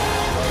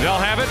 They'll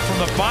have it from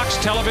the Fox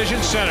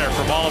Television Center.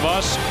 From all of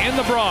us in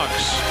the Bronx,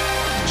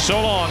 so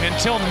long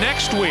until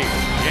next week,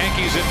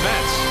 Yankees and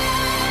Mets.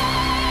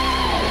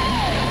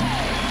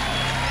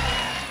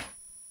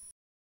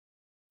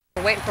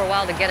 We're waiting for a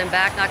while to get him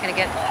back. Not going to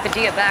get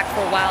Phenia back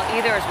for a while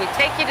either, as we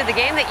take you to the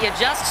game that you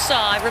just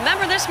saw.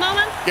 Remember this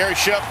moment? Gary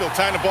Sheffield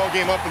tying the ball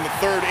game up in the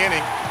 3rd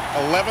inning.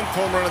 11th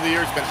home run of the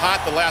year. It's been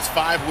hot the last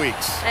 5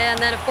 weeks. And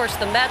then, of course,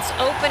 the Mets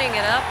opening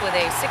it up with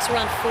a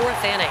 6-run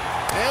 4th inning.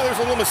 Yeah, there's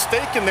a little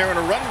mistake in there in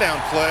a rundown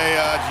play.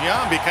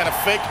 Giambi kind of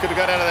faked, could have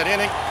got out of that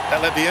inning.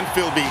 That let the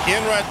infield be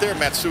in right there.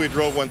 Matsui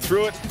drove one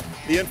through it.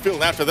 The infield,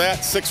 and after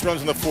that, 6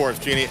 runs in the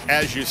 4th, Jeannie,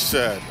 as you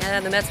said.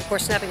 And the Mets, of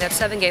course, snapping that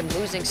 7-game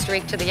losing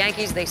streak to the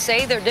Yankees. They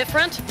say they're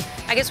different.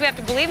 I guess we have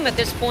to believe them at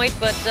this point,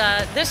 but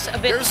this a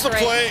bit Here's strange.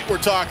 The play we're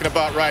talking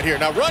about right here.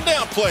 Now,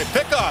 rundown play,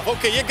 pick off.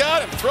 Okay, you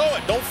got him. Throw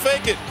it. Don't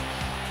fake it.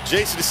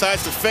 Jason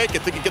decides to fake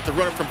it. Think you get the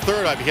runner from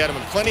third. He had him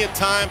in plenty of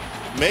time.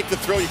 Make the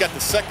throw. You got the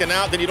second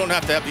out. Then you don't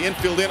have to have the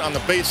infield in on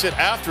the base hit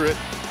after it.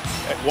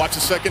 Watch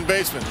the second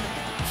baseman.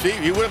 See,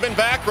 he would have been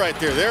back right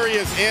there. There he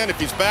is in. If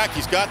he's back,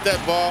 he's got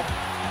that ball.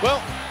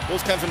 Well,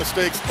 those kinds of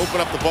mistakes open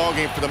up the ball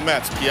game for the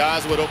Mets.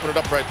 Piazza would open it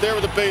up right there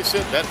with a base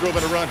hit. That drove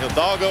in a run.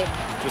 Hidalgo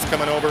just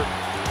coming over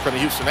from the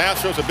Houston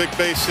Astros, a big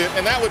base hit,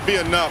 and that would be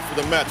enough for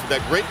the Mets with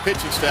that great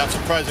pitching staff,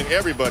 surprising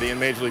everybody in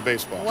Major League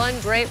Baseball. One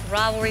great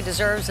rivalry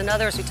deserves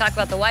another. As we talk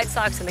about the White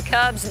Sox and the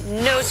Cubs,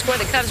 no score.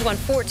 The Cubs won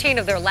 14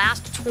 of their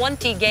last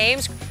 20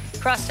 games.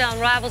 Crosstown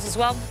rivals as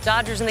well.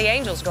 Dodgers and the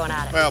Angels going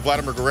at it. Well,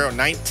 Vladimir Guerrero,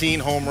 19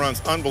 home runs,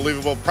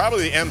 unbelievable.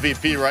 Probably the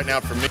MVP right now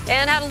for me.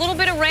 And had a little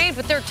bit of rain,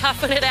 but they're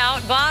toughing it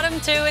out.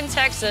 Bottom 2 in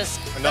Texas.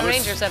 The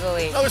Rangers have the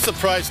lead. Another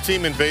surprise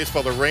team in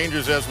baseball, the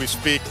Rangers, as we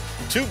speak.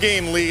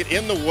 2-game lead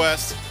in the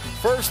West.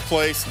 First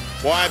place.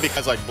 Why?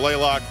 Because like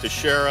Blaylock,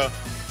 Teixeira,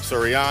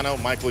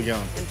 Soriano, Michael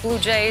Young. And Blue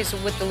Jays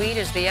with the lead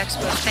as the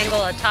Expos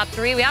tangle at top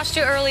 3. We asked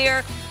you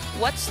earlier,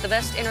 what's the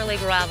best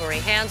interleague rivalry?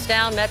 Hands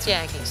down,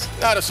 Mets-Yankees.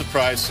 Not a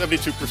surprise,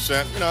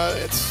 72%. You know,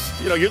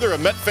 it's, you're either a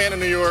Met fan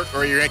in New York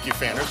or a Yankee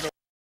fan. There's no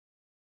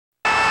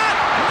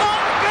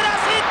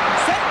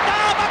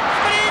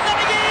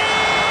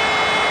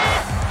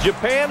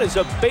Japan is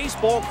a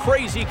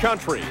baseball-crazy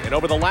country, and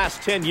over the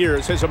last 10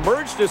 years has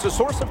emerged as a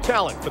source of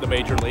talent for the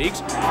major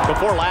leagues.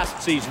 Before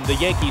last season, the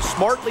Yankees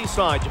smartly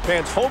signed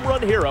Japan's home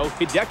run hero,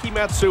 Hideki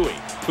Matsui,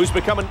 who's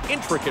become an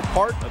intricate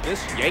part of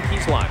this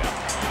Yankees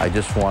lineup. I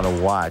just want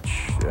to watch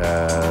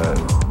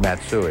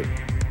Matsui.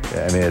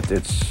 I mean,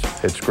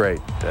 it's great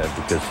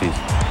because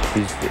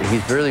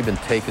he's really been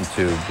taken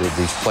to.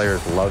 These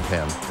players love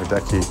him.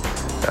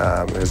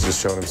 Hideki has just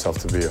shown himself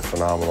to be a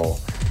phenomenal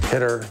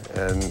hitter,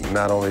 and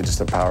not only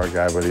just a power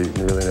guy, but he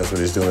really knows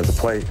what he's doing at the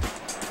plate.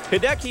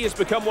 Hideki has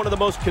become one of the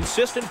most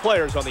consistent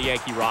players on the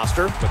Yankee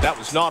roster, but that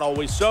was not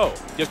always so.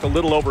 Just a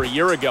little over a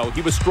year ago,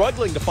 he was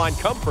struggling to find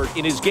comfort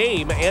in his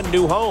game and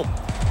new home.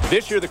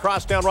 This year, the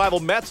crosstown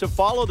rival Mets have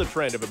followed the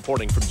trend of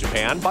importing from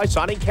Japan by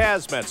signing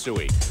Kaz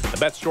Matsui. The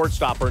Mets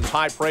shortstop earns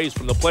high praise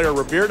from the player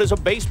revered as a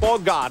baseball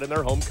god in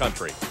their home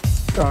country.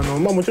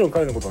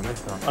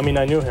 I mean,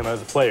 I knew him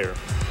as a player.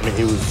 I mean,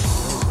 he was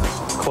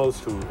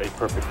close to a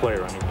perfect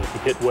player. I mean, he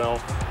hit well,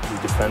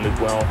 he defended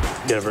well,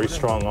 he had a very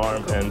strong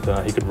arm, and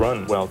he could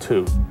run well,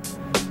 too.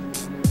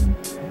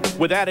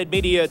 With added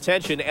media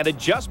attention and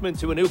adjustment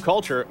to a new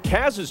culture,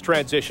 Kaz's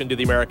transition to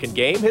the American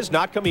game has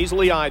not come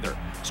easily either.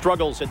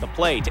 Struggles at the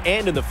plate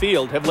and in the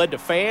field have led to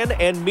fan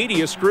and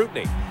media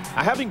scrutiny.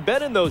 Having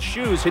been in those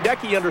shoes,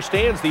 Hideki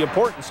understands the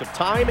importance of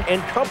time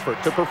and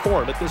comfort to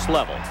perform at this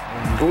level.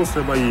 In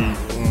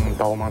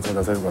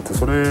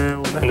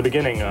the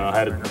beginning, I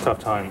had a tough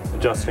time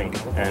adjusting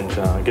and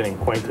getting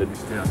acquainted.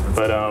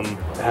 But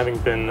having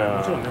been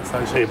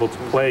able to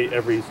play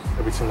every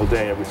single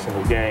day, every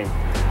single game,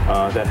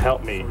 that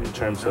helped me in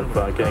terms of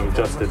getting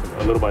adjusted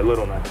little by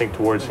little. And I think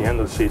towards the end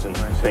of the season,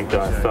 I think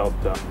I felt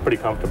pretty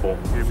comfortable.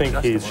 I think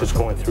he's just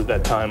going through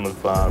that time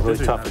of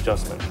really tough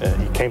adjustment.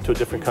 He came to a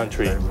different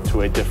country,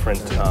 to a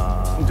different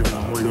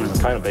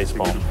kind of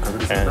baseball,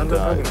 and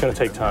it's going to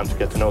take time to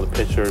get to know the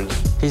pitchers.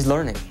 He's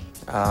learning.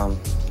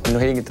 You know,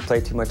 he didn't get to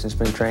play too much in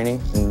spring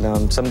training,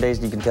 and some days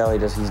you can tell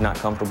he's not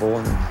comfortable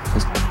and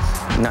he's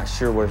not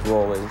sure where his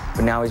role is.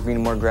 But now he's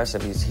being more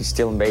aggressive. He's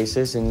stealing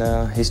bases,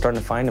 and he's starting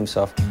to find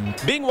himself.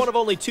 Being one of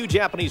only 2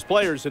 Japanese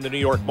players in the New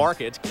York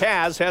market,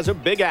 Kaz has a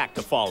big act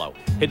to follow.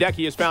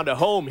 Hideki has found a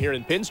home here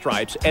in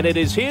Pinstripes, and it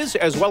is his,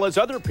 as well as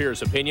other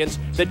peers' opinions,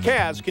 that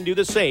Kaz can do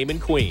the same in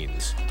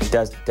Queens. He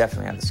does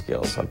definitely have the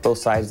skills on both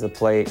sides of the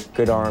plate,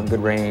 good arm,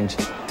 good range.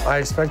 I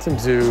expect him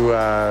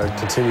to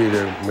continue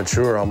to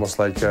mature, almost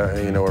like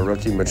you know, a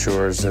rookie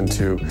matures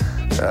into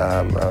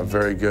a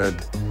very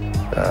good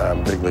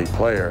big league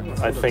player.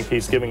 I think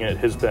he's giving it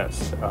his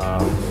best.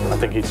 I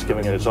think he's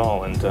giving it his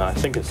all, and I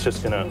think it's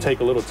just going to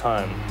take a little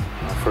time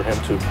for him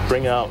to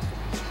bring out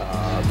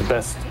the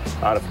best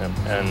out of him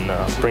and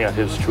bring out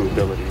his true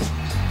abilities.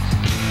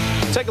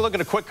 Take a look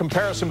at a quick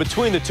comparison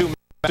between the two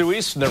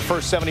Matsuis in their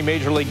first 70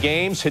 Major League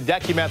games.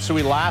 Hideki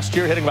Matsui last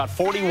year hitting about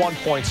 41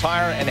 points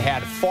higher and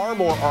had far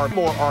more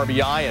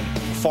RBI and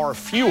far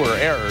fewer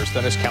errors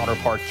than his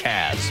counterpart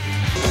Kaz.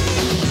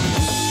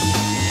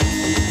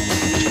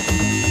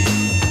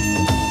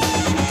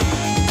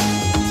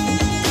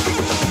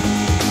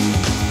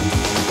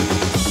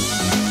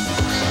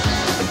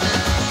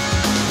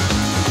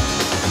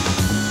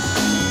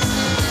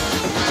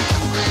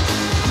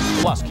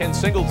 Plus, Ken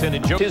Singleton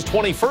enjoyed his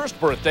 21st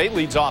birthday,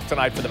 leads off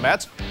tonight for the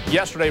Mets.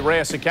 Yesterday,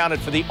 Reyes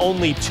accounted for the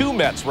only 2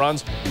 Mets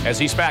runs as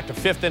he smacked a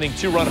 5th-inning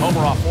 2-run homer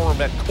off former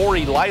Met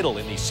Corey Leiter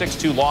in the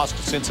 6-2 loss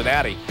to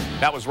Cincinnati.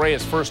 That was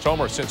Reyes' first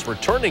homer since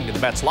returning to the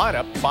Mets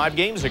lineup 5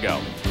 games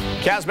ago.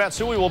 Kaz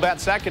Matsui will bat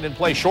second and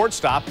play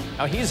shortstop.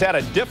 Now, he's had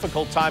a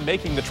difficult time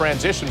making the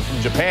transition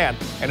from Japan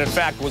and, in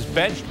fact, was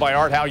benched by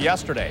Art Howe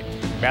yesterday.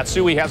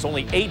 Matsui has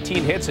only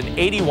 18 hits and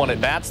 81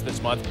 at-bats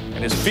this month,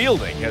 and his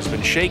fielding has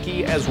been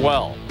shaky as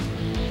well.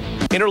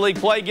 Interleague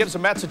play gives the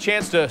Mets a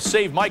chance to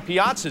save Mike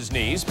Piazza's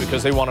knees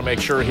because they want to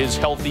make sure his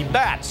healthy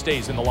bat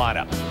stays in the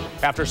lineup.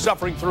 After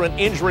suffering through an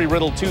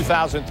injury-riddled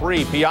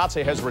 2003,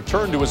 Piazza has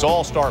returned to his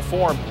all-star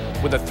form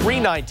with a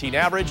 .319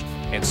 average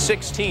and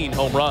 16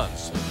 home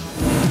runs.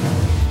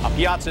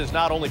 Piazza is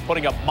not only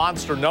putting up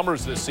monster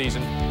numbers this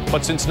season,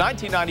 but since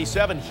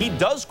 1997, he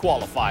does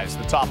qualify as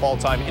the top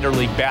all-time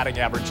interleague batting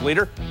average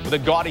leader with a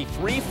gaudy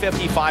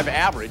 .355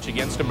 average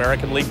against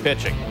American League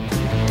pitching.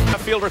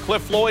 Fielder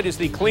Cliff Floyd is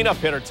the cleanup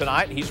hitter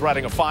tonight. He's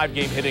riding a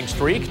 5-game hitting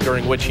streak,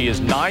 during which he is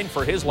 9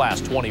 for his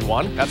last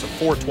 21. That's a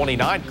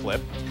 .429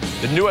 clip.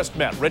 The newest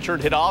Met,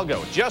 Richard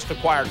Hidalgo, just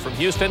acquired from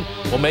Houston,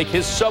 will make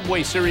his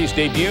Subway Series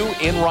debut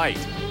in right.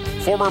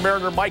 Former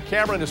Mariner Mike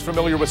Cameron is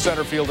familiar with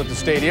center field at the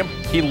stadium.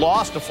 He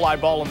lost a fly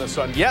ball in the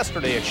sun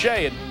yesterday at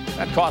Shea, and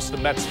that cost the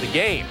Mets the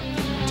game.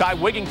 Ty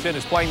Wigington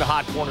is playing the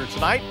hot corner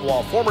tonight,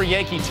 while former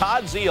Yankee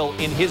Todd Zeile,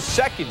 in his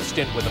second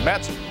stint with the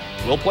Mets,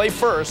 will play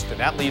first, and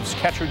that leaves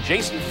catcher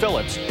Jason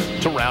Phillips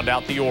to round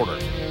out the order.